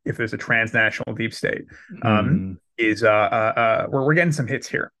state. If there's a transnational deep state, Mm. is we're getting some hits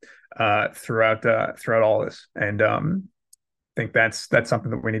here throughout all this, and think that's something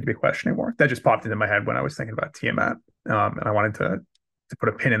that we need to be questioning more. That just popped into my head when I was thinking about Tiamat, and I wanted to put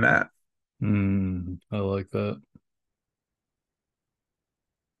a pin in that. I like that.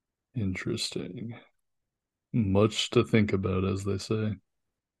 Interesting. Much to think about, as they say.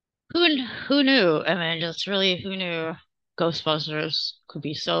 who knew? I mean, just really who knew Ghostbusters could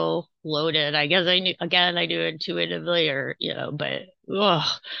be so loaded? I guess I knew again. I knew intuitively, or but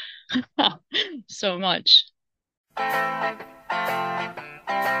ugh, so much.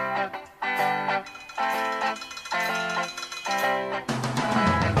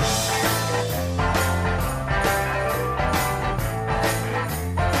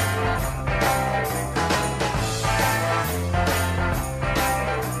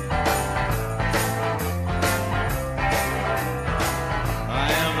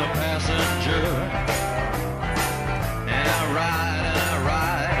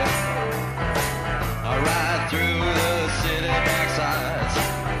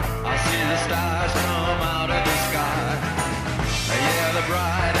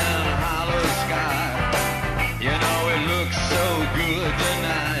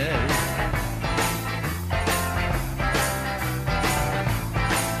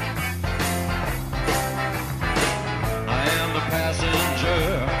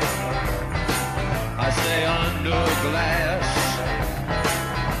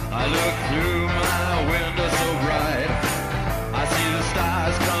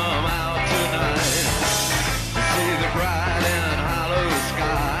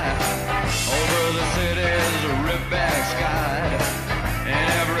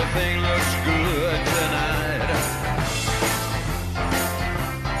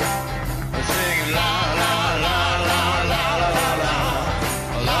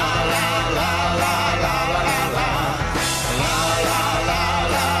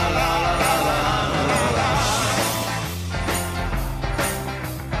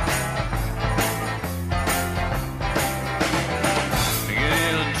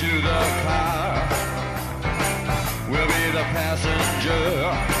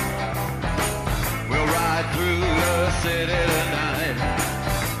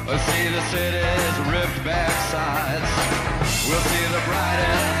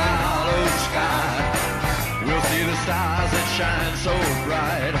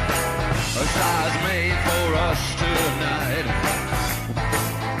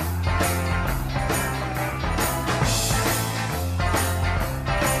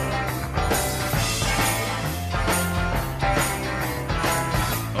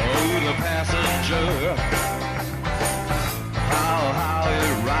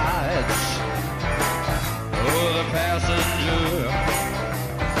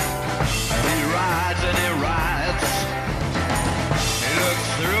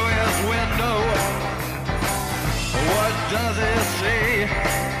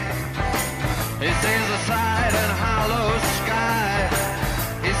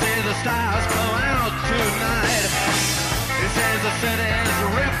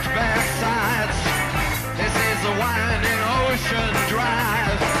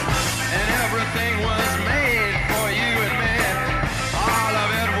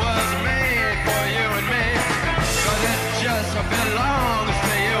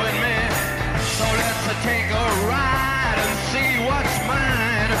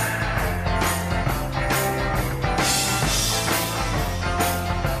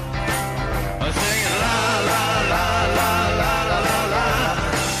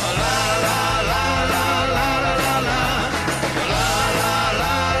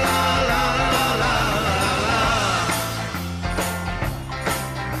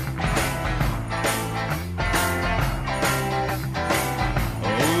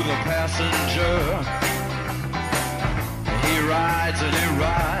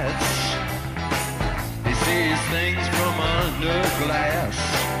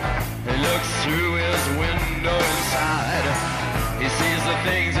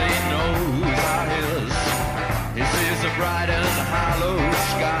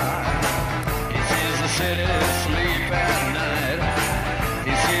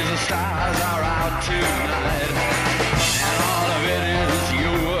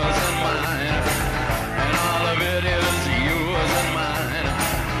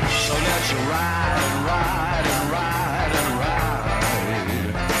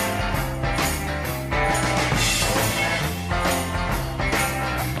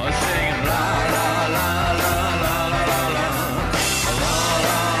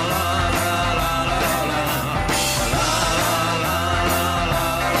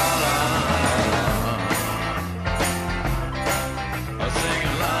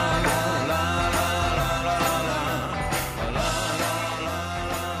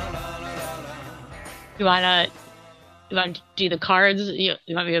 You wanna do the cards? You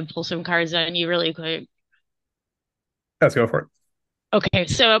want me to pull some cards on you really quick? Let's go for it. Okay,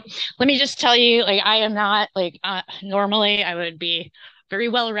 so let me just tell you, like, I am not like normally I would be very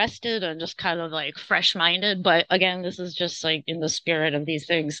well rested and just kind of like fresh minded, but again, this is just like in the spirit of these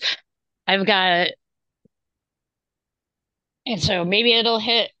things. I've got, and so maybe it'll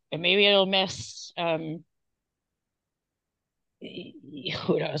hit and maybe it'll miss. Who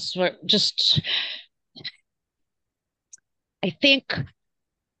knows? I think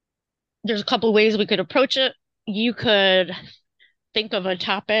there's a couple ways we could approach it. You could think of a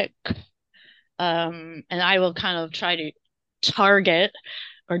topic, and I will kind of try to target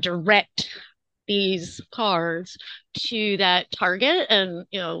or direct these cards to that target, and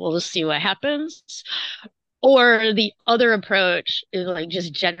we'll just see what happens. Or the other approach is like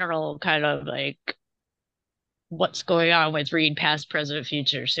just general kind of like what's going on with Reid, past, present,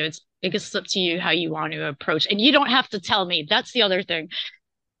 future. So I guess it's up to you how you want to approach. And you don't have to tell me. That's the other thing.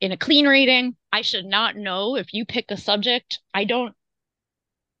 In a clean reading, I should not know if you pick a subject.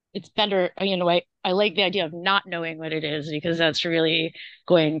 It's better, I like the idea of not knowing what it is, because that's really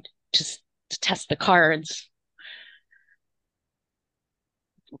going to test the cards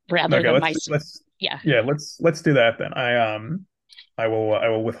rather than let's do that then. I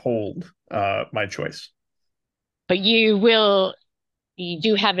will withhold my choice. But you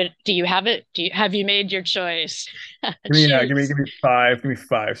do have it. Do you have it? Have you made your choice? Give me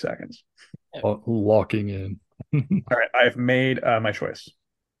 5 seconds. Locking in. All right, I've made my choice.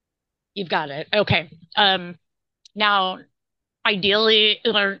 You've got it. Okay. Now, ideally,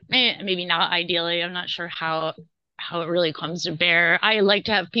 or maybe not ideally, I'm not sure how it really comes to bear. I like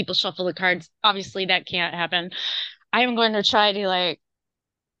to have people shuffle the cards. Obviously, that can't happen. I am going to try to like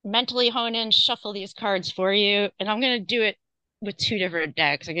mentally hone in, shuffle these cards for you, and I'm going to do it with 2 different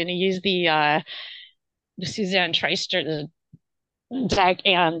decks. I'm going to use the Suzanne Treister deck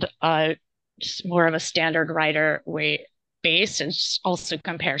and just more of a standard Rider weight base, and just also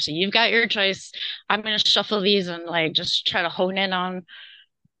compare. So you've got your choice. I'm going to shuffle these and like just try to hone in on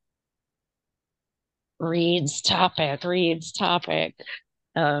Reid's topic.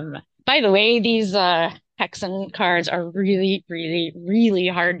 By the way, these Hexen cards are really, really, really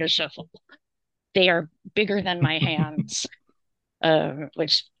hard to shuffle. They are bigger than my hands,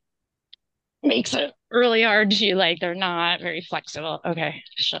 which makes it really hard to like. They're not very flexible. Okay,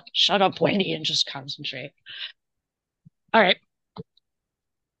 shut up, Wendy, and just concentrate. All right,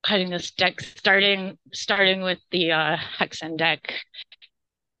 cutting this deck, starting with the Hexen deck.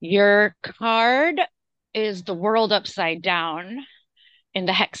 Your card is the world upside down in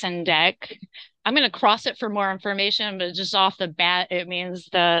the Hexen deck. I'm going to cross it for more information, but just off the bat, it means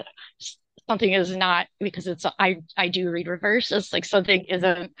that something is not, because I do read reverse. It's like something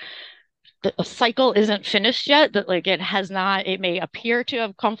isn't, a cycle isn't finished yet, that like it may appear to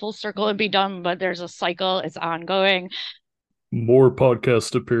have come full circle and be done, but there's a cycle, it's ongoing. More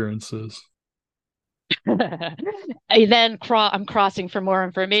podcast appearances. I'm crossing for more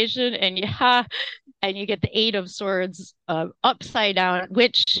information, and you get the 8 of Swords upside down,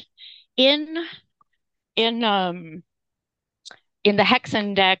 which in the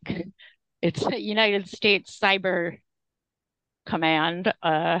Hexen deck, it's a United States Cyber Command.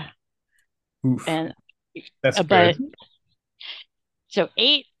 And that's good. So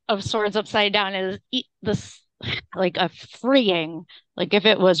 8 of Swords upside down is this like a freeing. Like if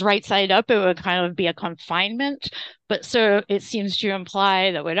it was right side up, it would kind of be a confinement. But so it seems to imply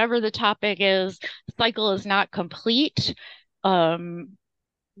that whatever the topic is, the cycle is not complete. But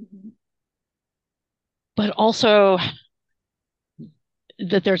also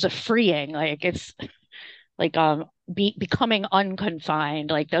that there's a freeing, like it's like becoming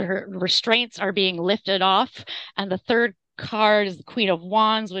unconfined, like the restraints are being lifted off. And the third card is the Queen of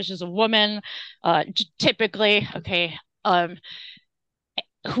Wands, which is a woman, typically,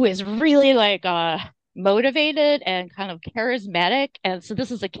 who is really like motivated and kind of charismatic. And so this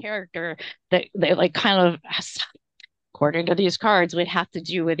is a character that like kind of, according to these cards, would have to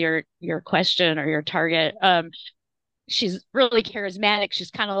do with your question or your target. She's really charismatic. She's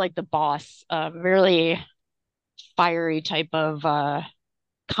kind of like the boss, really fiery type of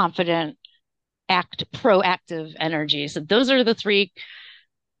confident, proactive energy. So those are the 3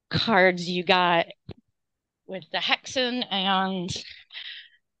 cards you got with the Hexen, and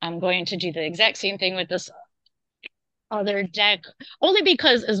I'm going to do the exact same thing with this other deck, only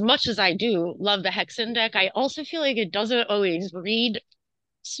because as much as I do love the Hexen deck, I also feel like it doesn't always read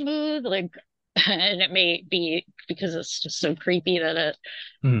smooth, like, and it may be because it's just so creepy that it.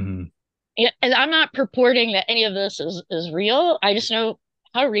 Mm-hmm. And I'm not purporting that any of this is real. I just know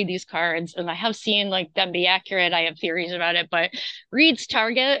how to read these cards, and I have seen like them be accurate. I have theories about it, but Reid's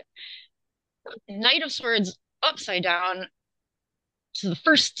target, Knight of Swords upside down. So the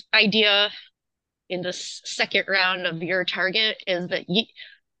first idea in this second round of your target is that you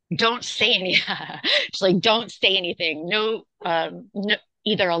don't say anything. It's like, don't say anything. No,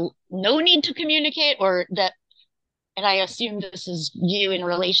 either no need to communicate, or that and I assume this is you in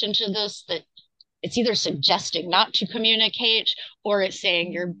relation to this, that it's either suggesting not to communicate or it's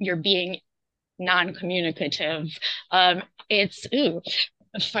saying you're being non-communicative. It's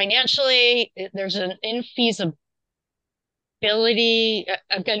financially, there's an infeasibility.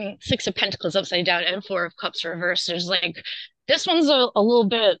 I'm getting Six of Pentacles upside down and Four of Cups reversed. There's like this one's a little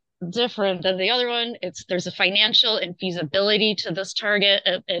bit different than the other one. There's a financial infeasibility to this target.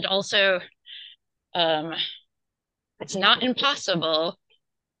 It also it's not impossible,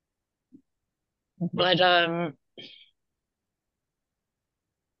 but how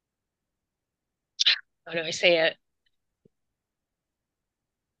do I say it?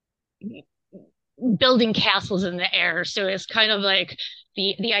 Building castles in the air. So it's kind of like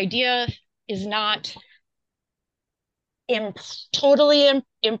the idea is not totally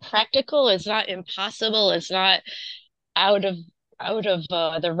impractical. It's not impossible. It's not out of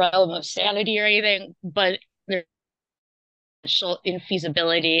the realm of sanity or anything, but there's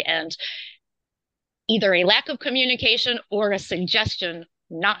infeasibility and either a lack of communication or a suggestion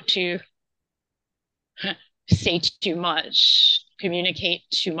not to say too much, communicate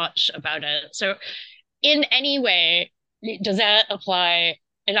too much about it. So in any way, does that apply?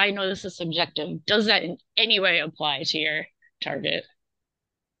 And I know this is subjective. Does that in any way apply to your target?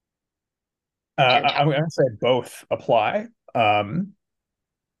 I'm going to say both apply.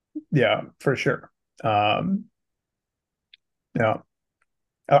 Yeah, for sure. Yeah,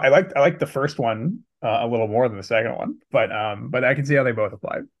 I like the first one a little more than the second one, but I can see how they both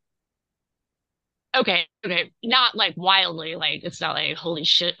apply. Okay, not like wildly, like it's not like holy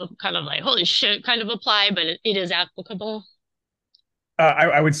shit, kind of like holy shit kind of apply, but it is applicable.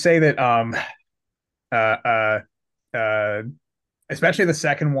 I would say that uh, uh, uh, especially the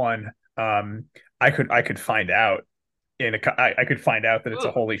second one, I could find out I could find out that it's a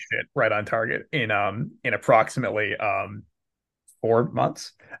Ooh. holy shit right on target in approximately 4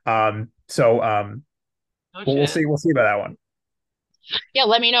 months. So Oh we'll shit. see about that one. Yeah,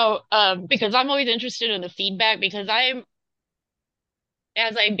 let me know. Because I'm always interested in the feedback because I'm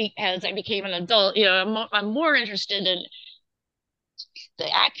as I became an adult, I'm more interested in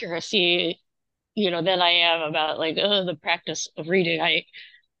the accuracy, than I am about like the practice of reading.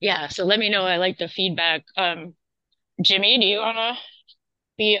 Yeah, so let me know. I like the feedback. Jimmy, do you wanna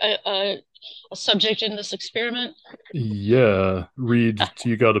be a subject in this experiment? Yeah, Reid,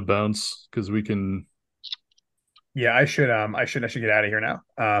 you got to bounce because we can. Yeah, I should get out of here now.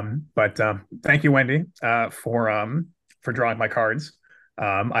 But thank you, Wendy, for drawing my cards.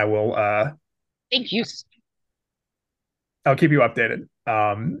 I will Thank you. I'll keep you updated.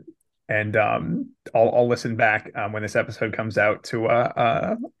 And I'll listen back when this episode comes out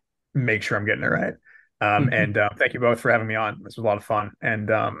to make sure I'm getting it right. And thank you both for having me on. This was a lot of fun. And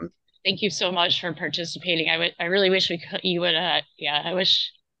Thank you so much for participating. I really wish you would, yeah, I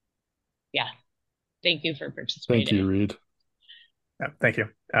wish, yeah, thank you for Thank you, participating. Reid. thank you.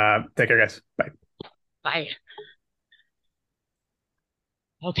 Take care, guys. Bye. Bye.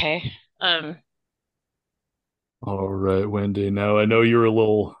 Okay. All right, Wendy. Now I know you're a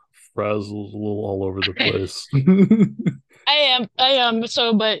little frazzled, a little all over the place. I am.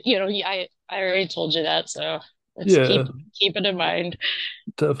 So, but yeah, I already told you that. So let's Yeah, keep it in mind.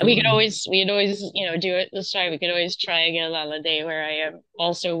 definitely. We could always, do it this time. We could always try again on a day where I am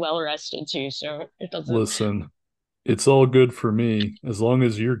also well rested too. So it doesn't. Listen, it's all good for me. As long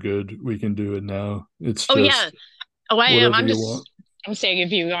as you're good, we can do it now. It's Oh yeah. just Oh, I am. whatever you want. I'm saying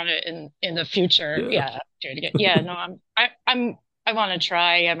if you want it in the future, Yeah. yeah, do it again. Yeah, no, I want to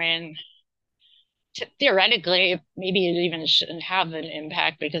try. I mean, theoretically, maybe it even shouldn't have an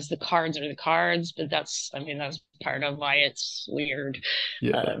impact because the cards are the cards, but I mean, that's part of why it's weird.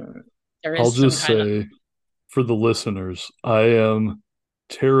 Yeah. Um, there I'll is some just kind of, say for the listeners, I am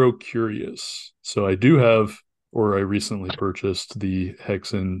tarot curious. So I do have, or I recently purchased the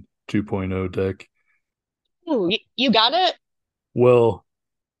Hexen 2.0 deck. ooh, you got it? Well,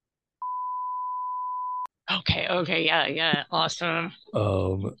 Okay, yeah, awesome.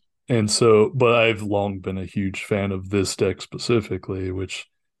 um, and so, but I've long been a huge fan of this deck specifically, which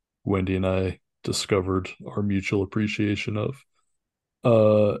Wendy and I discovered our mutual appreciation of.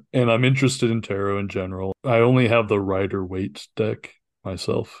 And I'm interested in tarot in general. I only have the Rider Waite deck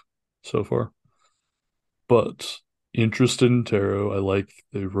myself so far, but interested in tarot. I like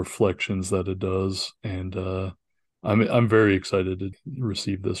the reflections that it does, and I'm very excited to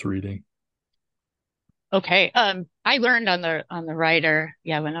receive this reading. Okay. I learned on the writer,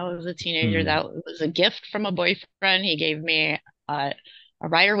 yeah, when I was a teenager, Hmm. that was a gift from a boyfriend. He gave me uh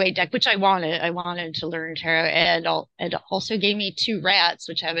Rider-Waite deck, which I wanted. I wanted to learn tarot, and it also gave me two rats,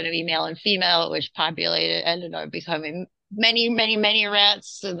 which happen to be male and female, which populated ended up becoming many, many, many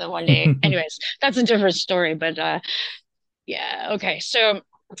rats. And then one day, anyways, that's a different story. But yeah, okay. So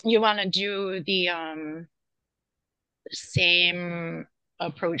you want to do the same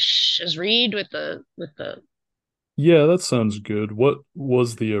approach as Reid with the Yeah, that sounds good. What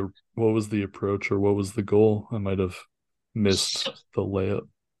was the approach or what was the goal? I might have missed so the layout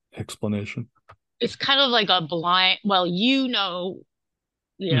explanation. it's kind of like a blind, well, and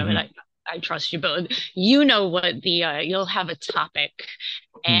Hmm. I trust you both. You know what the you'll have a topic,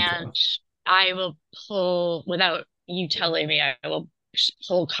 Okay. and I will pull without you telling me. I will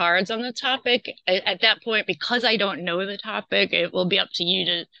pull cards on the topic. At that point, because I don't know the topic, it will be up to you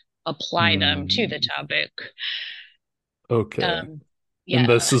to apply them to the Hmm. topic. Okay. Um, And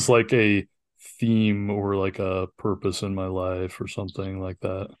this yeah, is like a theme or like a purpose in my life or something like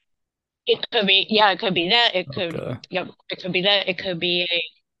that. it could be. Yeah, it could be that. It could. Okay. Yep. It could be that. It could be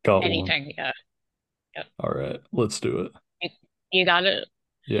Got one. anything. Yeah. Yep. All right. Let's do it. You, you got it.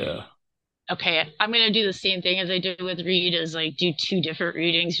 Yeah. Okay, I'm gonna do the same thing as I did with Reid, is like do two different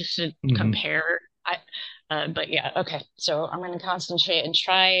readings just to Hmm. compare. But yeah, okay. So I'm gonna concentrate and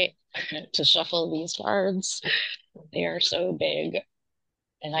try to shuffle these cards. They are so big,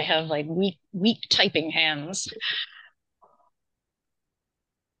 and I have like weak typing hands.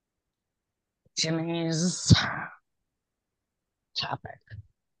 Jimmy's topic.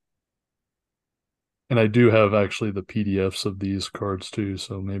 And I do have actually the PDFs of these cards too,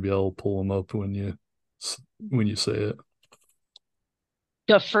 so maybe I'll pull them up when you say it.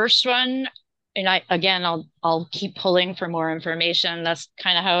 The first one, and I'll keep pulling for more information. That's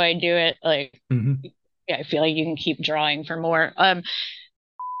kind of how I do it. Like, Hmm. yeah, I feel like you can keep drawing for more.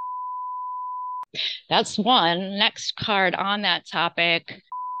 That's one. Next card on that topic.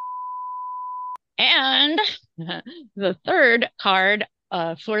 And the third card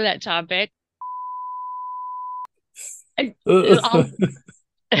for that topic. I'll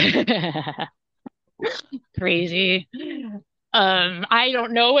crazy. I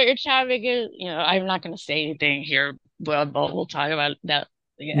don't know what your topic is. I'm not going to say anything here, but we'll talk about that.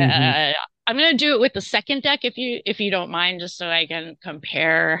 Hmm. Yeah, I'm going to do it with the second deck if you don't mind, just so I can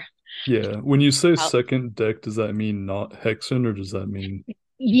compare. Yeah. When you say How, second deck, does that mean not Hexen or does that mean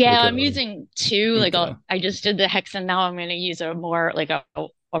yeah, like a I'm using two. Like okay. I just did the hex, and now I'm going to use a more like a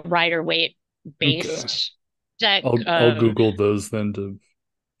Rider-Waite Okay. based deck. I'll Google those then to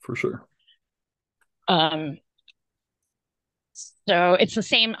for sure. Um, So it's the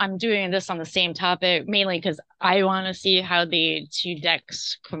same. I'm doing this on the same topic mainly because I want to see how the two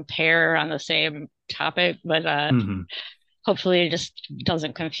decks compare on the same topic, but Hmm. hopefully it just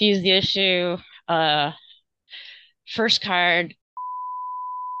doesn't confuse the issue. Uh, First card.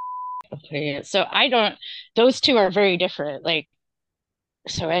 Okay, so I don't. Those two are very different. Like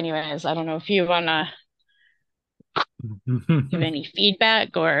so. Anyways, I don't know if you wanna give any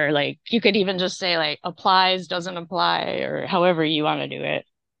feedback, or like you could even just say like applies, doesn't apply, or however you want to do it.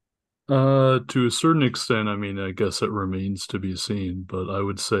 To a certain extent, I mean, I guess it remains to be seen, but I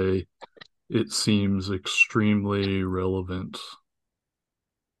would say it seems extremely relevant.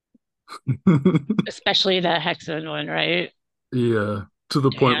 Especially the hexagon one, right? Yeah, to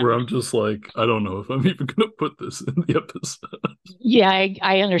the point where Damn. I'm just like, I don't know if I'm even gonna put this in the episode. Yeah,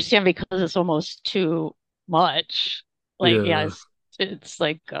 I understand because it's almost too much. Like, yeah, Yeah. it's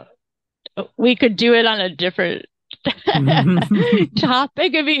like we could do it on a different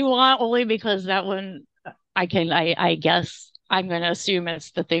topic if you want, only because that one I guess I'm gonna assume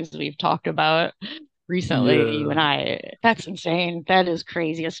it's the things we've talked about recently, you and Yeah, I. That's insane. That is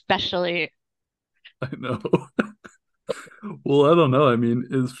crazy, especially I know. Well, I don't know. I mean,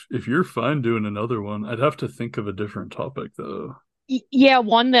 if you're fine doing another one, I'd have to think of a different topic though. yeah,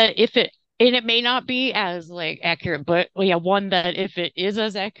 one that if it and it may not be as like accurate, but well, yeah, one that if it is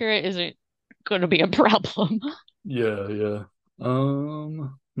as accurate isn't going to be a problem. Yeah, yeah.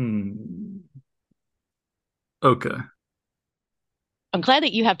 Okay. I'm glad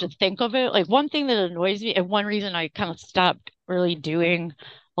that you have to think of it. Like one thing that annoys me, and one reason I kind of stopped really doing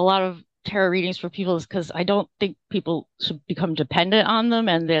a lot of tarot readings for people is because I don't think people should become dependent on them,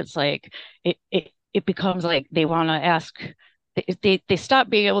 and it's like it becomes like they want to ask. They stop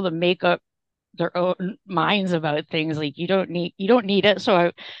being able to make up their own minds about things. Like you don't need it.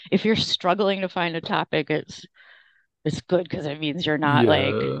 So if you're struggling to find a topic, it's good because it means you're not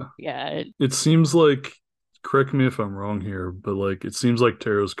like Yeah. yeah. It seems like, correct me if I'm wrong here, but like it seems like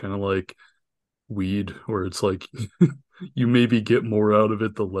tarot's kind of like weed, where it's like you maybe get more out of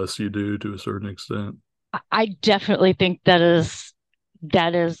it the less you do to a certain extent. I definitely think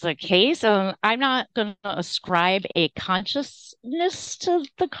that is the case. I'm not going to ascribe a consciousness to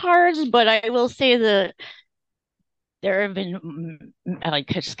the cards, but I will say that there have been like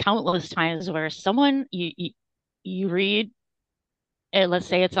just countless times where someone you read, and let's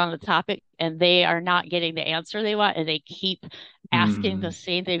say it's on the topic, and they are not getting the answer they want, and they keep asking the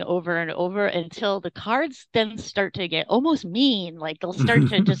same thing over and over until the cards then start to get almost mean. Like they'll start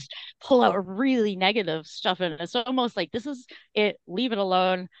to just pull out really negative stuff, and it's almost like this is it. Leave it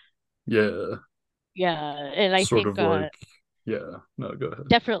alone. Yeah. Yeah, and I Sort think of like, yeah. No, go ahead.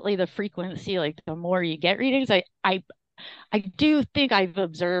 definitely the frequency, like the more you get readings, I do think I've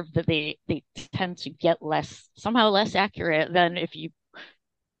observed that they tend to get somehow less accurate than if you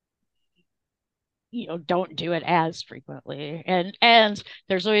don't do it as frequently. And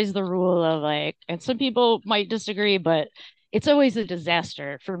there's always the rule of like, and some people might disagree, but it's always a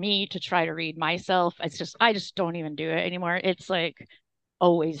disaster for me to try to read myself. I just don't even do it anymore. It's like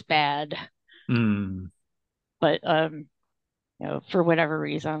always bad. But for whatever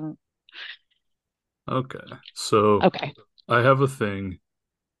reason. Okay. So Okay. I have a thing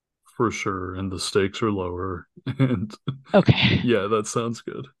for sure, and the stakes are lower. And Okay. yeah, that sounds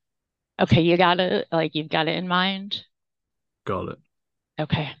good. Okay, you've got it in mind. Got it.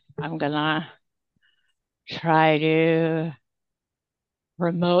 Okay. I'm gonna try to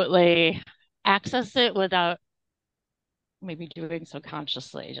remotely access it without maybe doing so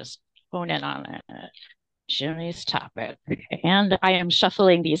consciously. Just hone in on it. Jimmy's topic. And I am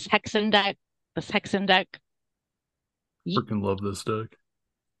shuffling this Hexen deck. Freaking love this deck.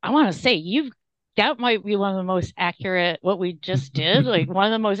 I want to say that might be one of the most accurate, what we just did, like one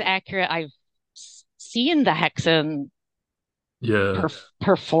of the most accurate I've seen the Hexen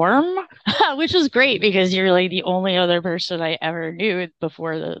perform, which is great because you're like the only other person I ever knew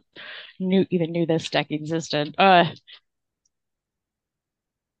before even knew this deck existed.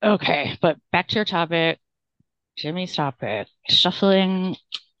 Okay, but back to your topic, Jimmy's topic, shuffling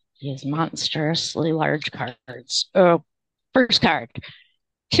these monstrously large cards. Oh, first card,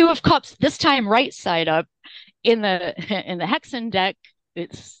 Two of Cups, this time right side up. In the Hexen deck,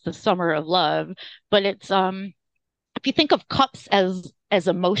 it's the Summer of Love, but it's if you think of cups as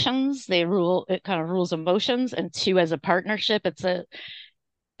emotions, it kind of rules emotions, and two as a partnership. It's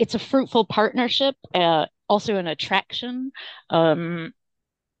a fruitful partnership, also an attraction.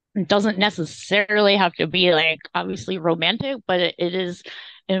 It doesn't necessarily have to be like obviously romantic, but it is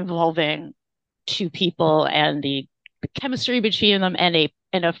involving two people and the chemistry between them, and a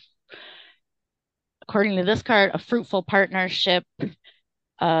according to this card, a fruitful partnership.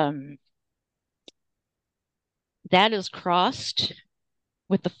 That is crossed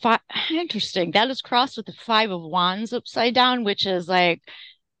with the five. Interesting. That is crossed with the Five of Wands upside down, which is like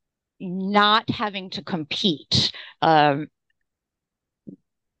not having to compete,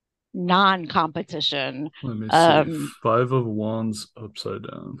 non-competition. Let me see. Five of Wands upside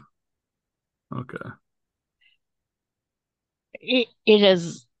down. Okay. It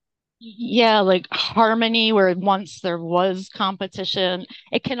is, yeah, like harmony where once there was competition.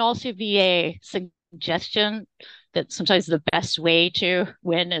 It can also be a suggestion that sometimes the best way to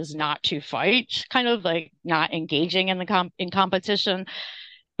win is not to fight, kind of like not engaging in competition.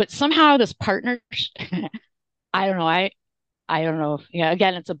 But somehow this partner, I don't know. I don't know. Yeah,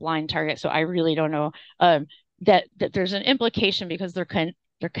 again, it's a blind target, so I really don't know. That there's an implication because they're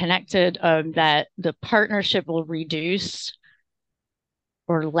connected. That the partnership will reduce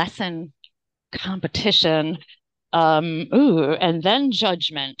or lessen competition. And then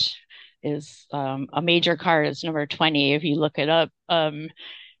Judgment is a major card. It's number 20 if you look it up.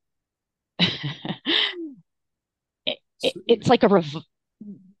 It's like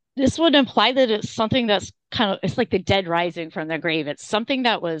this would imply that it's something that's it's like the dead rising from the grave. It's something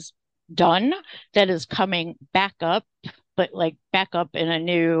that was done that is coming back up, but like back up in a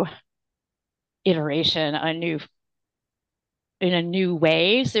new iteration, in a new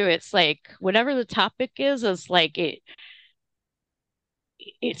way. So it's like whatever the topic is like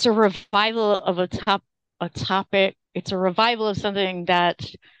it's a revival of a topic. It's a revival of something that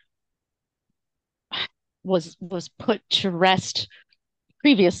was put to rest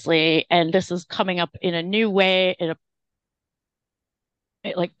previously, and this is coming up in a new way,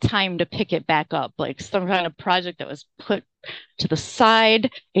 like time to pick it back up, like some kind of project that was put to the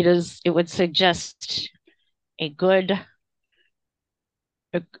side. It would suggest it's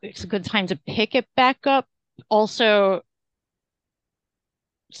a good time to pick it back up. Also,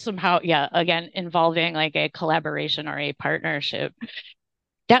 somehow, yeah, again, involving like a collaboration or a partnership.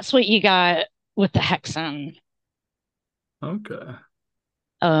 That's what you got with the Hexen. Okay.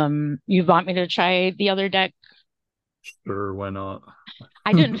 You want me to try the other deck? Sure, why not?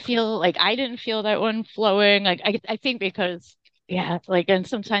 I didn't feel that one flowing. Like I think because yeah, like and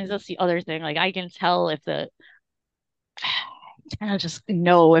sometimes that's the other thing. Like I can tell if the I just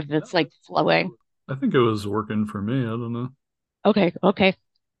know if it's like flowing. I think it was working for me. I don't know. Okay, okay,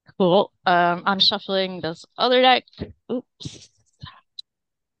 cool. I'm shuffling this other deck. Oops.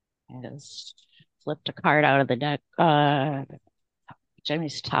 I just flipped a card out of the deck.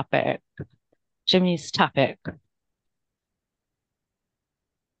 Jimmy's topic. Jimmy's topic.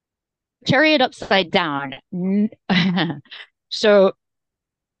 Chariot upside down. So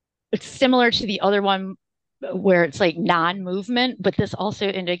it's similar to the other one where it's like non-movement, but this also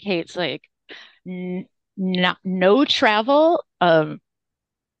indicates like not no travel,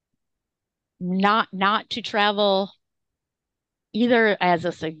 not to travel either as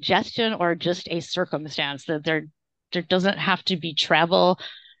a suggestion or just a circumstance that there doesn't have to be travel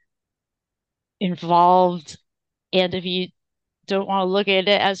involved. And if you don't want to look at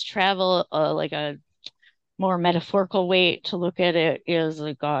it as travel, like a more metaphorical way to look at it is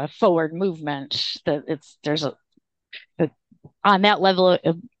like a forward movement. That there's a on that level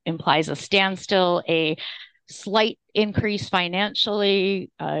it implies a standstill, a slight increase financially.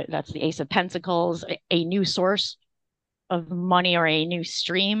 That's the Ace of Pentacles, a new source of money or a new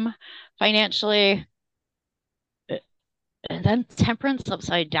stream financially. And then Temperance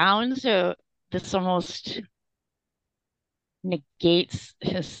upside down. So this almost negates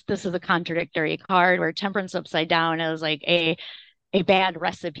this is a contradictory card where Temperance upside down is like a bad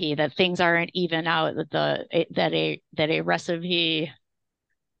recipe, that things aren't even out, that a recipe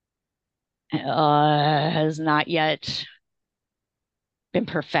has not yet been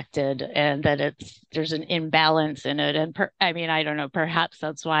perfected, and that there's an imbalance in it. And I mean, I don't know, perhaps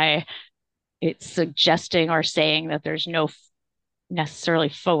that's why it's suggesting or saying that there's no necessarily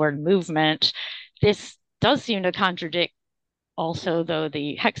forward movement. This does seem to contradict also, though,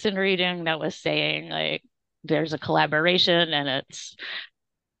 the Hexen reading that was saying like there's a collaboration and it's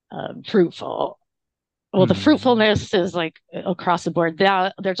fruitful. Well, the fruitfulness is like across the board.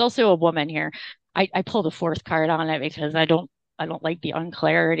 There's also a woman here. I pulled a fourth card on it because I don't like the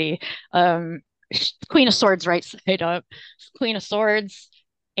unclarity. Queen of Swords right side up. Queen of Swords,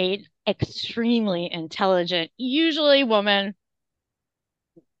 a extremely intelligent, usually woman.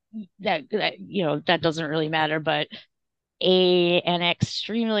 That you know that doesn't really matter, but an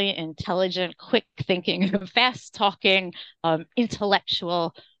extremely intelligent, quick thinking, fast talking,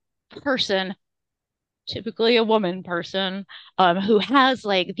 intellectual person, typically a woman person, who has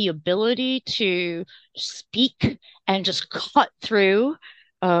like the ability to speak and just cut through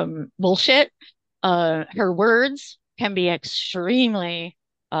bullshit. Her words can be extremely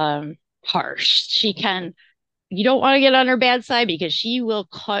harsh. You don't want to get on her bad side because she will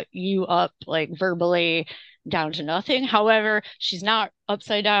cut you up like verbally down to nothing. However, she's not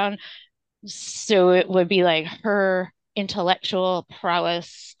upside down. So it would be like her intellectual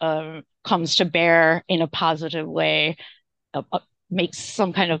prowess comes to bear in a positive way, makes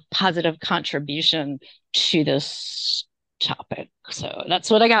some kind of positive contribution to this topic. So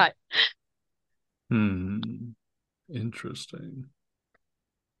that's what I got. Interesting.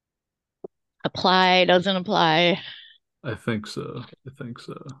 Apply, doesn't apply. I think so. I think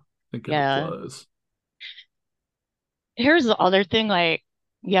it Yeah. applies. Here's the other thing, like,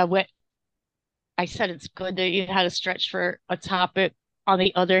 yeah, what I said, it's good that you had a stretch for a topic. On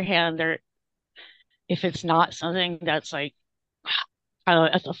the other hand, if it's not something that's like kind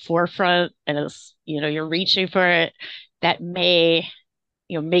of at the forefront and it's, you're reaching for it, that may,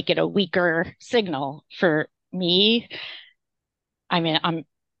 make it a weaker signal for me. I mean,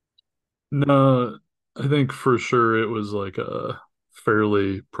 No, I think for sure it was like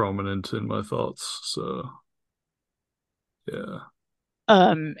fairly prominent in my thoughts. So yeah,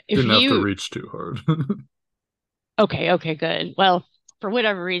 if didn't have to you, reach too hard. okay, good. Well, for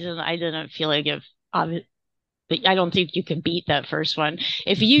whatever reason, I didn't feel like but I don't think you can beat that first one.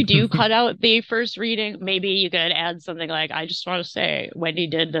 If you do cut out the first reading, maybe you could add something like, I just want to say Wendy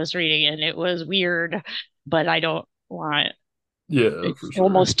did this reading and it was weird, but I don't want Yeah, it's for sure.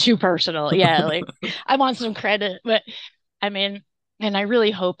 almost too personal. Yeah, like I want some credit, but I mean, and I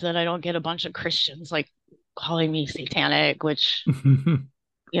really hope that I don't get a bunch of Christians like calling me satanic, which, and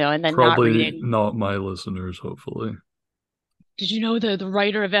then not Probably reading. not my listeners, hopefully. Did you know the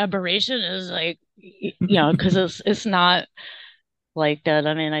writer of Aberration is like, because it's not like that.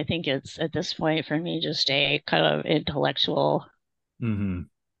 I mean, I think it's at this point for me just a kind of intellectual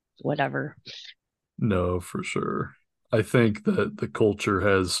whatever. No, for sure. I think that the culture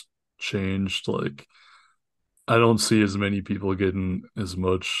has changed. Like, I don't see as many people getting as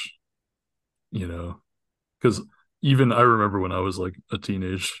much, because even I remember when I was like a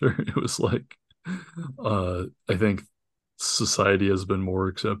teenager, it was like I think society has been more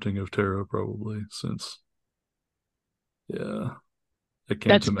accepting of tarot probably since. Yeah. I can't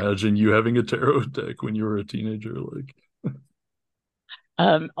That's imagine you having a tarot deck when you were a teenager, like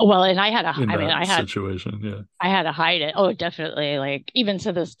well, and I had a, in I mean, that situation. Yeah. I had to hide it. Oh, definitely. Like even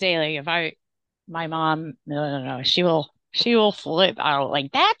to this day, like if my mom, no, she will flip out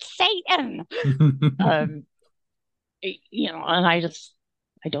like that's Satan. Um, and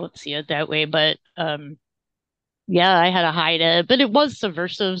I don't see it that way, but yeah, I had to hide it, but it was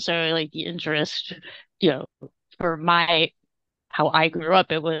subversive. So like the interest, you know, for my how I grew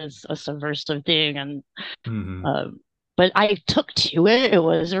up, it was a subversive thing, and hmm um, but I took to it. It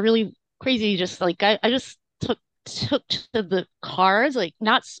was really crazy. Just like I just took to the cards, like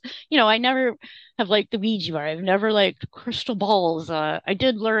not, I never have liked the Ouija board. I've never liked crystal balls. I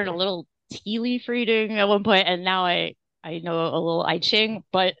did learn a little tea leaf reading at one point, and now I know a little I Ching,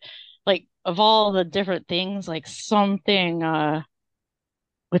 but like of all the different things, like something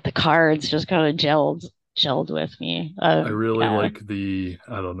with the cards just kind of gelled with me. I really Yeah. like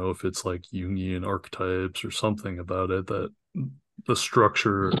I don't know if it's like Jungian archetypes or something about it that the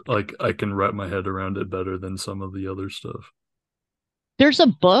structure, like I can wrap my head around it better than some of the other stuff. There's a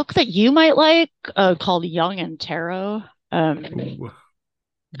book that you might like called Young and Tarot. Ooh,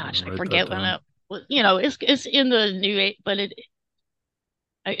 Gosh, I write that forget when down. it was. It's in the new age, but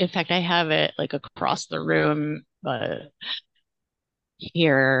in fact, I have it like across the room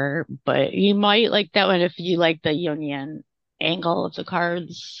here. But you might like that one if you like the Jungian angle of the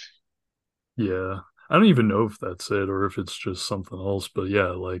cards. Yeah. I don't even know if that's it or if it's just something else, but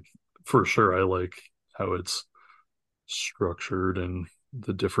yeah, like for sure I like how it's structured and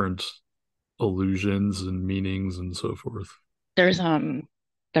the different illusions and meanings and so forth. There's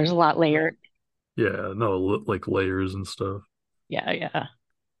there's a lot layered. Yeah, no, like layers and stuff. Yeah, yeah.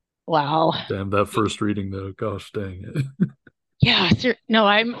 Wow. Damn, that first reading though, gosh dang it. Yeah, no,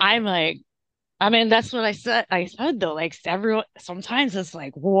 I'm like, I mean, that's what I said though. Like everyone, sometimes it's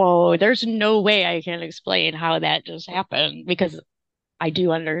like, whoa, there's no way I can explain how that just happened because I do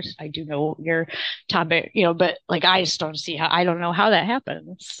know your topic, but like I just don't see how I don't know how that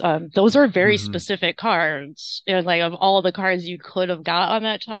happens. Those are very hmm specific cards, and like of all the cards you could have got on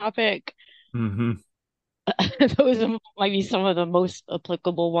that topic, hmm those might be some of the most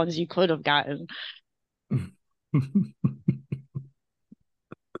applicable ones you could have gotten.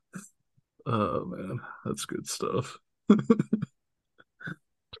 Oh man, that's good stuff.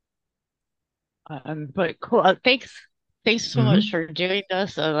 But cool. Thanks so much hmm for doing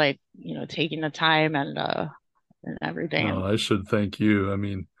this, like taking the time and everything. No, And I should thank you. I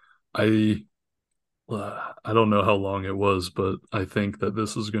mean, I I don't know how long it was, but I think that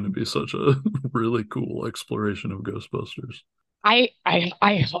this is going to be such a really cool exploration of Ghostbusters. I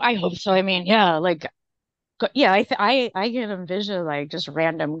hope so. I mean, yeah, like yeah, I can envision like just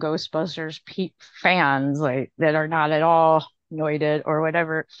random Ghostbusters fans like that are not at all annoyed or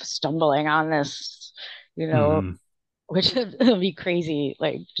whatever stumbling on this, you know, hmm which it'll be crazy.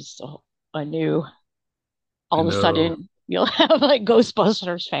 Like just a new, all I of a know. sudden you'll have like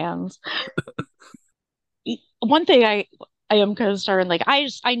Ghostbusters fans. One thing I am concerned, like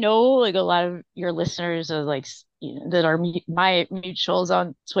I know like a lot of your listeners are like that are my mutuals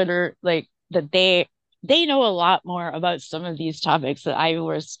on Twitter, like that they know a lot more about some of these topics that I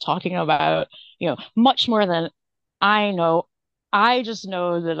was talking about, much more than I know. I just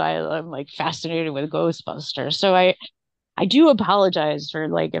know that I'm like fascinated with Ghostbusters. So I do apologize for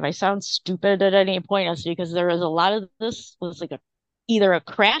like if I sound stupid at any point. It's because there was a lot of this was like either a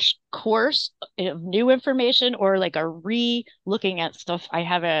crash course of new information or like a re-looking at stuff I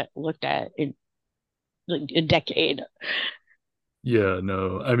haven't looked at in like a decade. Yeah,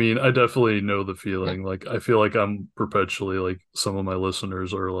 no. I mean, I definitely know the feeling. Like, I feel like I'm perpetually like some of my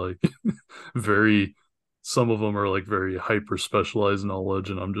listeners are like very, some of them are like very hyper specialized knowledge,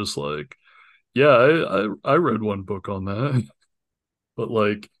 and I'm just like, yeah, I read one book on that, but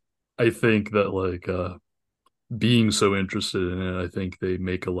like, I think that like being so interested in it, I think they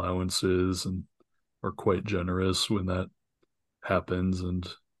make allowances and are quite generous when that happens, and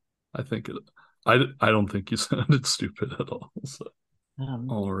I think it. I don't think you sounded stupid at all. So. Um,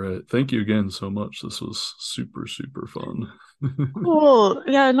 All right. Thank you again so much. This was super, super fun. cool.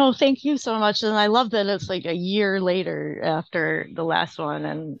 Yeah, no, thank you so much. And I love that it's like a year later after the last one.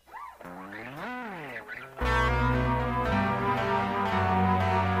 And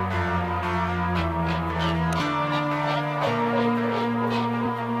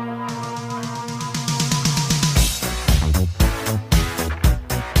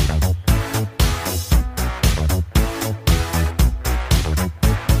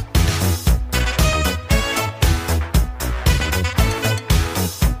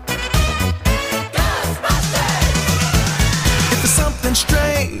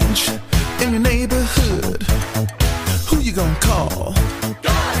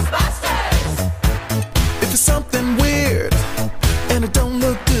If it's something weird and it don't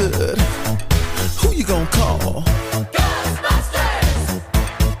look good, who you gonna call?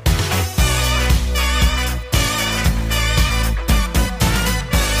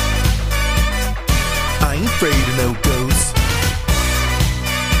 I ain't afraid of no ghosts.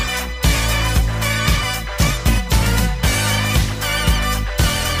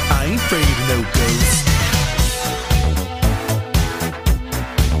 I ain't afraid of no ghosts.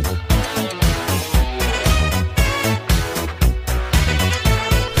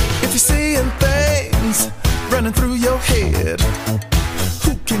 If you're seeing things running through your head,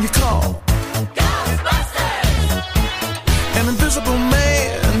 who can you call? Ghostbusters! An invisible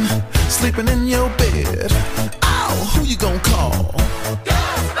man sleeping in your bed. Oh, who you gonna call?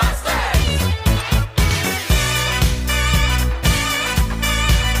 Ghostbusters!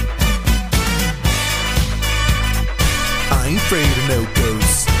 I ain't afraid of no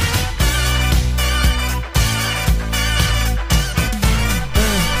ghosts.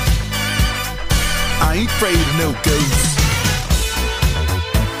 I ain't afraid of no ghosts.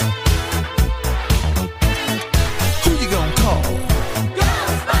 Who you gonna call?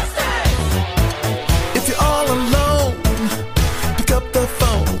 If you're all alone, pick up the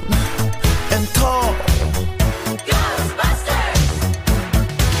phone and call Ghostbusters.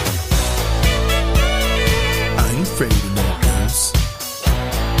 I ain't afraid of no ghosts.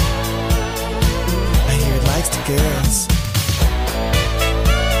 I hear it likes the girls.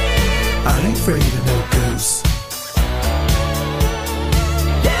 I ain't afraid of no ghosts.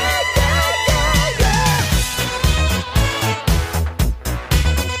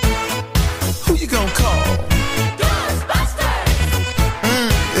 Who you gonna call? Ghostbusters!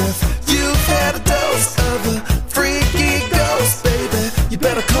 If you've had a dose of a freaky ghost, baby, you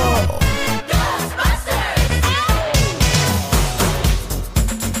better call Ghostbusters!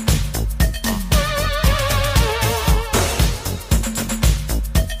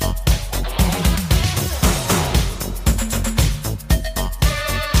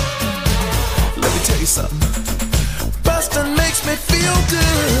 Let me tell you something. Bustin' makes me feel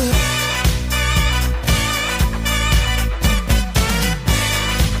good.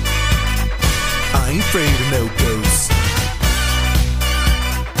 I ain't afraid of no ghosts.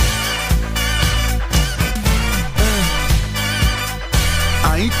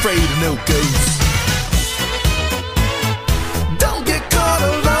 I ain't afraid of no ghosts. Don't get caught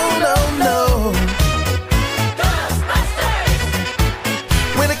alone, oh no. Ghostbusters!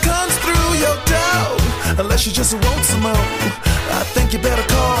 When it comes through your door, unless you just want some more, I think you better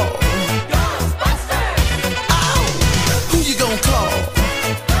call